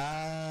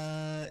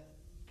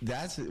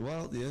 That's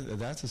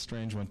a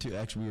strange one too.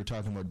 Actually, we were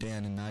talking about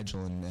Dan and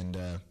Nigel and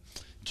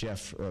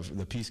Jeff,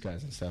 the Peace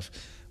Guys and stuff.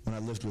 When I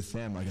lived with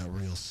them, I got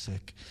real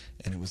sick,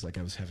 and it was like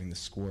I was having the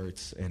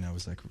squirts, and I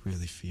was like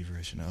really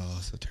feverish, and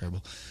so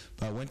terrible.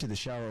 But I went to the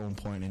shower at one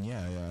point, and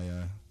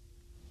I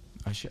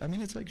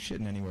mean, it's like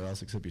shitting anywhere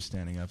else except you're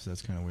standing up, so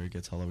that's kind of weird. It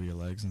gets all over your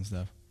legs and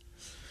stuff.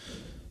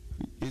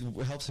 It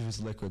helps if it's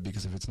liquid,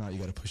 because if it's not, you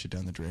got to push it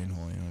down the drain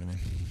hole, you know what I mean?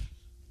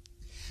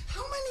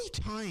 How many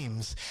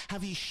times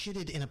have you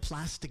shitted in a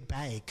plastic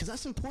bag? Because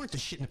that's important to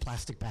shit in a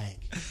plastic bag.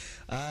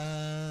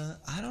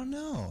 I don't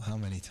know how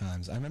many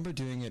times. I remember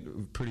doing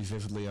it pretty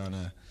vividly on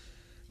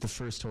the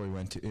first tour we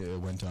went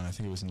on. I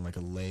think it was in like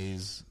a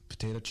Lay's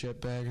potato chip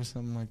bag or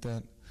something like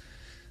that.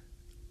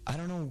 I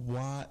don't know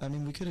why. I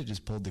mean, we could have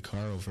just pulled the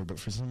car over, but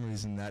for some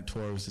reason that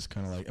tour was just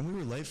kind of like, and we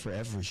were late for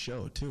every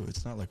show too.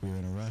 It's not like we were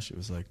in a rush. It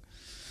was like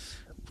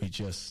we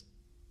just,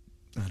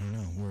 I don't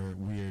know, we're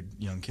weird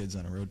young kids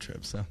on a road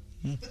trip, so.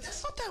 But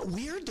that's not that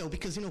weird, though,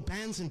 because,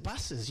 bands and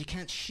buses, you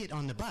can't shit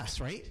on the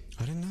bus, right?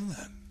 I didn't know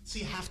that. So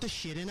you have to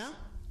shit in a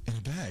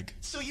bag.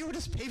 So you were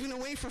just paving the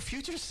way for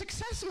future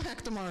success,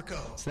 Mac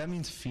Demarco. So that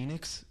means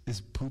Phoenix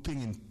is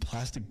pooping in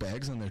plastic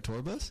bags on their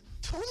tour bus?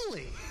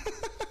 Totally.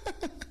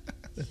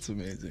 That's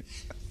amazing.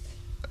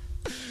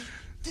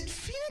 Did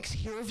Phoenix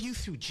hear of you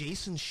through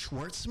Jason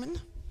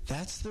Schwartzman?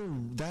 That's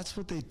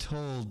what they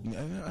told me. I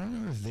don't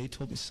remember if they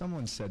told me.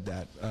 Someone said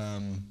that.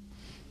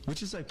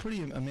 Which is like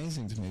pretty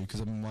amazing to me because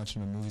I've been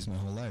watching the movies my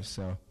whole life.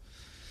 So,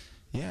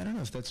 yeah, I don't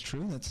know if that's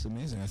true. That's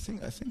amazing. I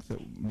think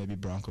that maybe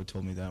Bronco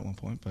told me that at one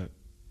point, but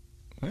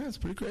yeah, it's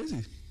pretty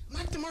crazy.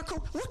 Mac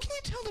Demarco, what can you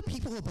tell the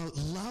people about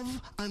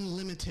Love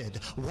Unlimited?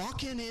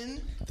 Walking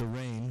in the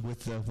rain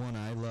with the one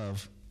I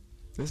love.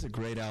 This is a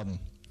great album.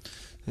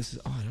 I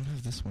don't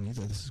have this one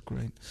either. This is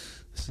great.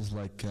 This is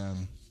like.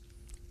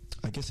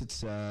 I guess it's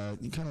kind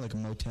of like a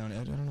Motown.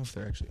 I don't know if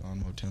they're actually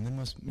on Motown. They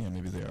must,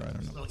 maybe they are. I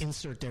don't know. A little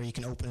insert there. You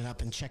can open it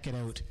up and check it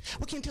out.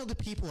 What can you tell the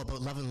people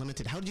about Love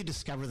Unlimited? How did you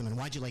discover them, and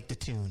why'd you like the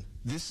tune?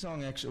 This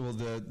song actually,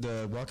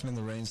 the Walking in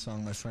the Rain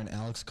song, my friend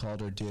Alex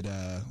Calder did.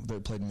 They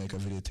played and make a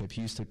videotape.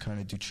 He used to kind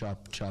of do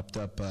chopped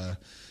up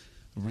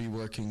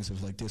reworkings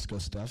of like disco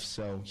stuff.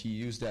 So he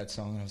used that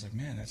song, and I was like,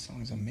 man, that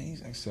song is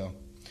amazing. So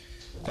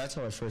that's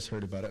how I first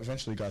heard about it.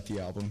 Eventually got the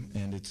album,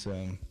 and it's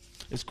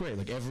great.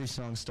 Like every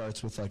song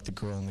starts with like the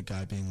girl and the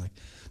guy being like,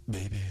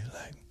 baby,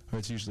 like, or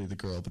it's usually the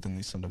girl, but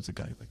then sometimes the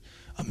guy like,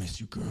 I miss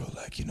you, girl,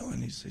 like,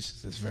 and it's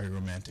just this very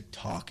romantic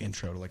talk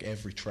intro to like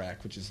every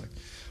track, which is like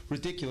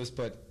ridiculous,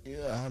 but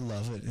yeah, I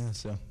love it. Yeah,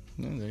 so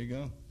there you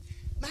go.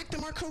 Mac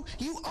Demarco,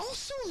 you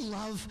also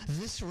love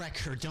this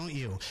record, don't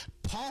you?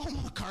 Paul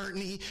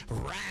McCartney,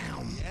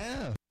 Ram.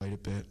 Yeah, quite a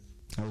bit.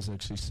 I was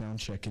actually sound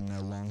checking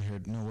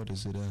long-haired. No, what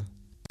is it?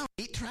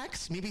 8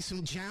 tracks, maybe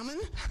some jamming.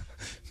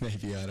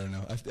 Maybe, I don't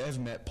know. I've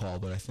met Paul,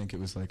 but I think it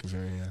was like a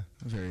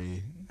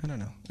very, I don't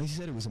know. He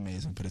said it was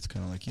amazing, but it's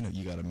kind of like,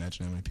 you got to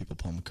imagine how many people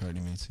Paul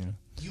McCartney meets,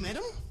 You met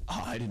him?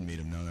 Oh, I didn't meet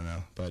him,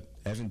 no. But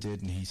Evan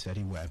did, and he said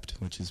he wept,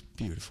 which is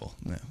beautiful.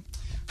 Yeah.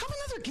 I have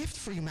another gift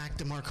for you, Mac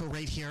Demarco,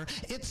 right here.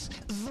 It's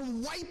the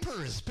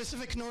Wipers,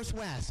 Pacific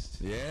Northwest.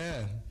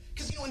 Yeah.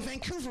 Because, in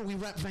Vancouver, we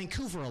rep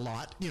Vancouver a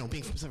lot, being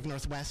from Pacific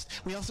Northwest.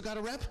 We also got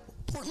to rep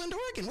Portland,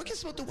 Oregon. What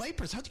gets about the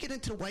Wipers? How'd you get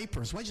into the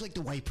Wipers? Why'd you like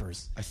the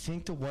Wipers? I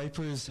think the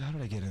Wipers, how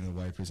did I get into the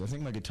Wipers? I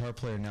think my guitar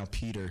player now,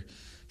 Peter,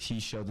 he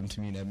showed them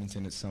to me in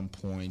Edmonton at some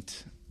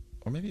point.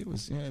 Or maybe it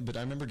was, but I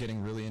remember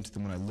getting really into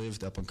them when I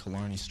lived up on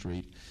Killarney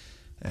Street,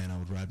 and I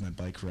would ride my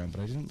bike around.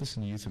 But I didn't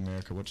listen to Youth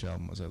America. Which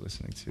album was I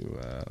listening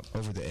to?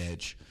 Over the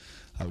Edge.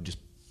 I would just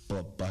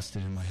bust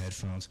it in my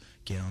headphones,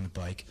 get on the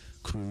bike,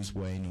 cruise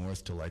way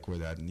north to like where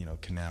that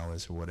canal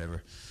is or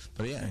whatever.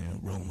 But yeah,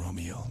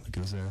 Romeo, like it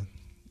was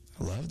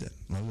I loved it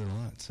a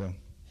lot. So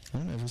I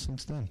don't know, ever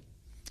since then.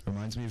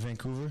 Reminds me of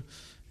Vancouver,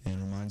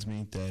 and reminds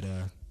me that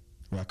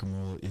rock and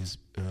roll is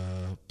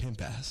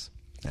pimp ass.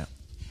 Yeah.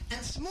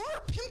 And some more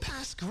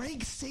pimp-ass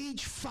Greg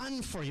Sage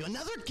fun for you.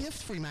 Another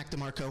gift for you, Mac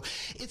Demarco.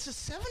 It's a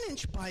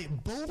 7-inch by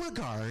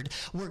Beauregard,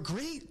 where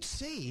Greg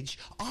Sage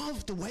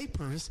of the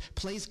Wipers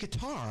plays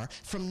guitar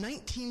from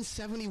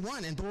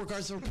 1971, and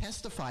Beauregard's will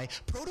testify.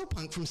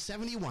 Proto-punk from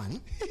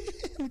 71.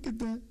 Look at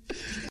that.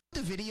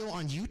 The video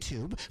on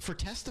YouTube for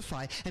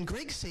Testify, and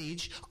Greg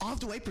Sage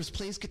of the Wipers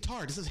plays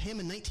guitar. This is him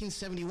in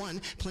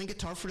 1971 playing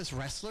guitar for this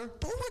wrestler,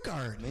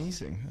 Beauregard.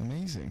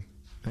 Amazing.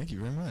 Thank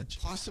you very much.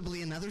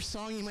 Possibly another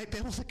song you might be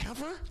able to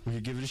cover? We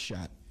could give it a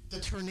shot.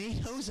 The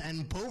Tornadoes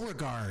and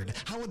Beauregard.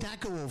 How would that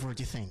go over,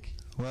 do you think?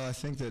 Well, I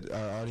think that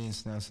our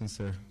audience now, since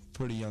they're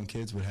pretty young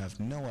kids, would have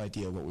no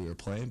idea what we were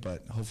playing,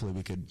 but hopefully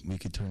we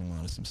could turn them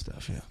on to some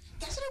stuff, yeah.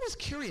 That's what I was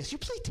curious. You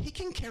play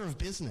Taking Care of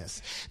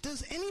Business.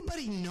 Does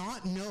anybody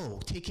not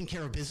know Taking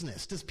Care of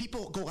Business? Does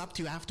people go up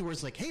to you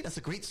afterwards like, hey, that's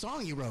a great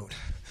song you wrote?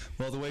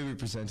 Well, the way we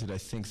present it, I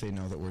think they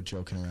know that we're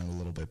joking around a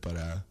little bit, but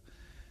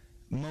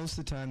most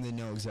of the time they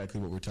know exactly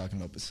what we're talking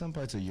about. But some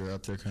parts of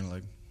Europe, they're kind of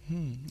like,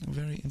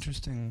 very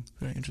interesting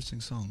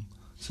song.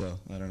 So,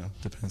 I don't know.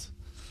 Depends.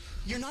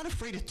 You're not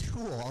afraid of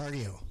Tool, are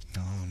you?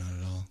 No, not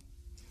at all.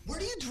 Where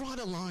do you draw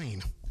the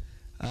line?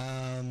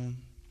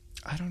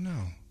 I don't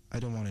know. I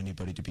don't want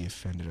anybody to be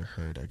offended or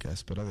hurt, I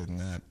guess. But other than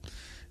that,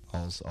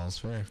 all's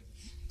fair.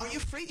 Are you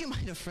afraid you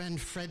might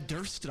offend Fred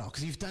Durst at all?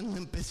 Because you've done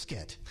Limp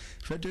Bizkit.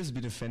 Fred Durst has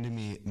been offending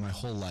me my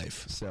whole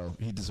life, so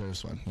he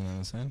deserves one. You know what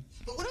I'm saying?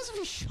 But what if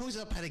he shows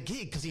up at a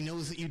gig because he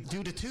knows that you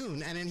do the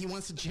tune and then he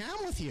wants to jam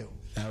with you?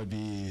 That would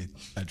be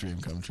a dream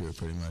come true,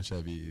 pretty much.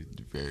 That'd be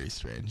very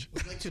strange.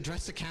 Would you like to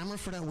address the camera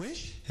for that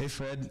wish? Hey,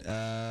 Fred.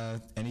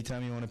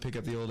 Anytime you want to pick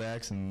up the old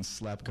axe and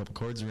slap a couple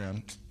chords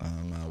around,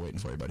 I'm waiting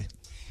for you, buddy.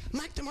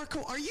 Mac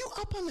Demarco, are you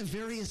up on the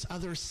various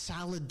other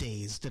salad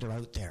days that are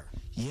out there?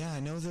 Yeah, I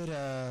know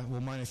that,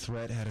 Minor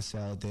Threat had a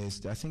salad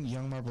days. I think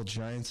Young Marble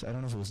Giants, I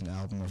don't know if it was an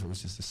album or if it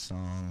was just a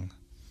song.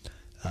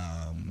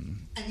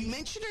 And you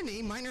mentioned her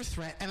name, Minor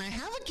Threat, and I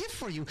have a gift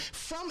for you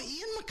from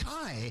Ian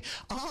Mackay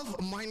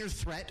of Minor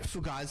Threat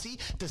Fugazi,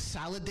 the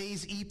Salad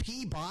Days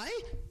EP by?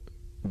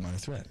 Minor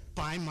Threat.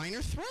 By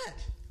Minor Threat.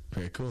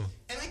 Very cool.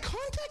 And I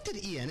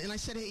contacted Ian, and I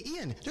said, hey,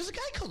 Ian, there's a guy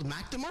called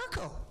Mac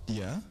Demarco.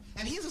 Yeah?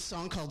 And he has a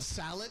song called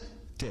Salad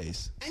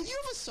Days. And you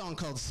have a song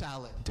called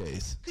Salad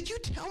Days. Could you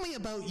tell me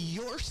about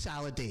your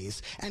salad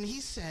days? And he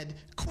said,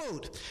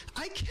 quote,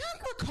 I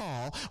can't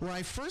recall where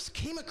I first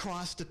came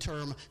across the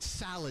term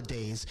salad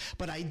days,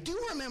 but I do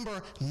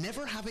remember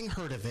never having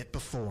heard of it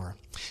before.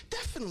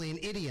 Definitely an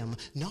idiom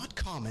not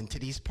common to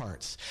these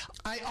parts.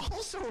 I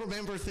also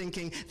remember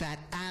thinking that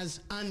as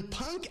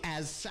unpunk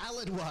as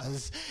salad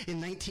was in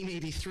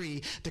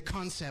 1983, the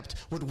concept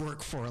would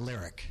work for a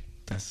lyric.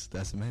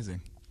 That's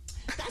amazing.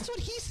 That's what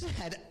he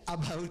said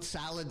about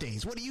salad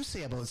days. What do you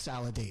say about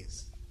salad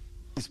days?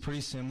 It's pretty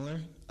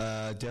similar.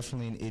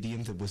 Definitely an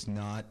idiom that was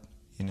not,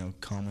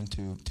 common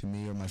to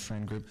me or my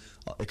friend group,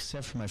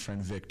 except for my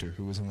friend Victor,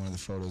 who was in one of the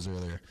photos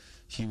earlier.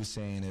 He was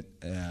saying it,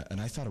 and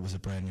I thought it was a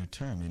brand new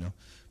term,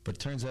 But it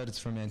turns out it's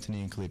from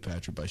Antony and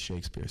Cleopatra by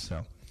Shakespeare,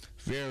 so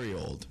very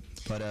old,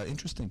 but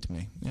interesting to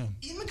me, yeah.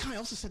 Ian Mackay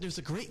also said there's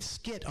a great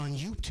skit on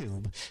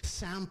YouTube,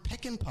 Sam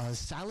Peckinpah's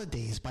Salad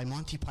Days by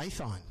Monty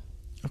Python.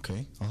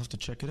 Okay, I'll have to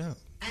check it out.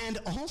 And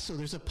also,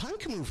 there's a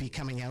punk movie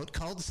coming out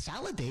called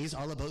Salad Days,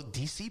 all about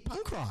DC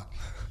punk rock.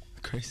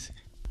 Crazy.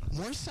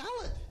 More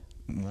salad.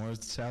 More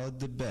salad,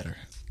 the better.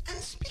 And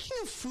speaking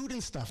of food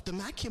and stuff, the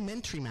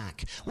Macumentary,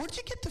 Mac, where did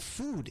you get the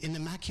food in the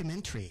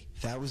Macumentary?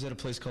 That was at a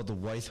place called the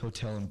Wythe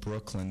Hotel in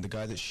Brooklyn. The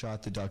guy that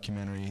shot the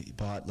documentary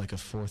bought like a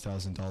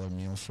 $4,000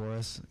 meal for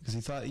us because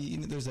he thought,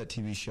 there's that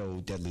TV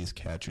show Deadliest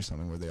Catch or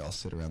something where they all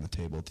sit around the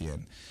table at the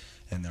end.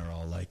 And they're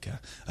all like,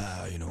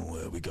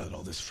 we got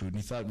all this food. And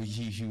he thought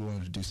he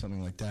wanted to do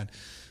something like that,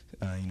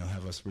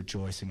 have us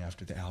rejoicing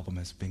after the album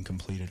has been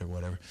completed or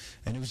whatever.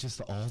 And it was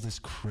just all this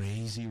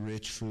crazy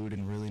rich food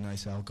and really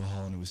nice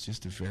alcohol, and it was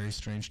just a very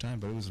strange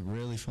time, but it was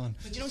really fun.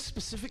 But do you know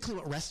specifically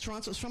what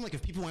restaurants it was from? Like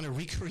if people want to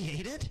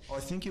recreate it? Oh, I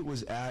think it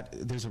was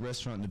there's a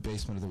restaurant in the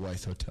basement of the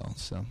Wythe Hotel.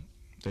 So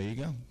there you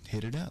go.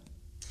 Hit it up.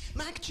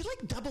 Mac, do you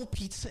like double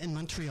pizza in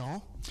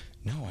Montreal?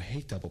 No, I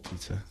hate double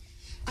pizza.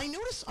 I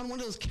noticed on one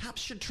of those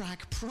capture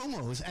track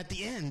promos at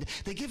the end,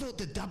 they give out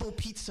the double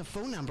pizza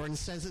phone number and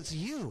says it's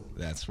you.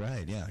 That's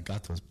right, yeah. I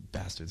got those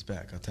bastards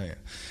back, I'll tell you.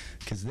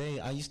 Because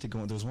I used to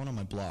go, there was one on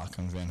my block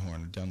on Van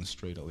Horn, down the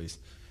street at least,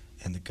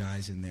 and the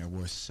guys in there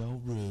were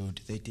so rude.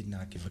 They did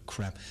not give a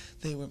crap.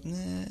 They were,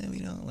 we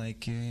don't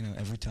like you.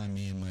 Every time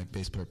me and my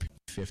bass player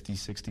 50,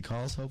 60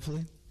 calls,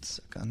 hopefully,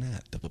 suck on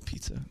that. Double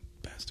pizza,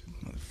 bastard.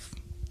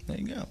 There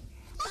you go.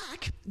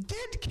 Mac,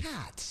 dead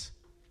cats.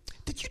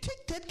 Did you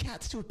take dead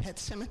cats to a pet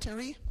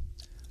cemetery?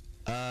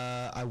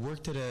 I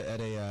worked at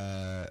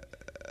a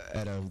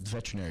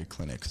veterinary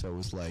clinic, so it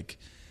was like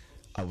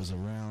I was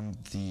around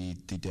the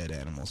dead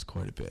animals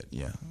quite a bit.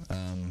 Yeah.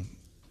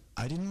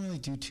 I didn't really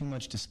do too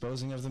much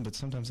disposing of them, but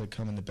sometimes I'd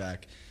come in the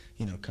back,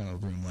 kind of a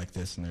room like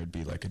this, and there'd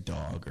be like a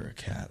dog or a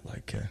cat,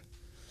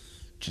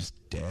 just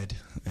dead.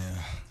 Yeah.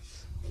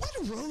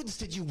 What roads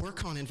did you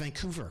work on in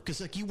Vancouver?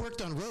 Because you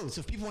worked on roads.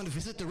 If people want to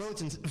visit the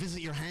roads and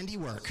visit your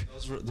handiwork.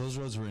 Those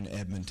roads were in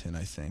Edmonton,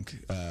 I think.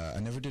 I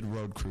never did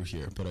road crew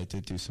here, but I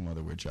did do some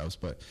other weird jobs.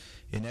 But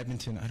in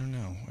Edmonton, I don't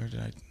know. Where did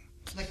I...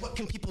 What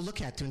can people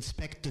look at to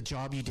inspect the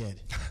job you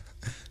did?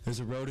 There's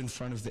a road in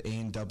front of the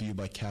A&W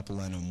by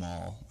Capilano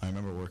Mall. I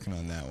remember working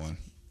on that one.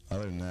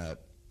 Other than that...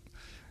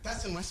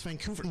 That's in West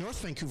Vancouver,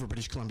 North Vancouver,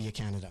 British Columbia,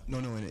 Canada. No,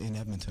 in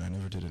Edmonton. I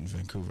never did it in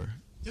Vancouver.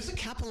 There's a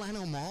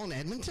Capilano Mall in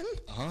Edmonton?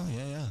 Oh,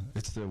 yeah.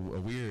 It's a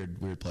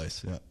weird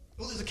place, yeah.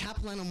 Well, there's a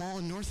Capilano Mall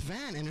in North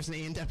Van, and there's an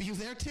A&W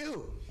there,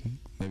 too.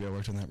 Maybe I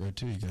worked on that road,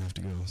 too. You're going to have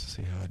to go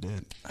see how I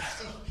did.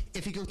 So,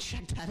 if you go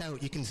check that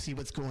out, you can see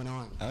what's going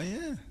on. Oh,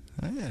 yeah.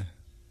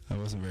 I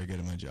wasn't very good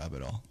at my job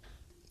at all.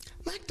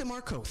 Mac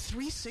Demarco,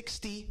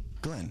 360.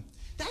 Glenn.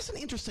 That's an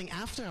interesting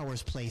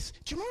after-hours place.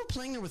 Do you remember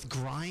playing there with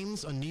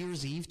Grimes on New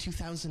Year's Eve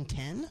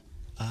 2010?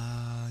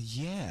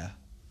 Yeah.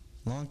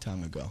 Long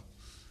time ago.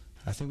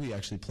 I think we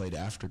actually played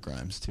after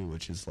Grimes, too,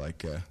 which is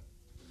like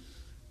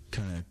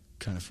kind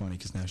of funny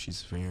because now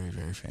she's very,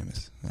 very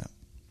famous. Yeah.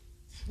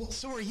 Well,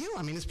 so are you.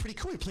 I mean, it's pretty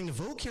cool. You're playing the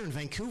Vogue here in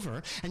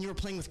Vancouver, and you were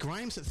playing with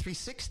Grimes at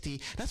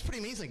 360. That's pretty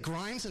amazing.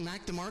 Grimes and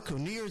Mac Demarco,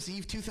 New Year's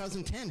Eve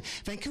 2010.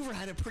 Vancouver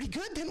had it pretty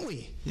good, didn't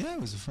we? Yeah,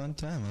 it was a fun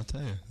time, I'll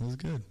tell you. It was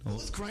good. What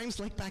was Grimes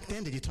like back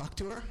then? Did you talk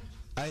to her?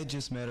 I had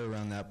just met her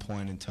around that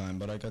point in time,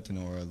 but I got to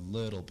know her a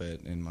little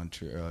bit in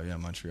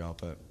Montreal,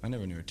 but I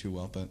never knew her too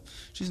well, but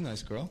she's a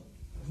nice girl.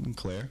 And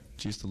Claire.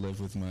 She used to live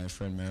with my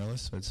friend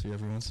Marilis, so I'd see her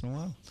every once in a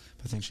while.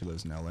 I think she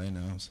lives in L.A.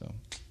 now, so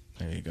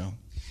there you go.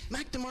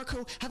 Mac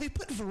Demarco, have you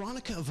put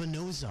Veronica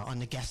Venosa on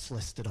the guest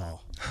list at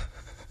all?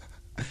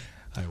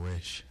 I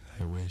wish,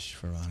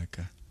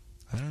 Veronica.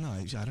 I don't know.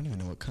 I don't even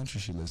know what country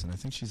she lives in. I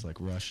think she's like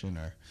Russian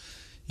or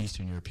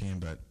Eastern European,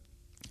 but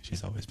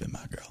she's always been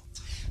my girl.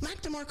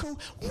 Mac Demarco,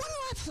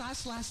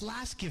 one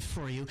last gift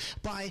for you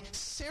by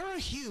Sarah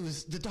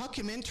Hughes, the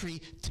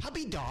documentary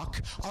Tubby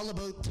Doc, all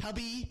about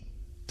Tubby...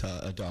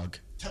 a dog.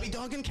 Tubby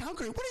Dog in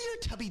Calgary. What are your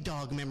Tubby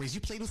Dog memories?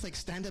 You played with like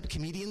stand-up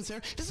comedians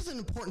there. This is an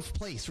important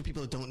place for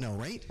people that don't know,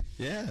 right?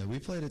 Yeah, we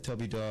played at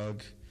Tubby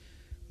Dog.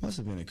 Must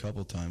have been a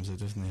couple times. I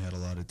definitely had a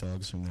lot of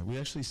dogs from there. We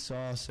actually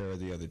saw Sarah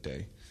the other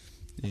day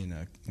in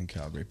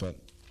Calgary. But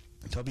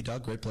Tubby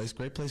Dog, great place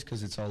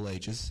because it's all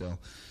ages. So,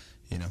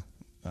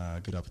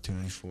 good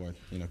opportunity for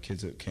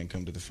kids that can't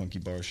come to the Funky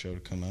Bar show to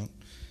come out,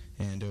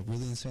 and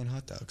really insane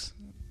hot dogs.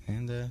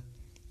 And I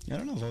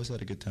don't know. I've always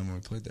had a good time when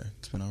we played there.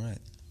 It's been all right.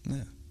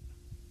 Yeah.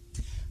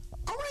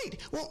 All right.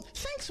 Well,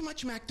 thanks so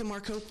much, Mac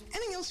Demarco.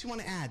 Anything else you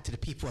want to add to the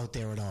people out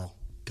there at all?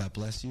 God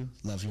bless you.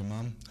 Love your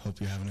mom. Hope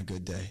you're having a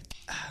good day.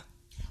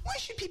 Why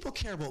should people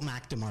care about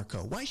Mac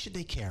Demarco? Why should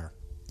they care?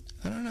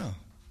 I don't know.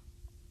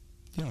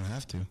 You don't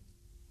have to.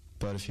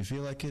 But if you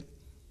feel like it,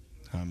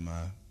 I'm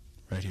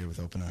right here with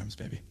open arms,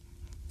 baby.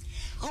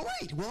 All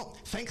right. Well,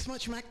 thanks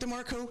much, Mac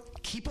Demarco.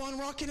 Keep on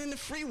rocking in the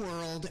free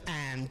world,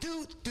 and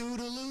doot,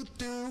 doodaloo,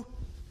 doo.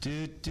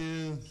 Doot,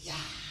 doo. Yeah.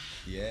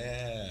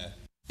 Yeah.